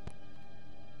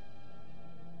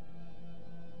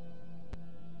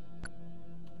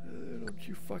 Don't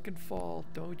you fucking fall.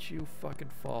 Don't you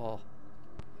fucking fall.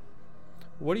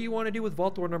 What do you want to do with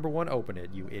vault door number 1? Open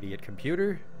it, you idiot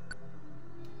computer.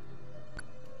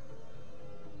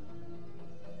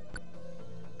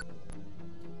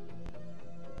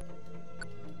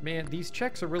 Man, these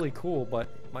checks are really cool, but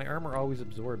my armor always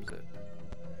absorbs it.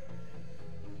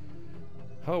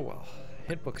 Oh well.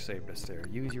 Hint book saved us there.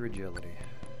 Use your agility.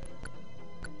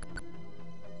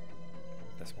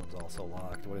 This one's also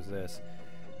locked. What is this?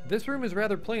 This room is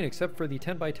rather plain except for the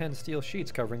 10 by 10 steel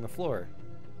sheets covering the floor.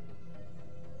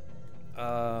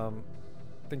 I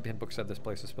think the hint book said this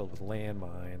place is filled with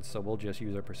landmines, so we'll just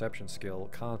use our perception skill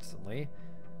constantly.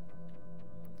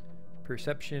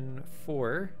 Perception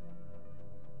 4.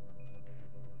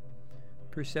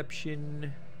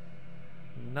 Perception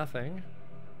nothing.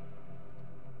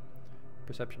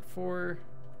 Perception 4.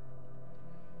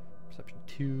 Perception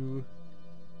 2.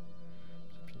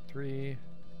 Perception 3.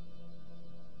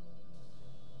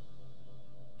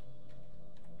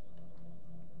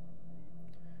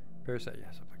 Perception,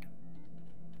 yes, if I can.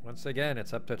 Once again,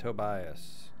 it's up to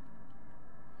Tobias.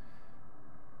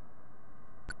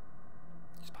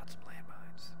 Spot some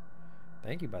landmines.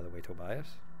 Thank you, by the way, Tobias.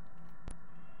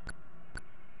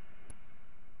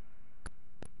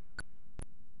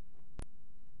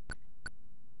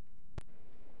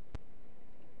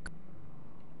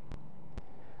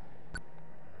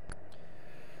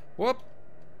 Whoop!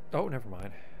 Oh, never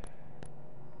mind.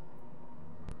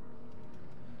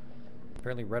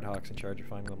 Apparently Red Hawk's in charge of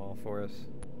finding them all for us.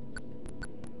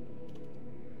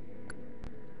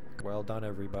 Well done,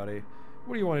 everybody.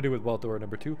 What do you want to do with vault door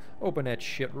number 2? Open that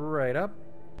shit right up.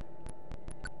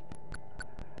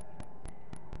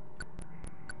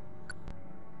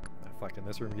 Oh, fucking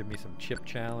this room give me some chip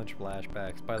challenge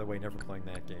flashbacks. By the way, never playing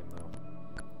that game, though.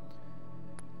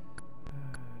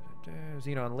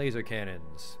 Xenon laser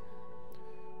cannons.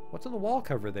 What's on the wall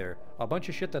cover there? A bunch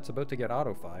of shit that's about to get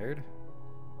auto-fired.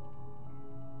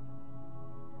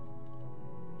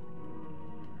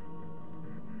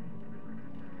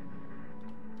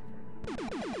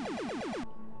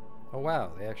 Oh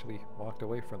wow, they actually walked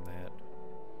away from that.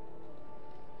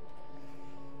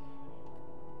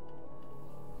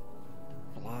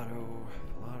 Filato.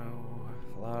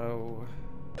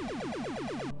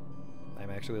 I'm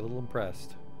actually a little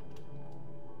impressed.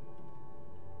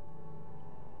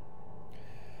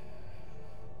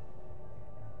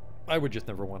 I would just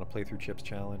never want to play through Chip's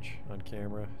Challenge on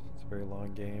camera. It's a very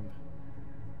long game.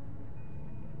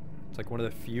 It's like one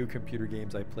of the few computer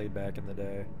games I played back in the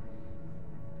day.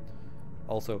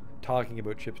 Also, talking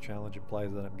about Chip's Challenge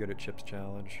implies that I'm good at Chip's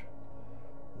Challenge.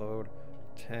 Load,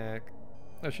 attack.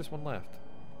 There's just one left.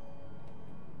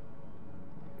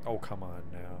 Oh, come on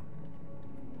now.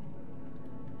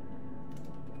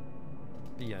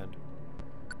 The end.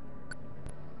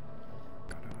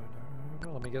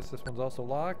 Well, let me guess this one's also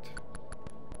locked.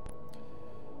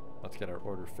 Let's get our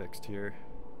order fixed here.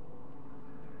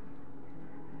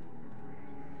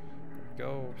 There we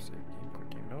go. Save game, quick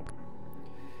game, nope.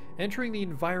 Entering the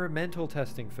environmental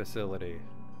testing facility.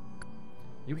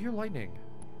 You hear lightning.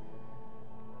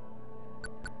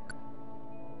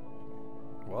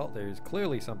 Well, there's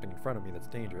clearly something in front of me that's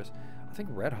dangerous. I think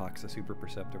Red Hawk's a super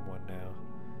perceptive one now.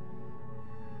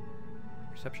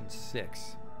 Perception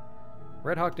 6.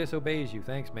 Red Hawk disobeys you.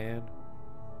 Thanks, man.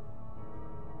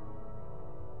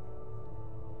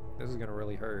 This is gonna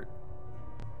really hurt.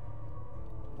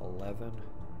 11.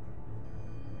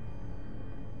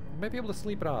 I might be able to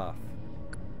sleep it off.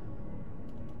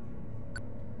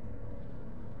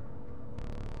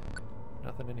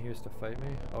 Nothing in here is to fight me?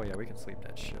 Oh yeah, we can sleep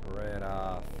that shit right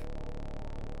off.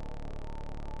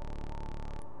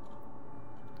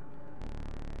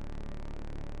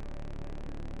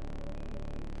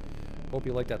 Hope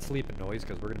you like that sleeping noise,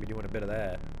 because we're going to be doing a bit of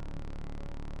that.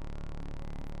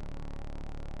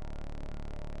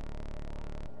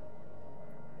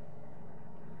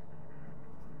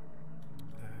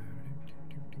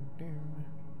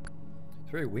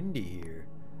 It's very windy here.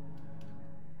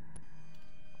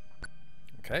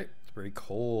 Okay, it's very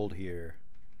cold here.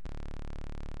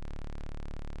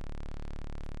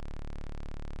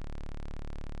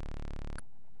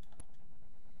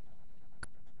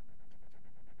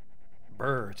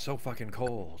 Brr, it's so fucking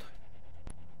cold.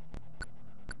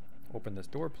 Open this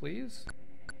door, please.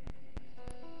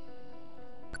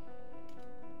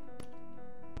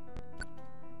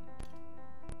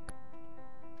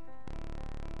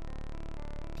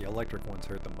 The electric ones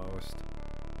hurt the most.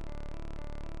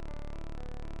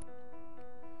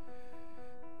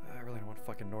 I really don't want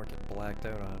fucking Nork getting blacked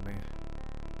out on me.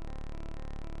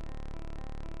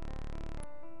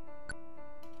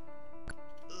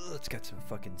 Ugh, it's got some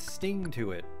fucking sting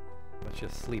to it. Let's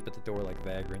just sleep at the door like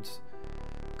vagrants.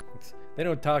 They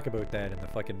don't talk about that in the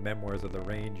fucking memoirs of the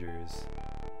Rangers.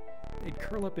 They'd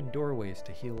curl up in doorways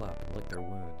to heal up and lick their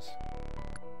wounds.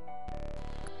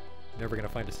 Never gonna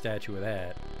find a statue of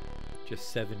that.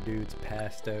 Just 7 dudes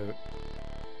passed out.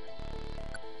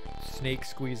 Snake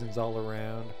squeezings all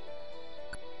around.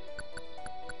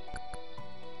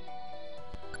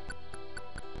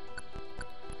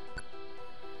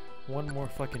 One more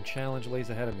fucking challenge lays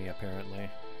ahead of me, apparently.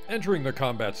 Entering the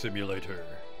combat simulator.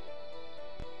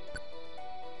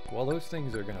 Well, those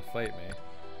things are gonna fight me.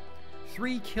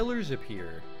 3 killers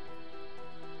appear.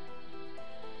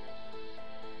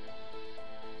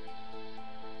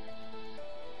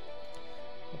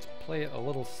 Let's play it a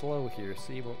little slow here,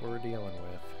 see what we're dealing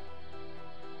with.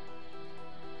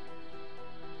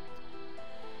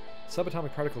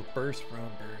 Subatomic particles burst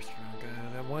from.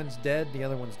 That one's dead, the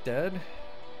other one's dead.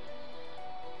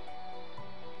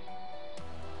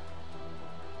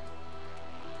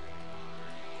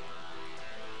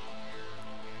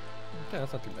 Yeah,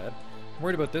 that's not too bad. I'm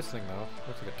worried about this thing though.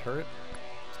 Looks like a turret.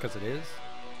 It's because it is.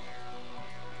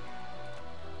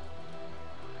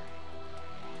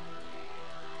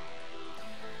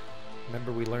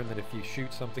 Remember, we learned that if you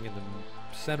shoot something in the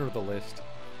center of the list,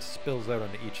 it spills out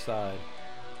onto each side.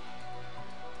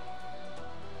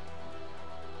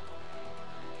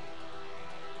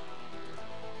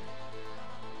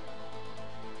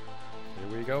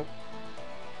 Here we go.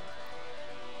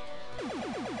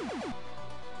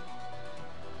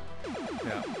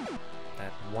 Yeah,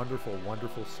 that wonderful,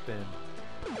 wonderful spin.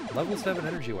 Level 7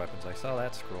 energy weapons, I saw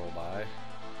that scroll by.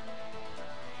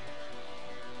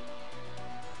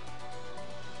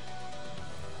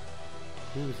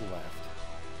 Who's left?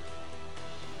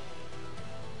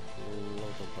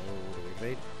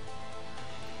 Evade.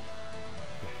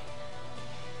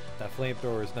 That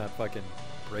flamethrower is not fucking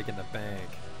breaking the bank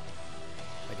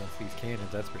against these cannons,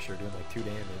 that's for sure, doing like 2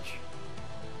 damage.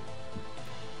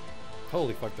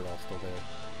 Holy fuck, they're all still there.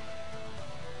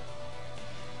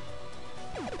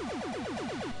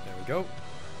 There we go.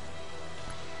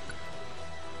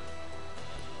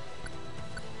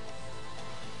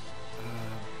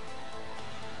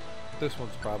 This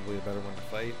one's probably a better one to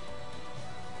fight.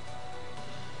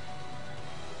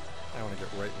 I want to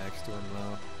get right next to him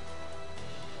though.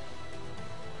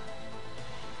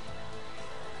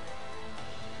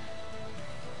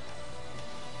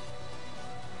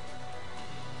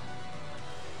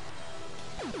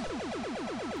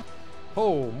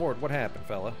 Oh, Mort, what happened,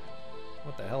 fella?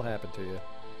 What the hell happened to you?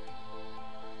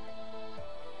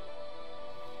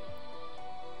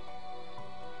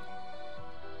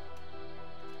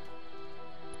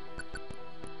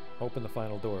 Open the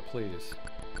final door, please.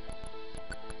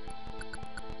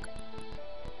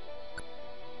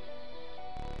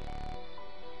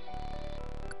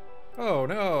 Oh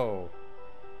no!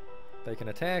 They can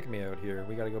attack me out here.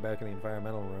 We gotta go back in the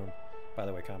environmental room. By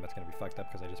the way, combat's gonna be fucked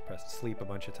up because I just pressed sleep a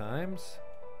bunch of times.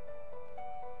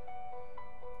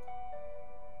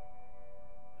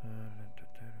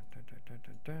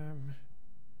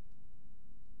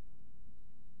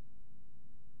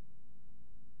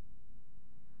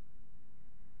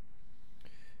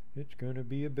 It's gonna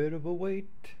be a bit of a wait.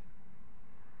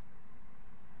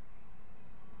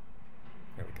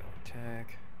 There we go,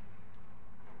 attack.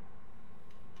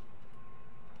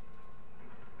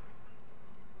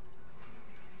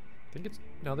 I think it's,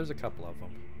 no, there's a couple of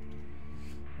them.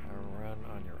 Run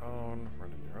on your own,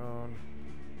 run on your own.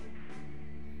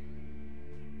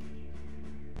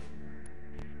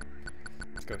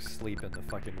 Let's go sleep in the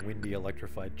fucking windy,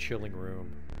 electrified chilling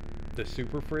room. The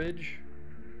super fridge?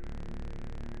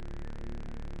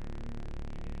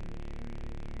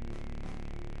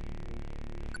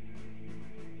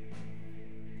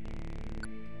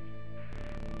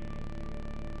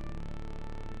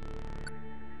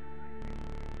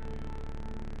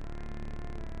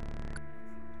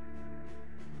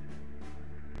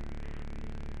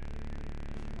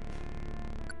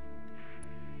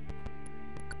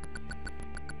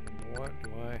 What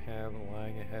do I have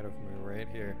lying ahead of me right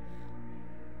here?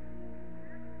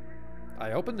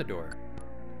 I opened the door.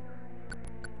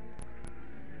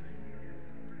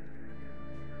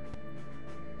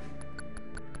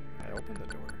 I opened the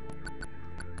door.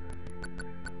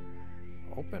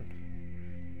 Opened.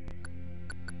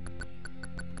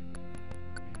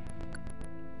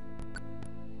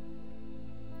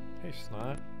 Hey,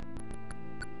 Snot.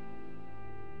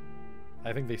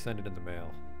 I think they send it in the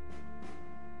mail.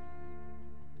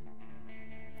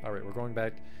 Alright, we're going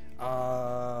back.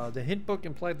 The hint book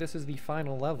implied this is the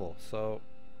final level, so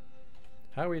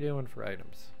how are we doing for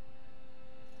items?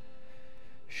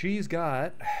 She's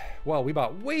got, well, we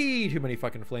bought way too many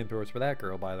fucking flamethrowers for that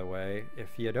girl, by the way.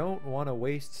 If you don't want to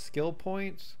waste skill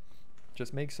points,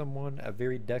 just make someone a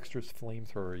very dexterous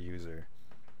flamethrower user.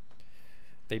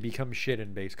 They become shit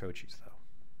in base Kochis, though.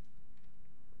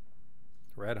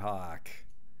 Red Hawk.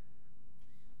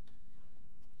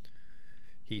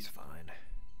 He's fine.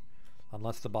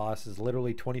 Unless the boss is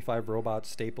literally 25 robots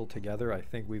stapled together, I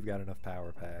think we've got enough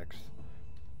power packs.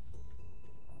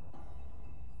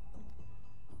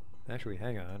 Actually,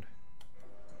 hang on.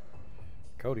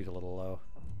 Cody's a little low.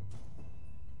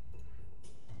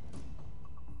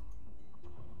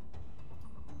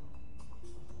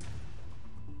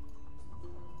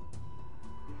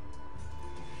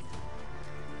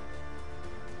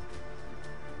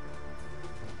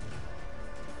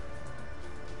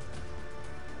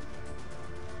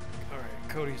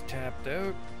 Cody's tapped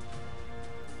out.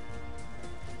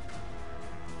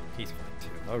 He's fine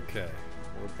too. Okay,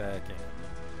 we're back in.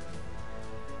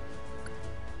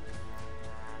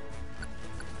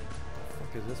 What the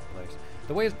fuck is this place?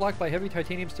 The way is blocked by a heavy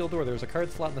titanium steel door. There's a card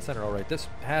slot in the center. Alright, this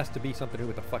has to be something to do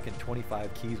with the fucking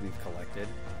 25 keys we've collected.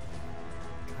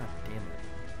 God damn it.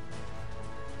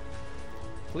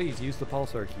 Please use the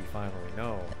pulsar key finally.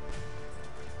 No.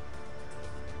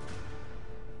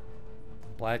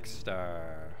 Black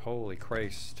Star. Holy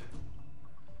Christ.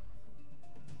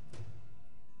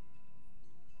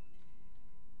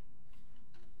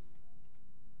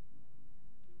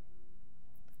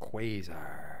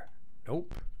 Quasar.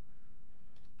 Nope.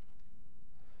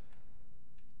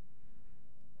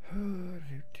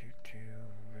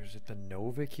 Is it the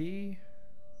Nova key?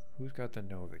 Who's got the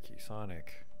Nova key?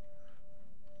 Sonic.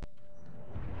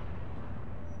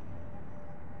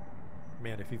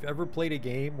 Man, if you've ever played a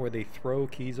game where they throw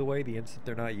keys away the instant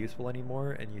they're not useful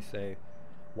anymore, and you say,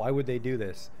 why would they do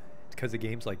this? It's because of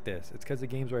games like this. It's because of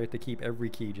games where I have to keep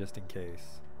every key just in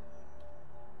case.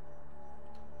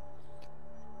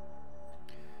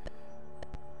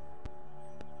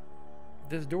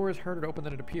 This door is harder to open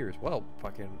than it appears. Well,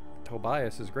 fucking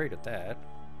Tobias is great at that.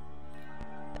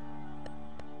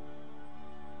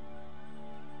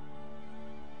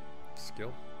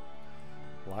 Skill.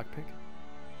 Lockpick.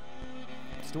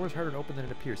 This door is harder to open than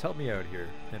it appears. Help me out here,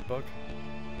 hint book.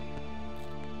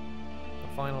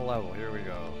 The final level. Here we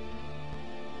go.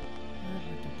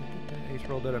 Ace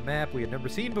rolled out a map we had never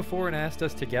seen before and asked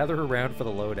us to gather around for the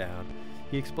lowdown.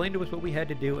 He explained to us what we had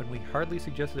to do, and we hardly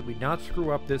suggested that we not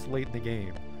screw up this late in the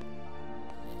game.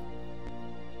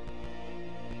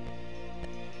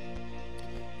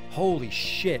 Holy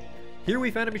shit. Here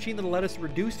we found a machine that'll let us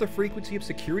reduce the frequency of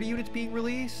security units being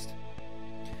released.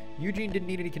 Eugene didn't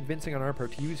need any convincing on our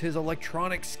part to use his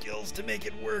electronic skills to make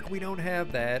it work. We don't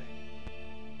have that.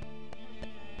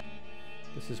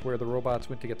 This is where the robots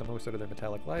went to get the most out of their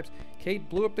metallic lives. Kate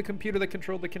blew up the computer that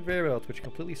controlled the conveyor belts, which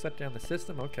completely shut down the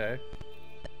system. Okay.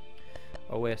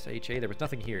 OSHA. There was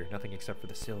nothing here. Nothing except for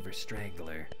the Silver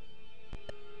Strangler.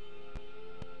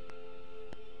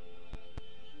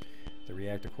 The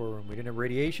reactor core room. We didn't have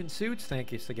radiation suits.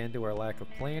 Thank you again to our lack of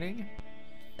planning.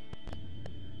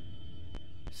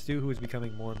 Stu, who is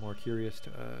becoming more and more curious,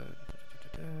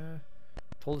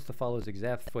 told us to follow his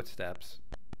exact footsteps.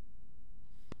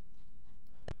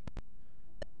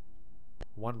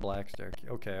 One black star.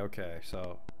 Okay, okay.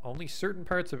 So only certain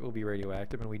parts of it will be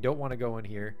radioactive, and we don't want to go in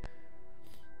here.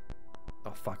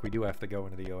 Oh fuck, we do have to go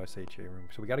into the OSHA room.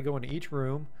 So we got to go into each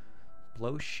room,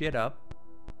 blow shit up.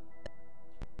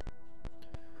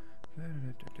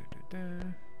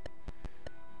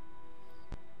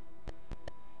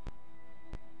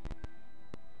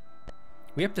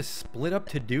 We have to split up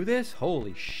to do this?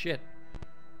 Holy shit.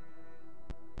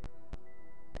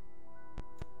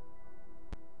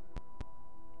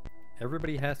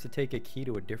 Everybody has to take a key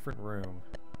to a different room.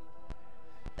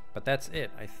 But that's it,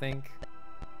 I think.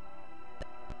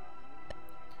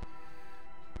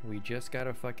 We just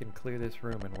gotta fucking clear this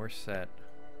room and we're set.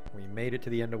 We made it to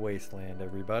the end of Wasteland,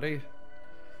 everybody.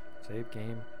 Save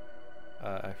game.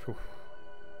 Let's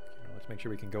make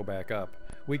sure we can go back up.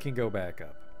 We can go back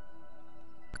up.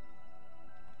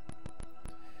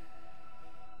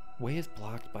 Way is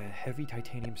blocked by a heavy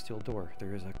titanium steel door.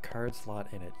 There is a card slot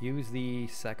in it. Use the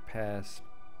Sec Pass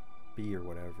B or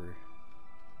whatever.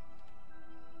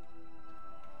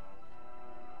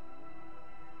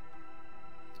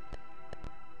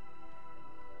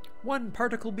 One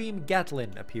particle beam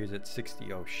Gatlin appears at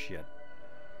 60. Oh shit.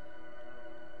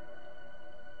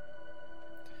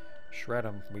 Shred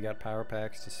them. We got power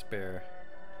packs to spare.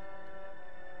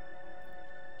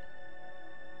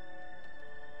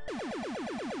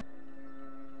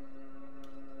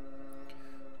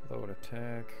 Load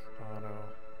attack, auto.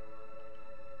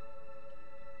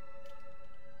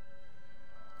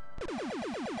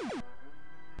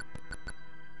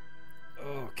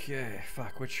 Okay,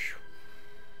 fuck, which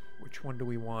one do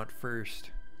we want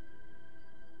first?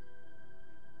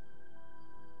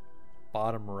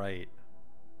 Bottom right.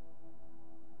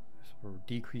 So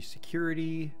decrease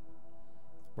security.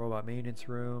 Robot maintenance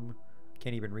room.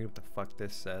 Can't even read what the fuck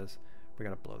this says. We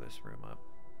gotta blow this room up.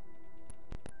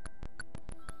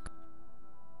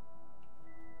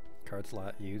 Card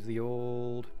slot. Use the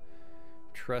old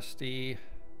trusty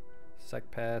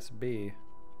Sec Pass B.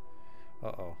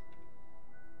 Uh-oh.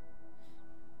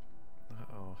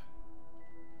 Uh-oh.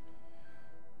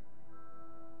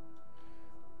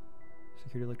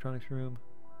 Security electronics room.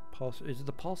 Pulse. Is it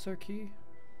the pulsar key?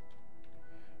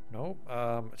 Nope.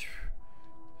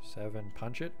 7.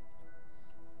 Punch it.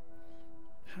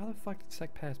 How the fuck did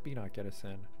Sec Pass B not get us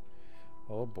in?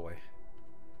 Oh boy.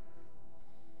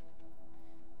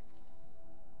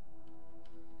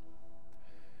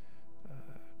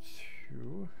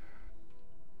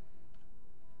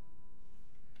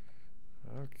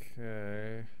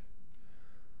 Okay.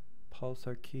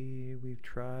 Pulsar key, we've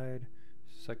tried.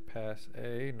 Sec Pass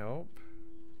A, nope.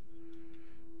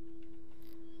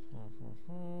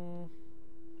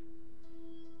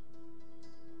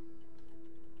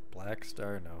 Black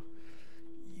star, no.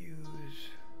 Use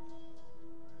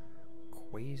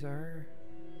Quasar?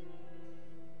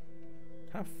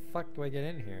 How the fuck do I get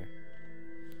in here?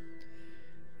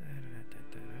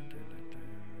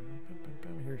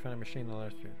 Here we find a machine in the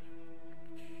last year.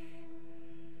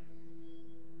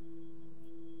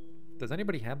 Does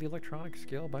anybody have the electronic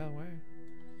skill, by the way?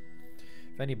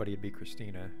 If anybody, it'd be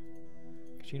Christina.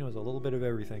 She knows a little bit of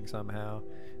everything somehow.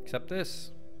 Except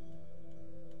this.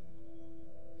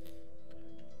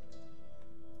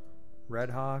 Red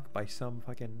Hawk by some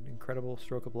fucking incredible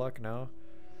stroke of luck? No.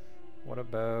 What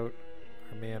about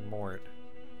our man Mort?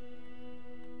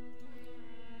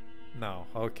 No.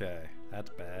 Okay. That's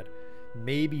bad.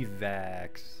 Maybe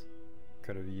Vax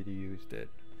could have used it.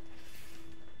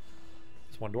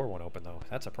 This one door won't open though.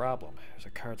 That's a problem. There's a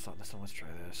card slot in this one. Let's try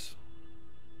this.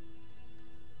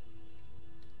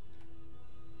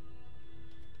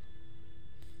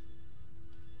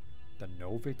 The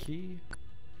Nova key?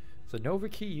 Is the Nova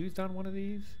key used on one of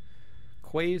these?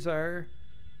 Quasar.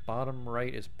 Bottom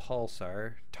right is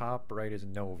Pulsar. Top right is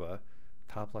Nova.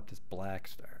 Top left is Black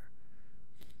Star.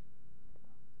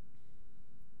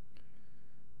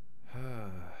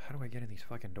 How do I get in these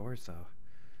fucking doors though?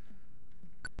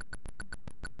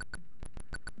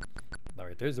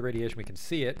 Alright, there's the radiation. We can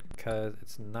see it because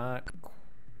it's not...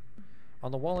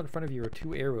 On the wall in front of you are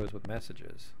 2 arrows with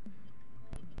messages.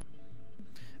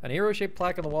 An arrow-shaped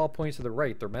plaque on the wall points to the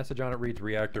right. The message on it reads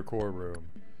Reactor Core Room.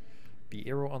 The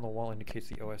arrow on the wall indicates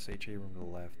the OSHA room to the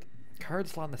left. Card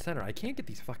slot in the center. I can't get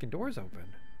these fucking doors open.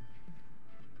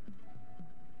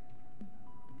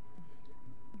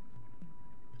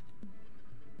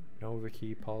 Nova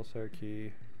key, Pulsar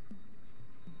key.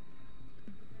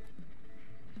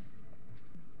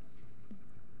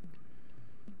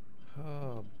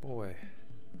 Oh boy.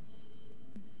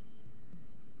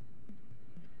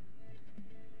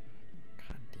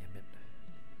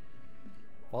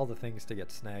 all the things to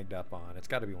get snagged up on, it's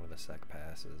got to be one of the sec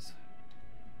passes.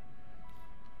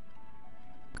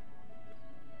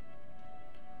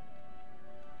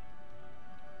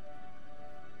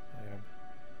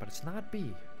 But it's not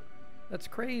B. That's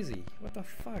crazy. What the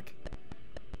fuck?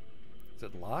 Is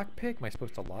it lockpick? Am I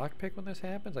supposed to lockpick when this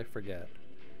happens? I forget.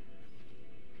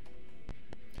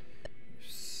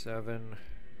 7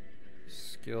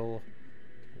 skill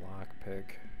lockpick.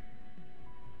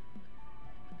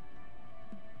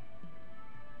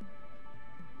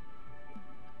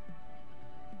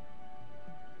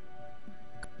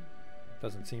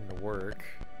 Doesn't seem to work.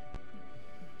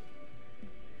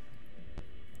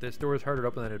 This door is harder to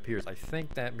open than it appears. I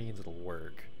think that means it'll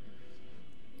work.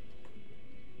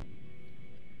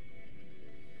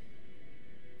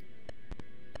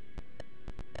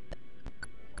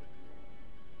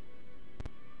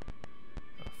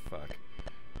 Oh, fuck.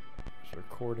 It's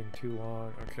recording too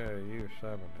long. Okay, use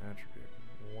 7 attribute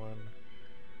 1.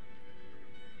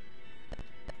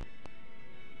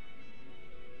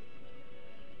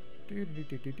 It's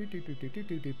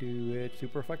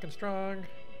super fucking strong.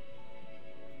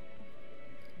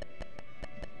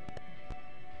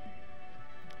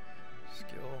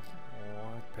 Skill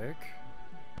lockpick.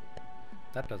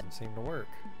 That doesn't seem to work.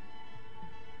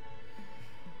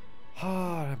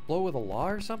 Blow with a law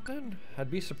or something?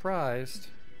 I'd be surprised.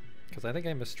 Because I think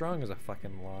I'm as strong as a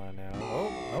fucking law now.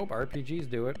 Oh, nope, RPGs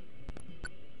do it.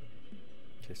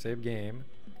 Okay, save game.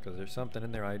 Because there's something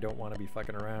in there I don't want to be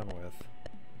fucking around with.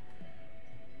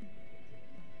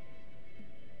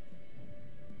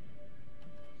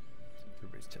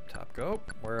 Everybody's tip-top. Go.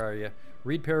 Where are you?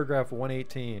 Read paragraph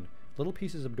 118. Little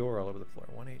pieces of door all over the floor.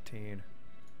 118.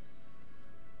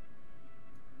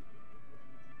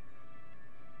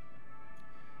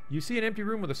 You see an empty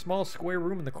room with a small square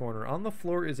room in the corner. On the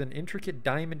floor is an intricate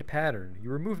diamond pattern. You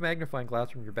remove magnifying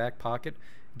glass from your back pocket,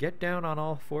 get down on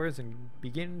all fours, and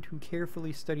begin to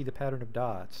carefully study the pattern of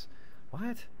dots.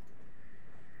 What?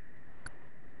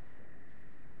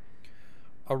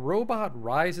 A robot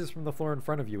rises from the floor in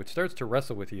front of you. It starts to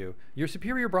wrestle with you. Your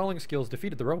superior brawling skills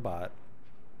defeated the robot.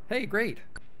 Hey, great.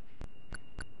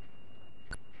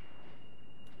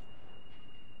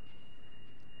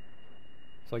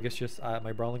 So I guess just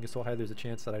my brawling is so high there's a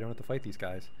chance that I don't have to fight these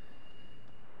guys.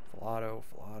 Filato,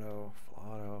 Filato,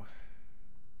 Filato.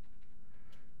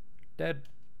 Dead.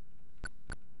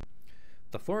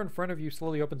 The floor in front of you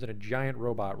slowly opens and a giant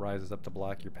robot rises up to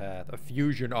block your path. A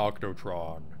fusion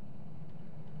Octotron.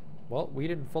 Well, we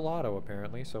didn't full auto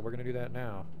apparently, so we're gonna do that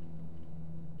now.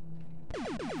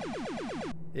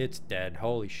 It's dead.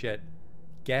 Holy shit.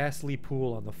 Ghastly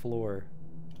pool on the floor.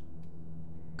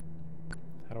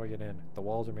 How do I get in? The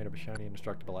walls are made of a shiny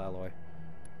indestructible alloy.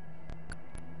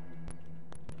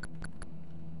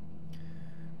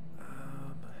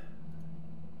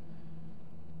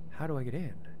 How do I get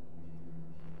in?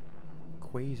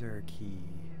 Quasar key.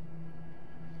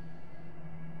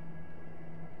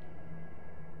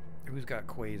 Who's got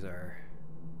Quasar?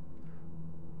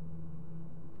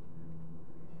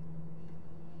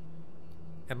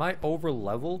 Am I over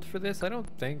leveled for this? I don't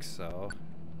think so.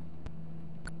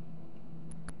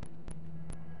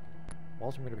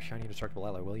 Walls are made of a shiny indestructible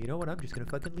alloy. Well, you know what? I'm just gonna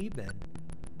fucking leave then.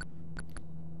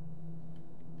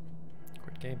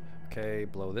 Quit game. Okay,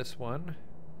 blow this one.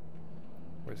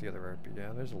 Where's the other RPG?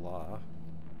 Yeah, there's a law.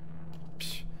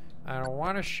 Psh, I don't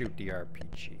want to shoot the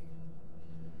RPG.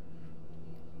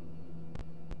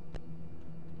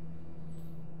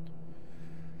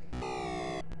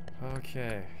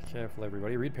 Okay, careful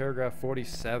everybody. Read paragraph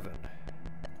 47.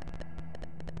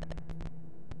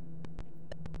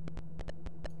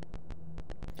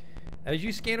 As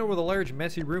you scan over the large,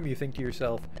 messy room, you think to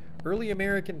yourself, early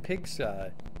American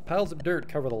pigsty. Piles of dirt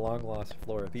cover the long-lost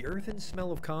floor. The earthen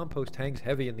smell of compost hangs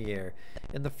heavy in the air.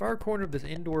 In the far corner of this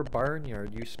indoor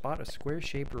barnyard, you spot a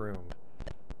square-shaped room.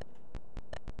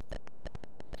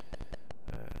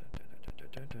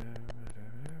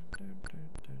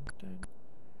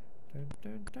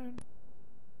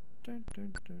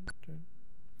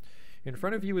 In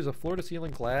front of you is a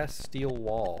floor-to-ceiling glass steel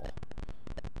wall.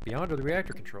 Beyond are the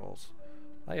reactor controls.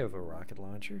 I have a rocket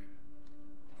launcher.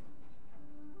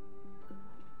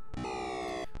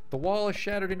 The wall is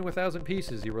shattered into 1,000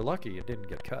 pieces. You were lucky it didn't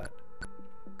get cut.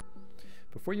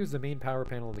 Before you is the main power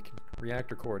panel of the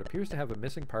reactor core. It appears to have a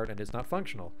missing part and is not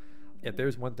functional. If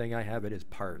there's one thing I have, it is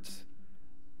parts.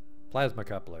 Plasma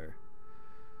coupler.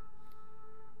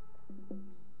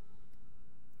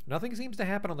 Nothing seems to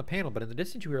happen on the panel, but in the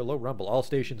distance you hear a low rumble. All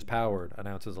stations powered,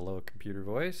 announces a low computer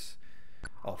voice.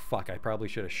 Oh fuck, I probably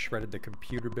should have shredded the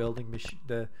computer building machine,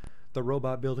 the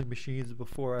robot building machines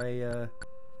before I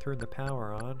turn the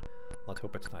power on. Let's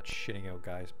hope it's not shitting out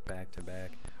guys back to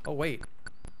back. Oh wait,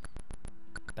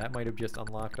 that might have just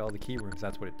unlocked all the key rooms.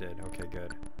 That's what it did. Okay,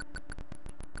 good.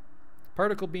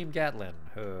 Particle beam Gatlin.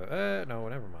 No,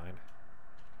 never mind.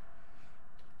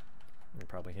 We can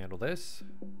probably handle this.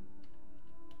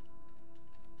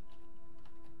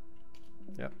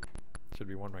 Yep. Should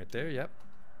be one right there. Yep.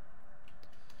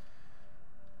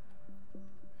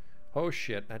 Oh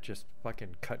shit, that just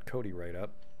fucking cut Cody right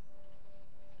up.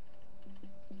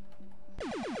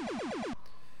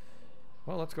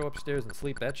 Well, let's go upstairs and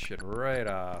sleep that shit right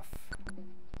off.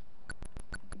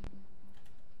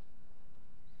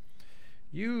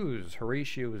 Use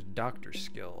Horatio's doctor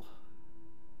skill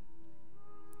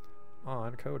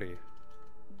on Cody.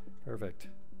 Perfect.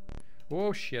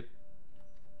 Oh shit.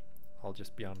 I'll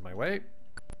just be on my way.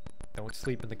 Don't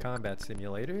sleep in the combat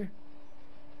simulator.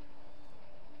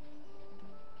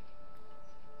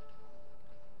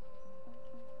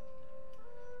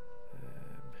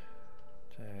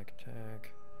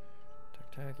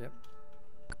 Tack, yep.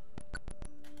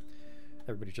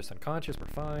 Everybody's just unconscious, we're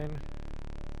fine.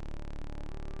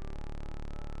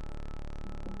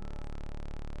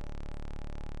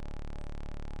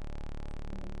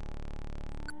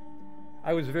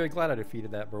 I was very glad I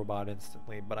defeated that robot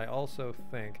instantly, but I also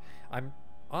think I'm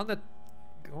on the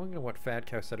going to what Fat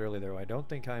Cow said earlier though, I don't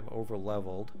think I'm over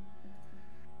leveled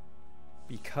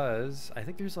because I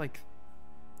think there's like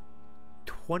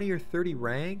 20 or 30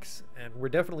 ranks and we're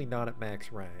definitely not at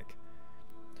max rank.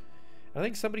 I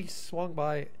think somebody swung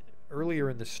by earlier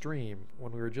in the stream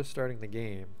when we were just starting the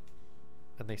game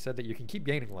and they said that you can keep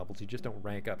gaining levels, you just don't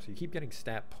rank up, so you keep getting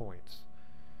stat points.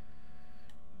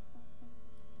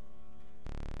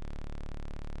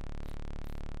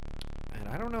 And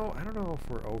I don't know if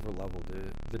we're over leveled.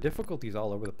 The difficulty's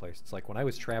all over the place. It's like when I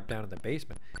was trapped down in the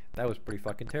basement, that was pretty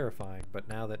fucking terrifying. But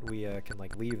now that we can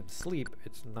like leave and sleep,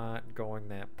 it's not going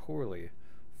that poorly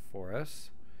for us.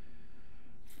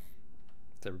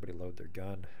 Let's everybody load their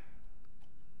gun.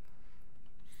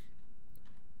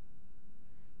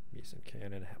 Meson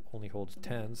cannon only holds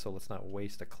 10, so let's not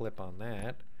waste a clip on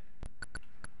that.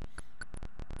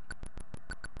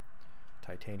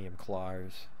 Titanium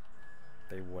claws.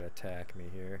 They would attack me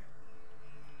here.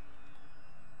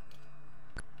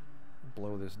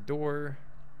 Blow this door.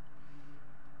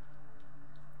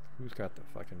 Who's got the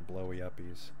fucking blowy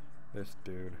uppies? This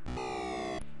dude.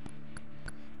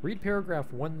 Read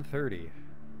paragraph 130.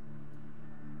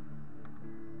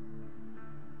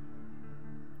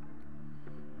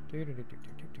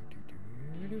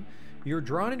 You're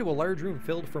drawn into a large room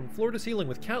filled from floor to ceiling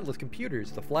with countless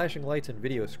computers. The flashing lights and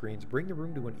video screens bring the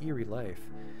room to an eerie life.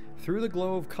 Through the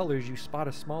glow of colors, you spot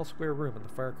a small square room in the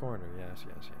far corner. Yes,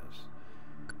 yes, yes.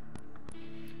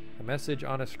 A message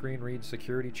on a screen reads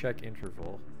security check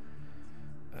interval.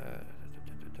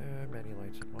 Many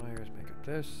lights and wires make up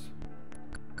this.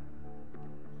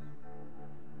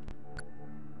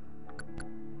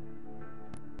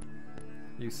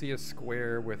 You see a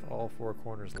square with all four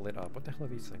corners lit up. What the hell are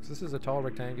these things? This is a tall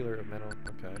rectangular of metal.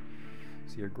 Okay.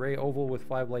 See a gray oval with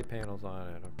 5 light panels on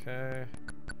it. Okay.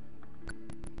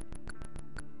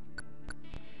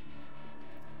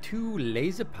 2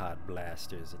 laser pod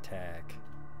blasters attack.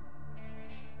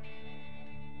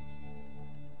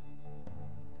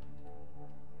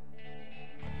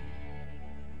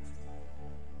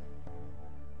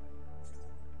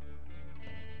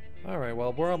 Alright,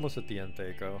 well, we're almost at the end,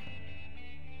 Thaco.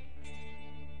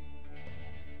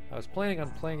 I was planning on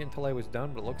playing it until I was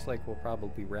done, but it looks like we'll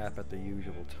probably wrap at the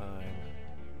usual time.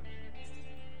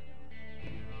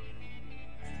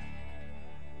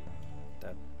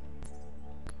 That.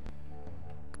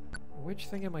 Which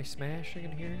thing am I smashing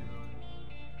in here?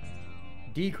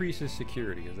 Decreases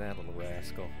security, is that little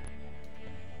rascal?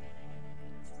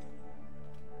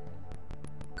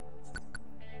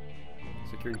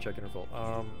 Security check interval.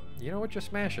 You know what? Just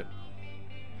smash it.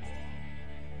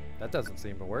 That doesn't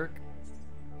seem to work.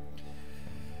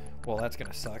 Well, that's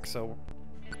gonna suck, so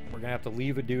we're gonna have to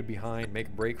leave a dude behind, make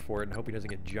a break for it, and hope he doesn't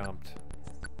get jumped.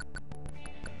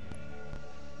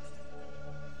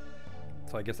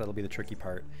 So I guess that'll be the tricky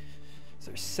part.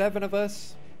 So there's 7 of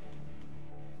us,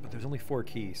 but there's only 4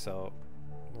 keys, so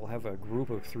we'll have a group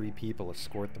of 3 people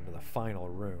escort them to the final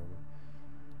room.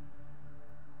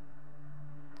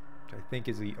 Which I think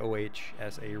is the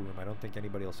OHSA room. I don't think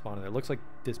anybody will spawn in there. It looks like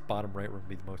this bottom right room will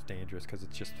be the most dangerous because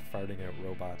it's just farting out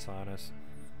robots on us.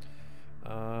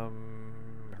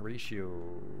 Horatio,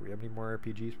 you have any more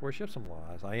RPGs for us? You have some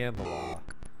laws. I am the law.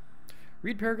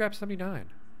 Read paragraph 79.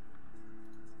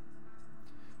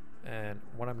 And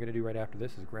what I'm going to do right after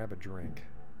this is grab a drink.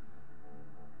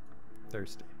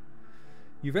 Thirsty.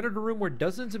 You've entered a room where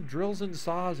dozens of drills and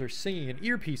saws are singing an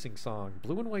ear-piercing song.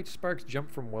 Blue and white sparks jump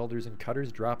from welders and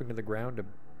cutters, dropping to the ground to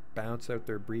bounce out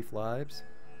their brief lives.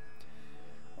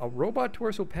 A robot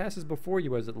torso passes before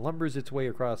you as it lumbers its way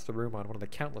across the room on one of the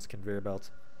countless conveyor belts.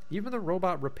 Even the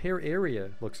robot repair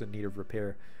area looks in need of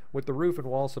repair, with the roof and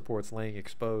wall supports laying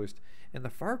exposed. In the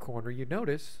far corner, you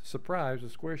notice, surprise, a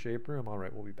square-shaped room. All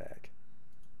right, we'll be back.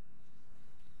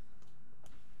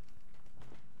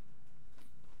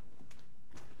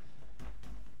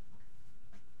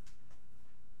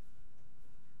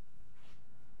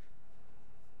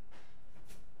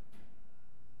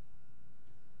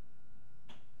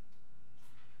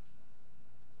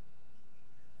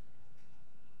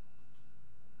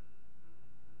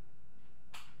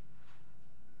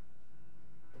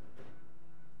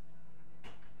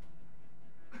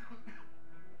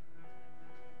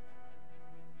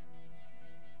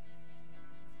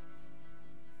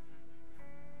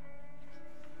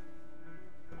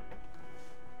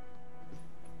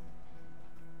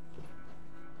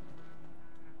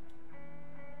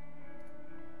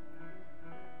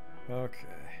 Okay.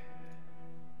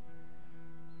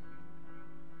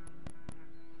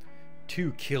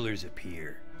 2 killers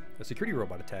appear. A security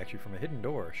robot attacks you from a hidden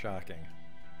door. Shocking.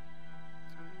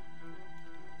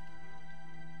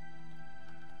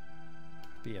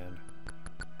 The end.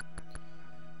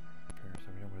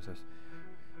 What is this?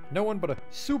 No one but a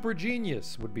super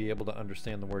genius would be able to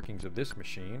understand the workings of this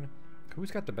machine. Who's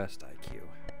got the best IQ?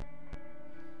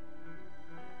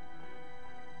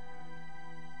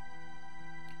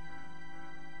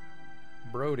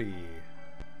 Brody.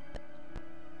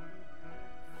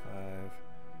 5.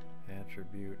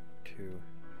 Attribute 2.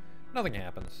 Nothing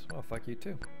happens. Well, fuck you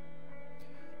too.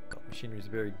 Belt machinery is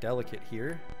very delicate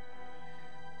here.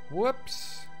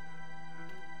 Whoops.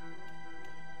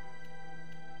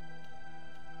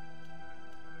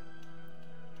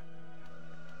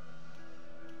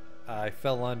 I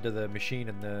fell onto the machine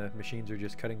and the machines are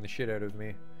just cutting the shit out of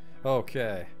me.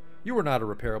 Okay. You are not a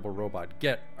repairable robot.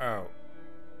 Get out.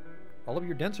 All of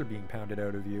your dents are being pounded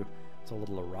out of you. It's a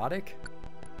little erotic.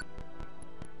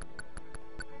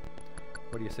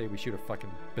 What do you say we shoot a fucking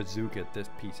bazooka at this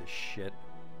piece of shit?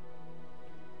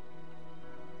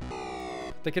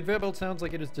 The conveyor belt sounds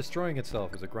like it is destroying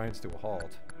itself as it grinds to a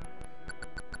halt.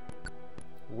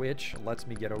 Which lets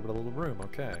me get over to the little room.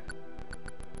 Okay.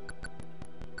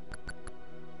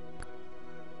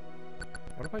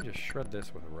 What if I just shred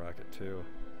this with a rocket too?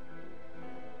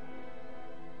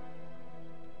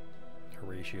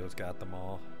 Horatio's got them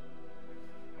all.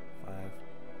 5.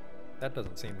 That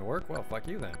doesn't seem to work. Well, fuck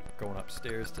you then. Going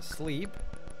upstairs to sleep.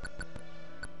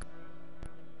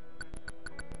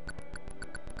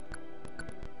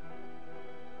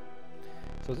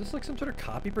 So is this like some sort of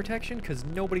copy protection? Because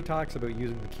nobody talks about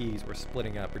using the keys or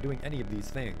splitting up or doing any of these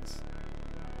things.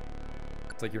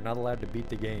 It's like you're not allowed to beat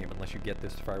the game unless you get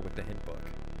this far with the hint book.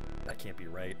 That can't be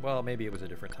right. Well, maybe it was a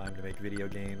different time to make video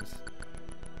games.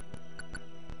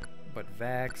 But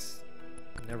Vax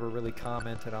never really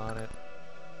commented on it.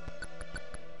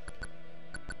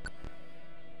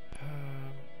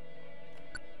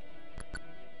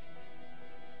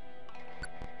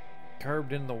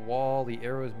 Carved in the wall, the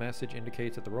arrow's message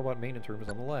indicates that the robot maintenance room is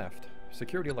on the left.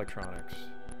 Security electronics.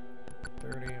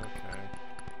 30, okay.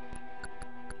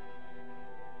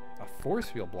 A force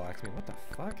field blocks me. What the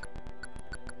fuck?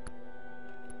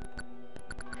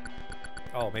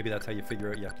 Oh, maybe that's how you figure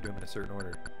out you have to do them in a certain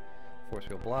order. Force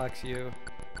field blocks you.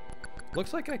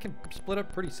 Looks like I can split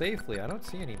up pretty safely. I don't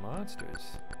see any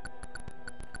monsters.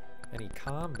 Any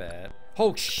combat.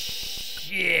 Oh,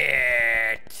 shit!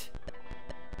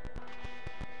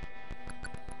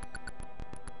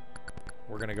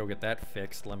 We're gonna go get that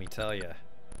fixed, let me tell ya.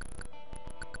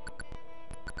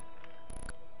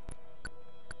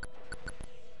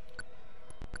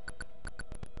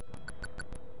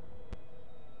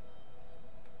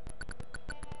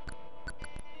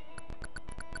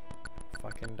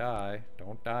 Fucking die.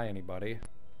 Don't die, anybody.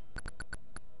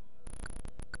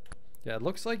 Yeah, it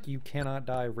looks like you cannot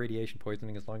die of radiation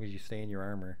poisoning as long as you stay in your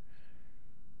armor.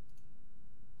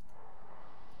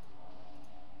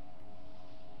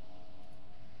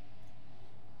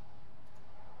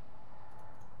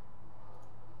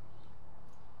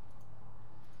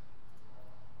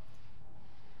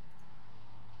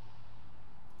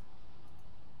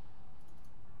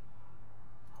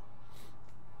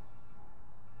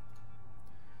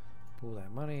 Pull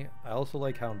that money. I also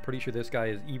like how I'm pretty sure this guy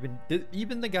is even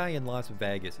the guy in Las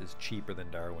Vegas is cheaper than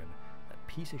Darwin. That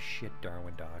piece of shit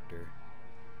Darwin doctor.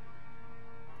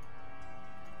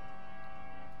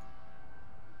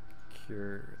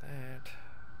 Cure that.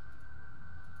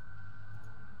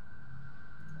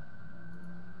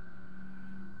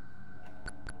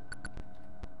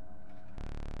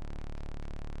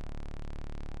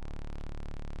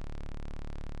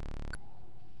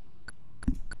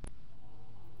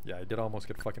 I did almost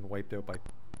get fucking wiped out by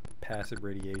passive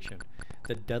radiation.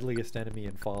 The deadliest enemy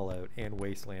in Fallout and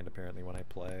Wasteland, apparently, when I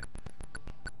play.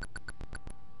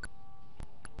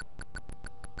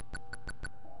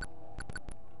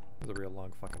 It was a real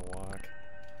long fucking walk.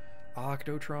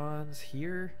 Octotrons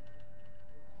here?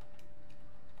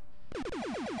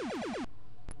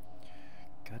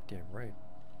 Goddamn right.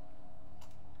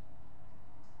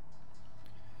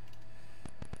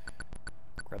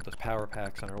 Grab those power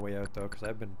packs on our way out though, because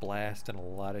I've been blasting a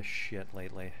lot of shit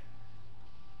lately.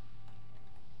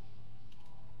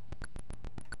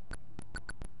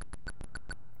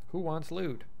 Who wants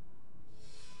loot?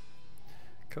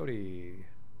 Cody.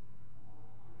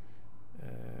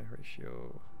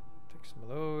 Ratio. Take some of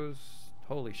those.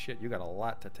 Holy shit, you got a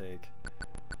lot to take.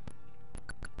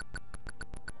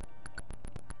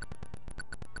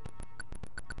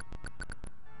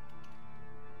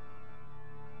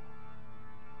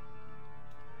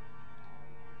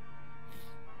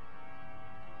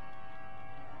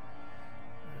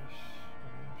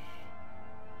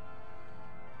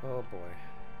 Oh boy.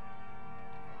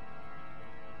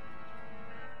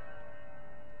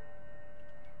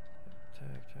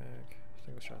 Tag.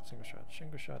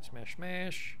 Single shot,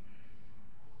 smash.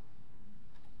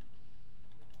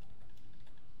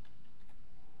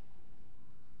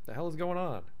 The hell is going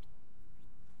on?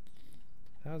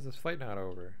 How is this fight not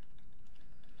over?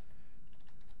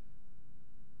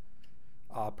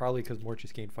 Probably because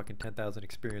Morchis gained fucking 10,000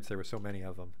 experience. There were so many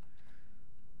of them.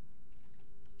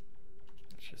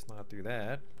 Let's just not do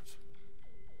that.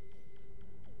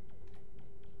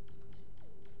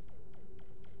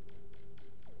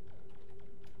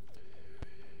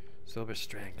 Silver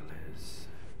Stranglers.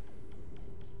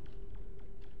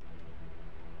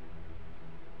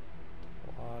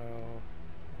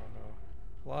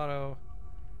 Lotto.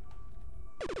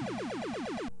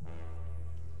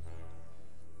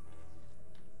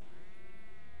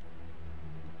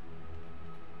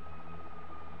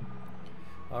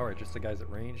 Alright, just the guys at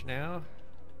range now.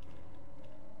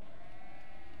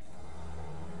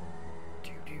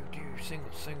 Do.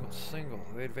 Single.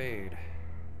 Evade.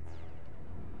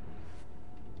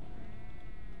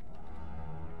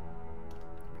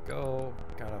 Go.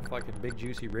 Got a fucking big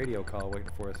juicy radio call waiting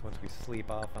for us once we sleep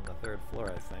off on the 3rd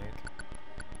floor, I think.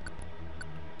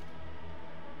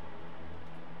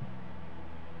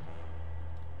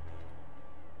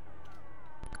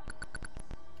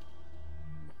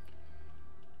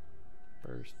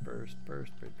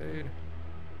 Burst, evade.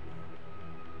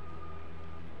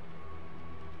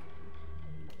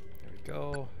 There we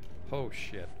go. Oh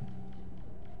shit.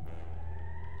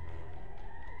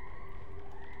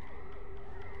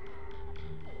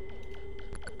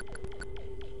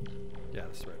 Yeah,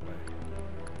 that's the right way.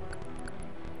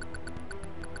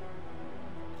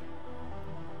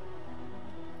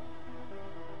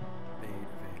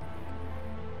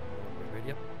 Evade.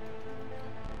 Yep.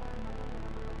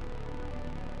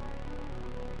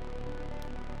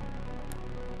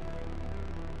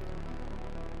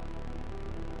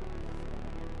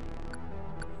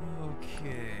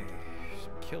 Okay,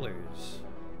 some killers.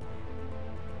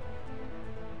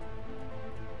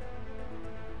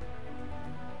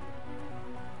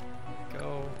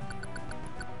 Go.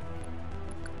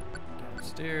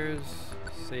 Downstairs.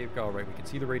 Save. Go. Right, we can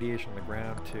see the radiation on the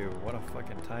ground too. What a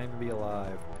fucking time to be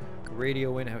alive.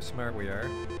 Radio in, how smart we are.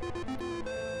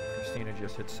 Christina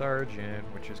just hit Sergeant,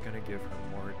 which is going to give her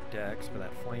more dex for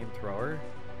that flamethrower.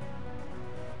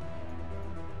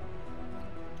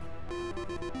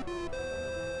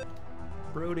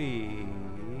 Brody,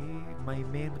 my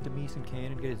man with the Mason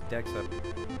cannon, get his dex up.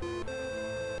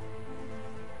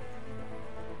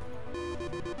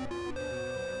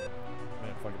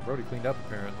 Man, fucking Brody cleaned up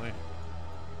apparently.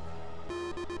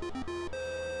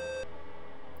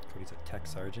 Cody's a tech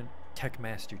sergeant. Tech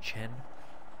Master Chen.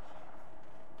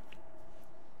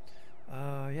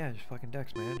 Yeah, just fucking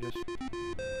dex, man. Just.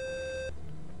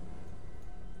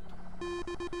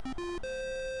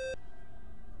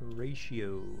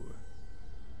 Horatio.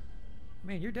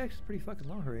 Man, your dex is pretty fucking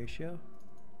low, Horatio.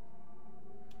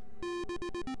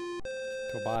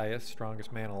 Tobias,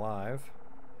 strongest man alive.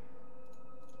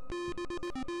 I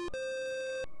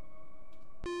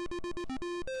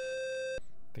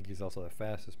think he's also the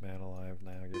fastest man alive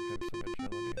now. Give him some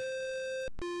agility.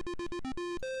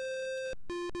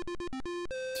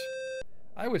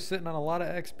 I was sitting on a lot of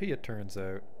XP, it turns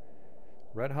out.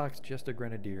 Red Hawk's just a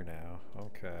grenadier now.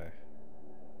 Okay.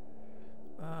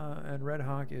 And Red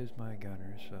Hawk is my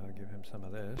gunner, so I'll give him some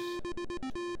of this.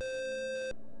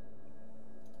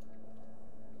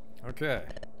 Okay.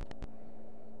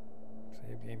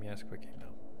 Save game, yes, quick game, no.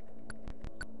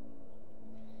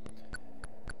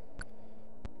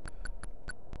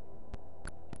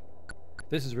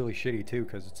 This is really shitty too,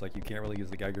 because it's like you can't really use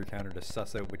the Geiger counter to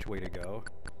suss out which way to go.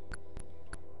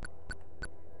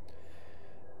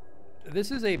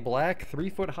 This is a black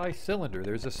 3-foot-high cylinder.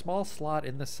 There's a small slot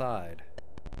in the side.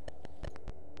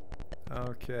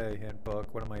 Okay, hint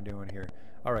book. What am I doing here?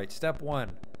 Alright, step 1.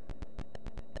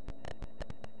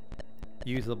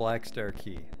 Use the black star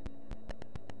key.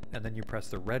 And then you press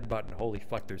the red button. Holy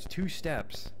fuck, there's 2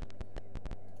 steps.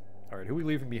 Alright, who are we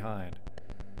leaving behind?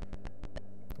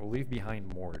 We'll leave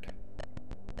behind Mort.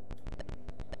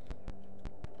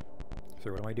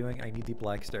 So what am I doing? I need the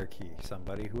black star key.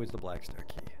 Somebody, who is the black star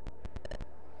key?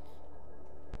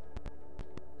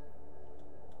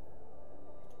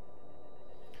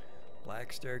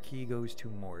 Black star key goes to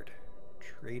Mort.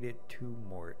 Trade it to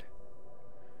Mort.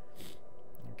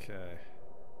 Okay.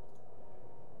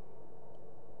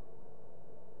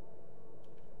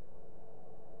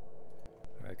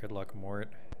 Alright, good luck, Mort.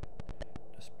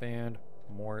 Disband,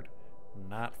 Mort,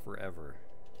 not forever.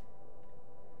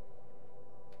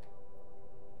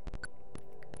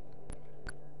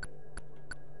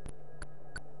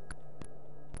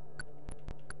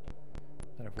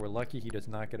 And if we're lucky, he does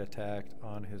not get attacked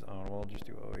on his own. We'll just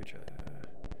do OH.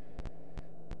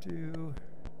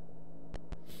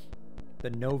 The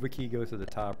Nova key goes to the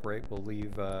top right. We'll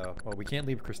leave, well, we can't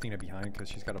leave Christina behind because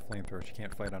she's got a flamethrower. She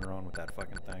can't fight on her own with that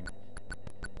fucking thing.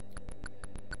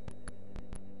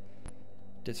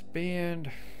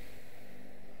 Disband.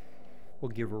 We'll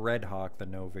give Red Hawk the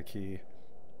Nova key.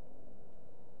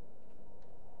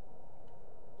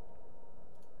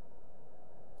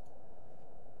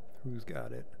 Who's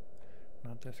got it?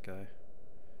 Not this guy.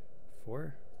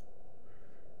 4?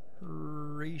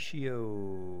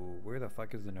 Ratio. Where the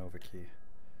fuck is the Nova key?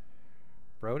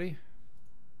 Brody?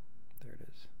 There it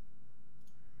is.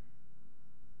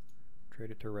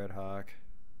 Trade it to Red Hawk.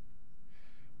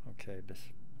 Okay,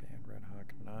 disband Red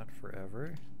Hawk. Not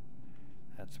forever.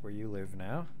 That's where you live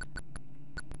now.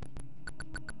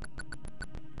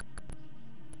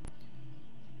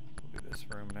 We'll do this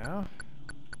room now.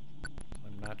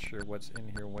 I'm not sure what's in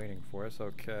here waiting for us.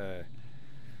 Okay.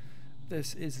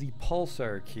 This is the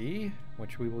Pulsar key,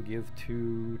 which we will give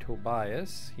to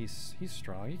Tobias. He's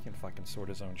strong. He can fucking sort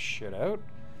his own shit out.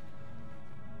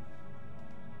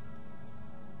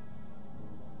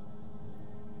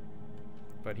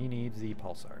 But he needs the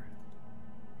Pulsar.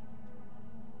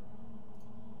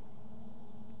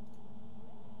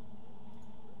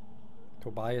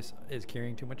 Tobias is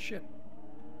carrying too much shit.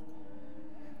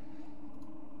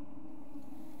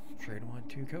 Trade 1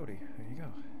 to Cody. There you go.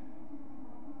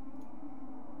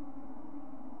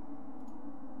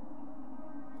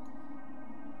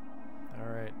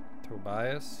 Alright,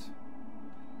 Tobias.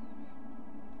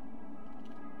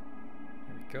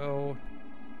 There we go.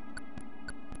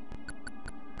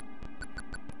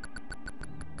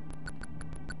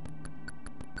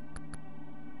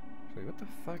 Wait, what the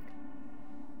fuck?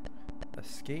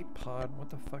 Escape pod?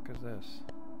 What the fuck is this?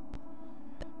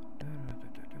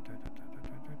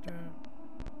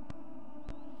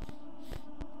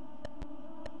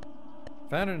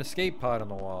 Found an escape pod on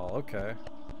the wall. Okay.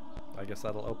 I guess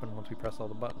that'll open once we press all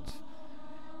the buttons.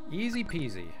 Easy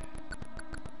peasy.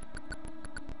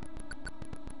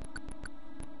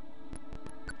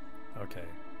 Okay.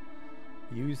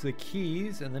 Use the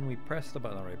keys and then we press the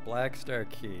button. Alright, black star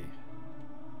key.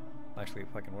 Actually,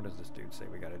 fucking, what does this dude say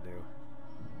we gotta do?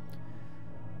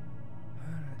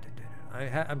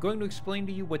 I'm going to explain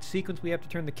to you what sequence we have to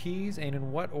turn the keys and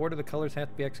in what order the colors have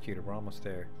to be executed. We're almost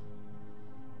there.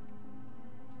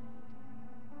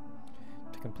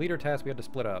 To complete our task, we have to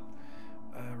split up.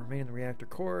 Remain in the reactor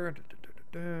core.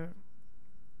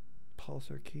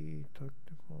 Pulsar key.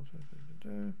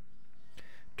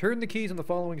 Turn the keys in the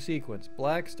following sequence.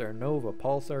 Black star, Nova,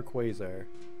 Pulsar, Quasar.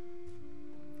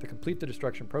 To complete the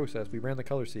destruction process, we ran the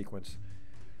color sequence.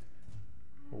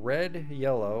 Red,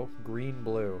 yellow, green,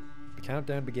 blue. The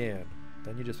countdown began.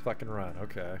 Then you just fucking run.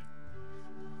 Okay.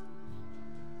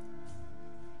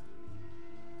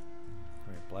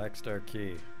 Alright, black star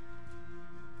key.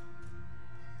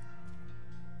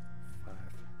 5.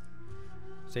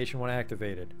 Station 1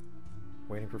 activated.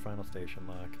 Waiting for final station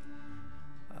lock.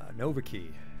 Nova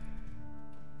key.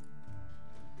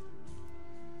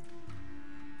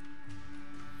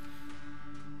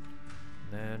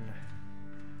 Then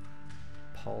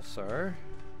Pulsar.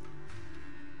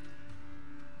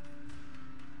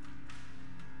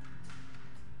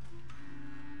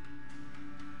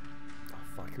 Oh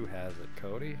fuck, who has it?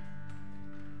 Cody?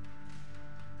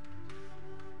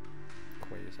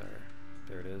 Quasar.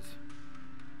 There it is.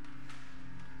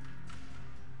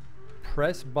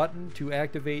 Press button to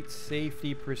activate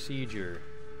safety procedure.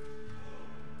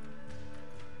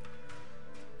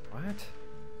 What?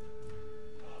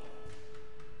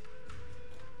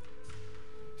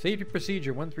 Safety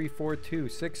procedure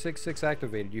 1342666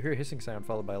 activated. You hear a hissing sound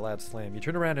followed by a loud slam. You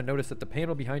turn around and notice that the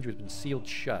panel behind you has been sealed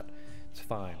shut. It's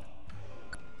fine.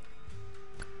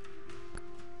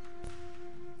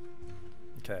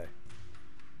 Okay.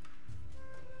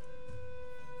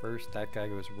 First, that guy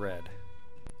goes red.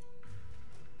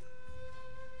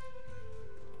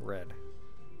 Red.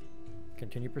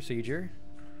 Continue procedure.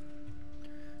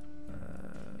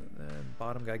 Then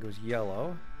bottom guy goes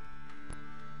yellow.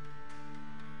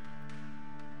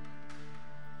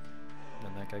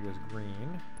 Then that guy goes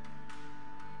green.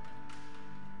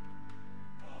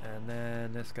 And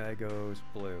then this guy goes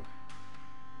blue.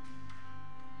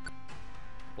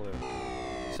 Blue.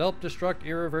 Self-destruct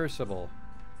irreversible.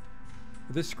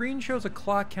 The screen shows a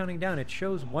clock counting down. It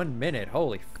shows 1 minute.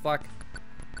 Holy fuck.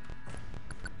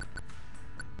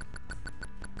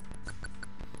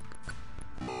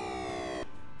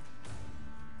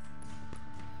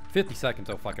 "50 seconds,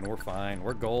 oh fucking, we're fine.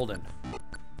 We're golden."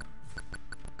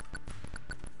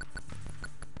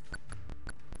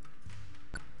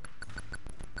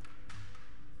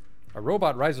 A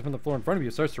robot rises from the floor in front of you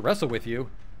and starts to wrestle with you.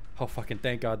 Oh fucking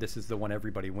thank God this is the one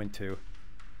everybody went to.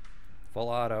 Full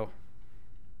auto.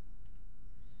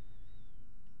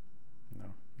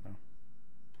 No, no.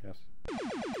 Yes.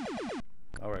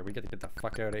 Alright, we get to get the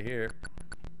fuck out of here.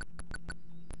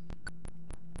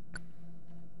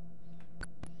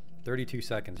 32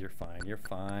 seconds, you're fine, you're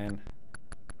fine.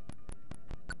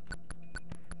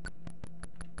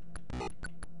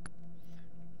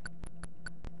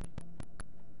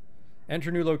 Enter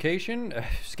new location.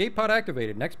 Escape pod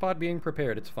activated. Next pod being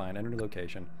prepared. It's fine. Enter new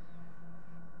location.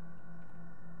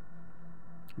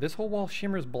 This whole wall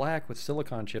shimmers black with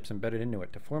silicon chips embedded into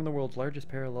it to form the world's largest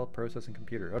parallel processing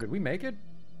computer. Oh, did we make it?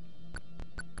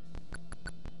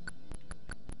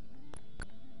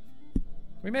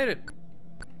 We made it!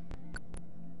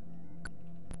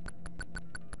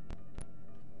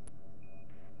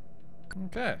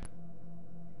 Okay.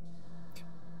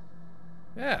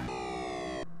 Yeah.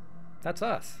 That's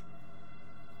us.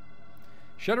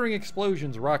 Shuddering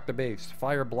explosions rock the base.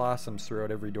 Fire blossoms throughout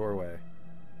every doorway.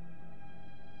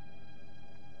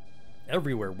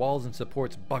 Everywhere, walls and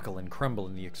supports buckle and crumble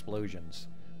in the explosions.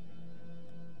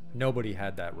 Nobody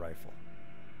had that rifle.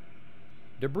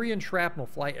 Debris and shrapnel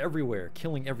fly everywhere,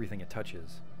 killing everything it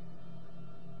touches.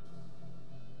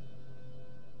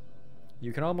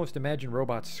 You can almost imagine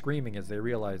robots screaming as they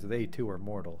realize they too are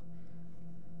mortal.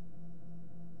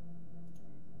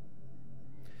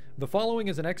 The following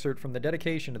is an excerpt from the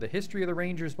dedication to the History of the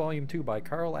Rangers Volume 2 by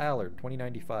Carl Allard,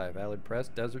 2095. Allard Press,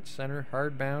 Desert Center,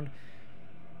 hardbound,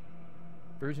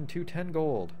 version 210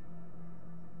 gold.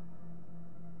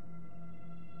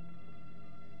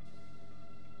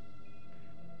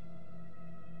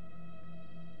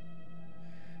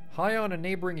 High on a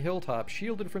neighboring hilltop,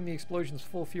 shielded from the explosion's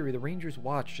full fury, the Rangers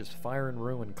watched as fire and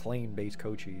ruin claimed base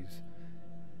Cochise.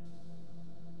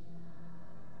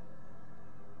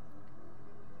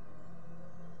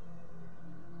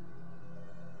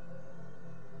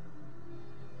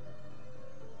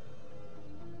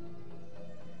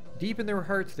 Deep in their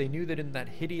hearts, they knew that in that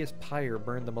hideous pyre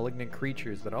burned the malignant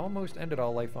creatures that almost ended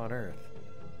all life on Earth.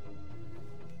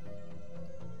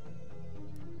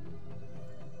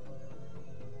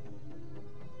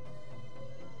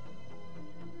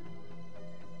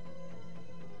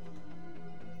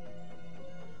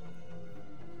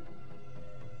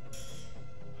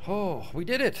 Oh, we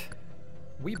did it!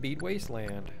 We beat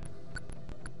Wasteland.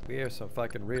 We are some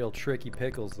fucking real tricky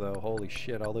pickles, though. Holy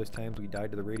shit, all those times we died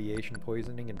to the radiation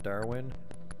poisoning in Darwin.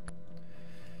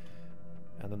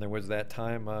 And then there was that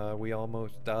time we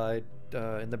almost died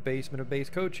in the basement of base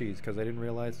Cochise because I didn't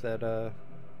realize that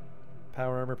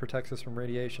power armor protects us from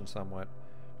radiation somewhat.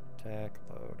 Attack,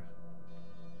 load.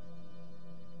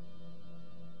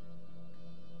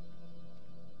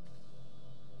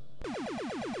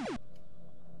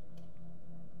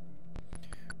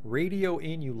 Radio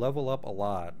in, you level up a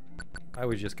lot. I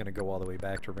was just gonna go all the way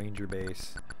back to Ranger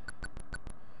Base.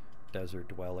 Desert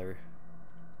Dweller.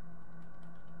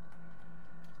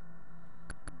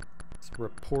 Let's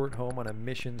report home on a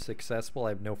mission successful. I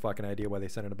have no fucking idea why they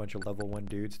sent in a bunch of level 1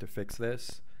 dudes to fix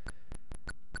this.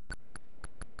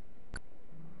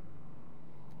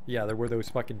 Yeah, there were those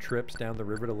fucking trips down the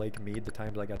river to Lake Mead, the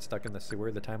times I got stuck in the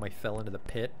sewer, the time I fell into the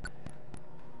pit.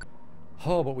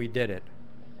 Oh, but we did it.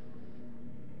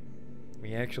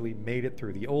 We actually made it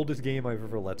through the oldest game I've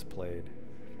ever Let's Played.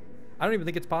 I don't even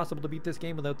think it's possible to beat this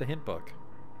game without the hint book.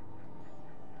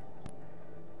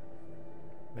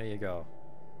 There you go.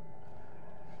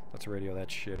 Let's radio that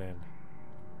shit in.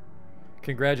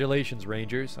 Congratulations,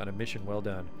 Rangers, on a mission well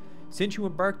done. Since you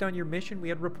embarked on your mission, we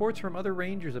had reports from other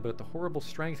Rangers about the horrible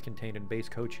strength contained in base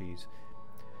Cochise.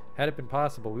 Had it been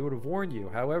possible, we would have warned you.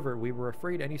 However, we were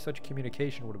afraid any such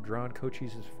communication would have drawn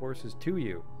Cochise's forces to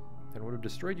you, and would have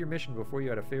destroyed your mission before you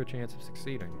had a fair chance of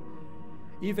succeeding.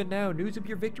 Even now, news of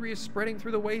your victory is spreading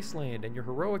through the Wasteland, and your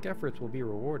heroic efforts will be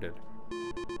rewarded.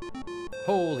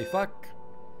 Holy fuck!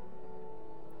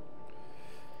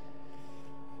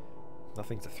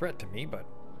 Nothing's a threat to me, but...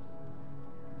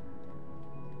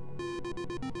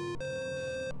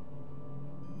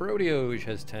 Brodioge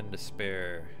has 10 to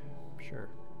spare. Sure.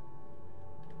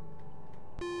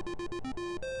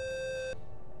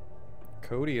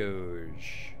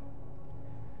 Codioge.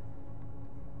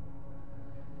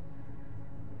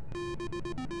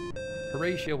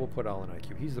 Horatio will put all in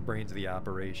IQ. He's the brains of the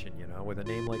operation, you know? With a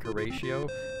name like Horatio,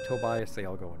 Tobias, they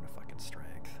all go into fucking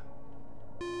strength.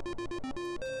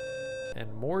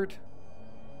 And Mort,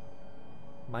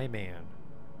 my man.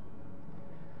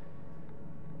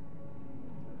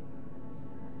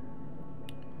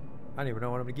 I don't even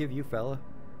know what I'm gonna give you, fella.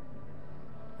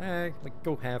 Like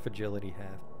go half agility,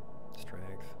 half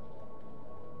strength.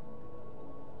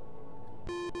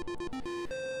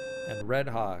 And Red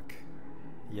Hawk,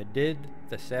 you did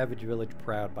the Savage Village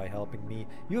proud by helping me.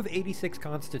 You have 86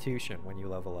 Constitution when you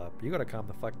level up. You gotta calm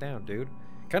the fuck down, dude.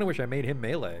 Kinda wish I made him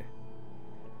melee.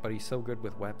 But he's so good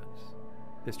with weapons.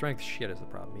 His strength shit is the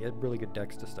problem. He had really good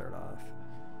dex to start off.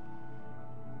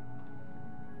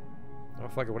 Oh,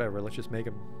 fuck it, whatever. Let's just make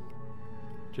him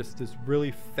just this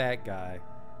really fat guy.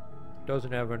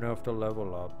 Doesn't have enough to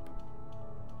level up.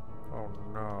 Oh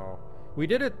no. We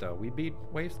did it though. We beat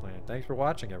Wasteland. Thanks for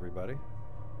watching, everybody.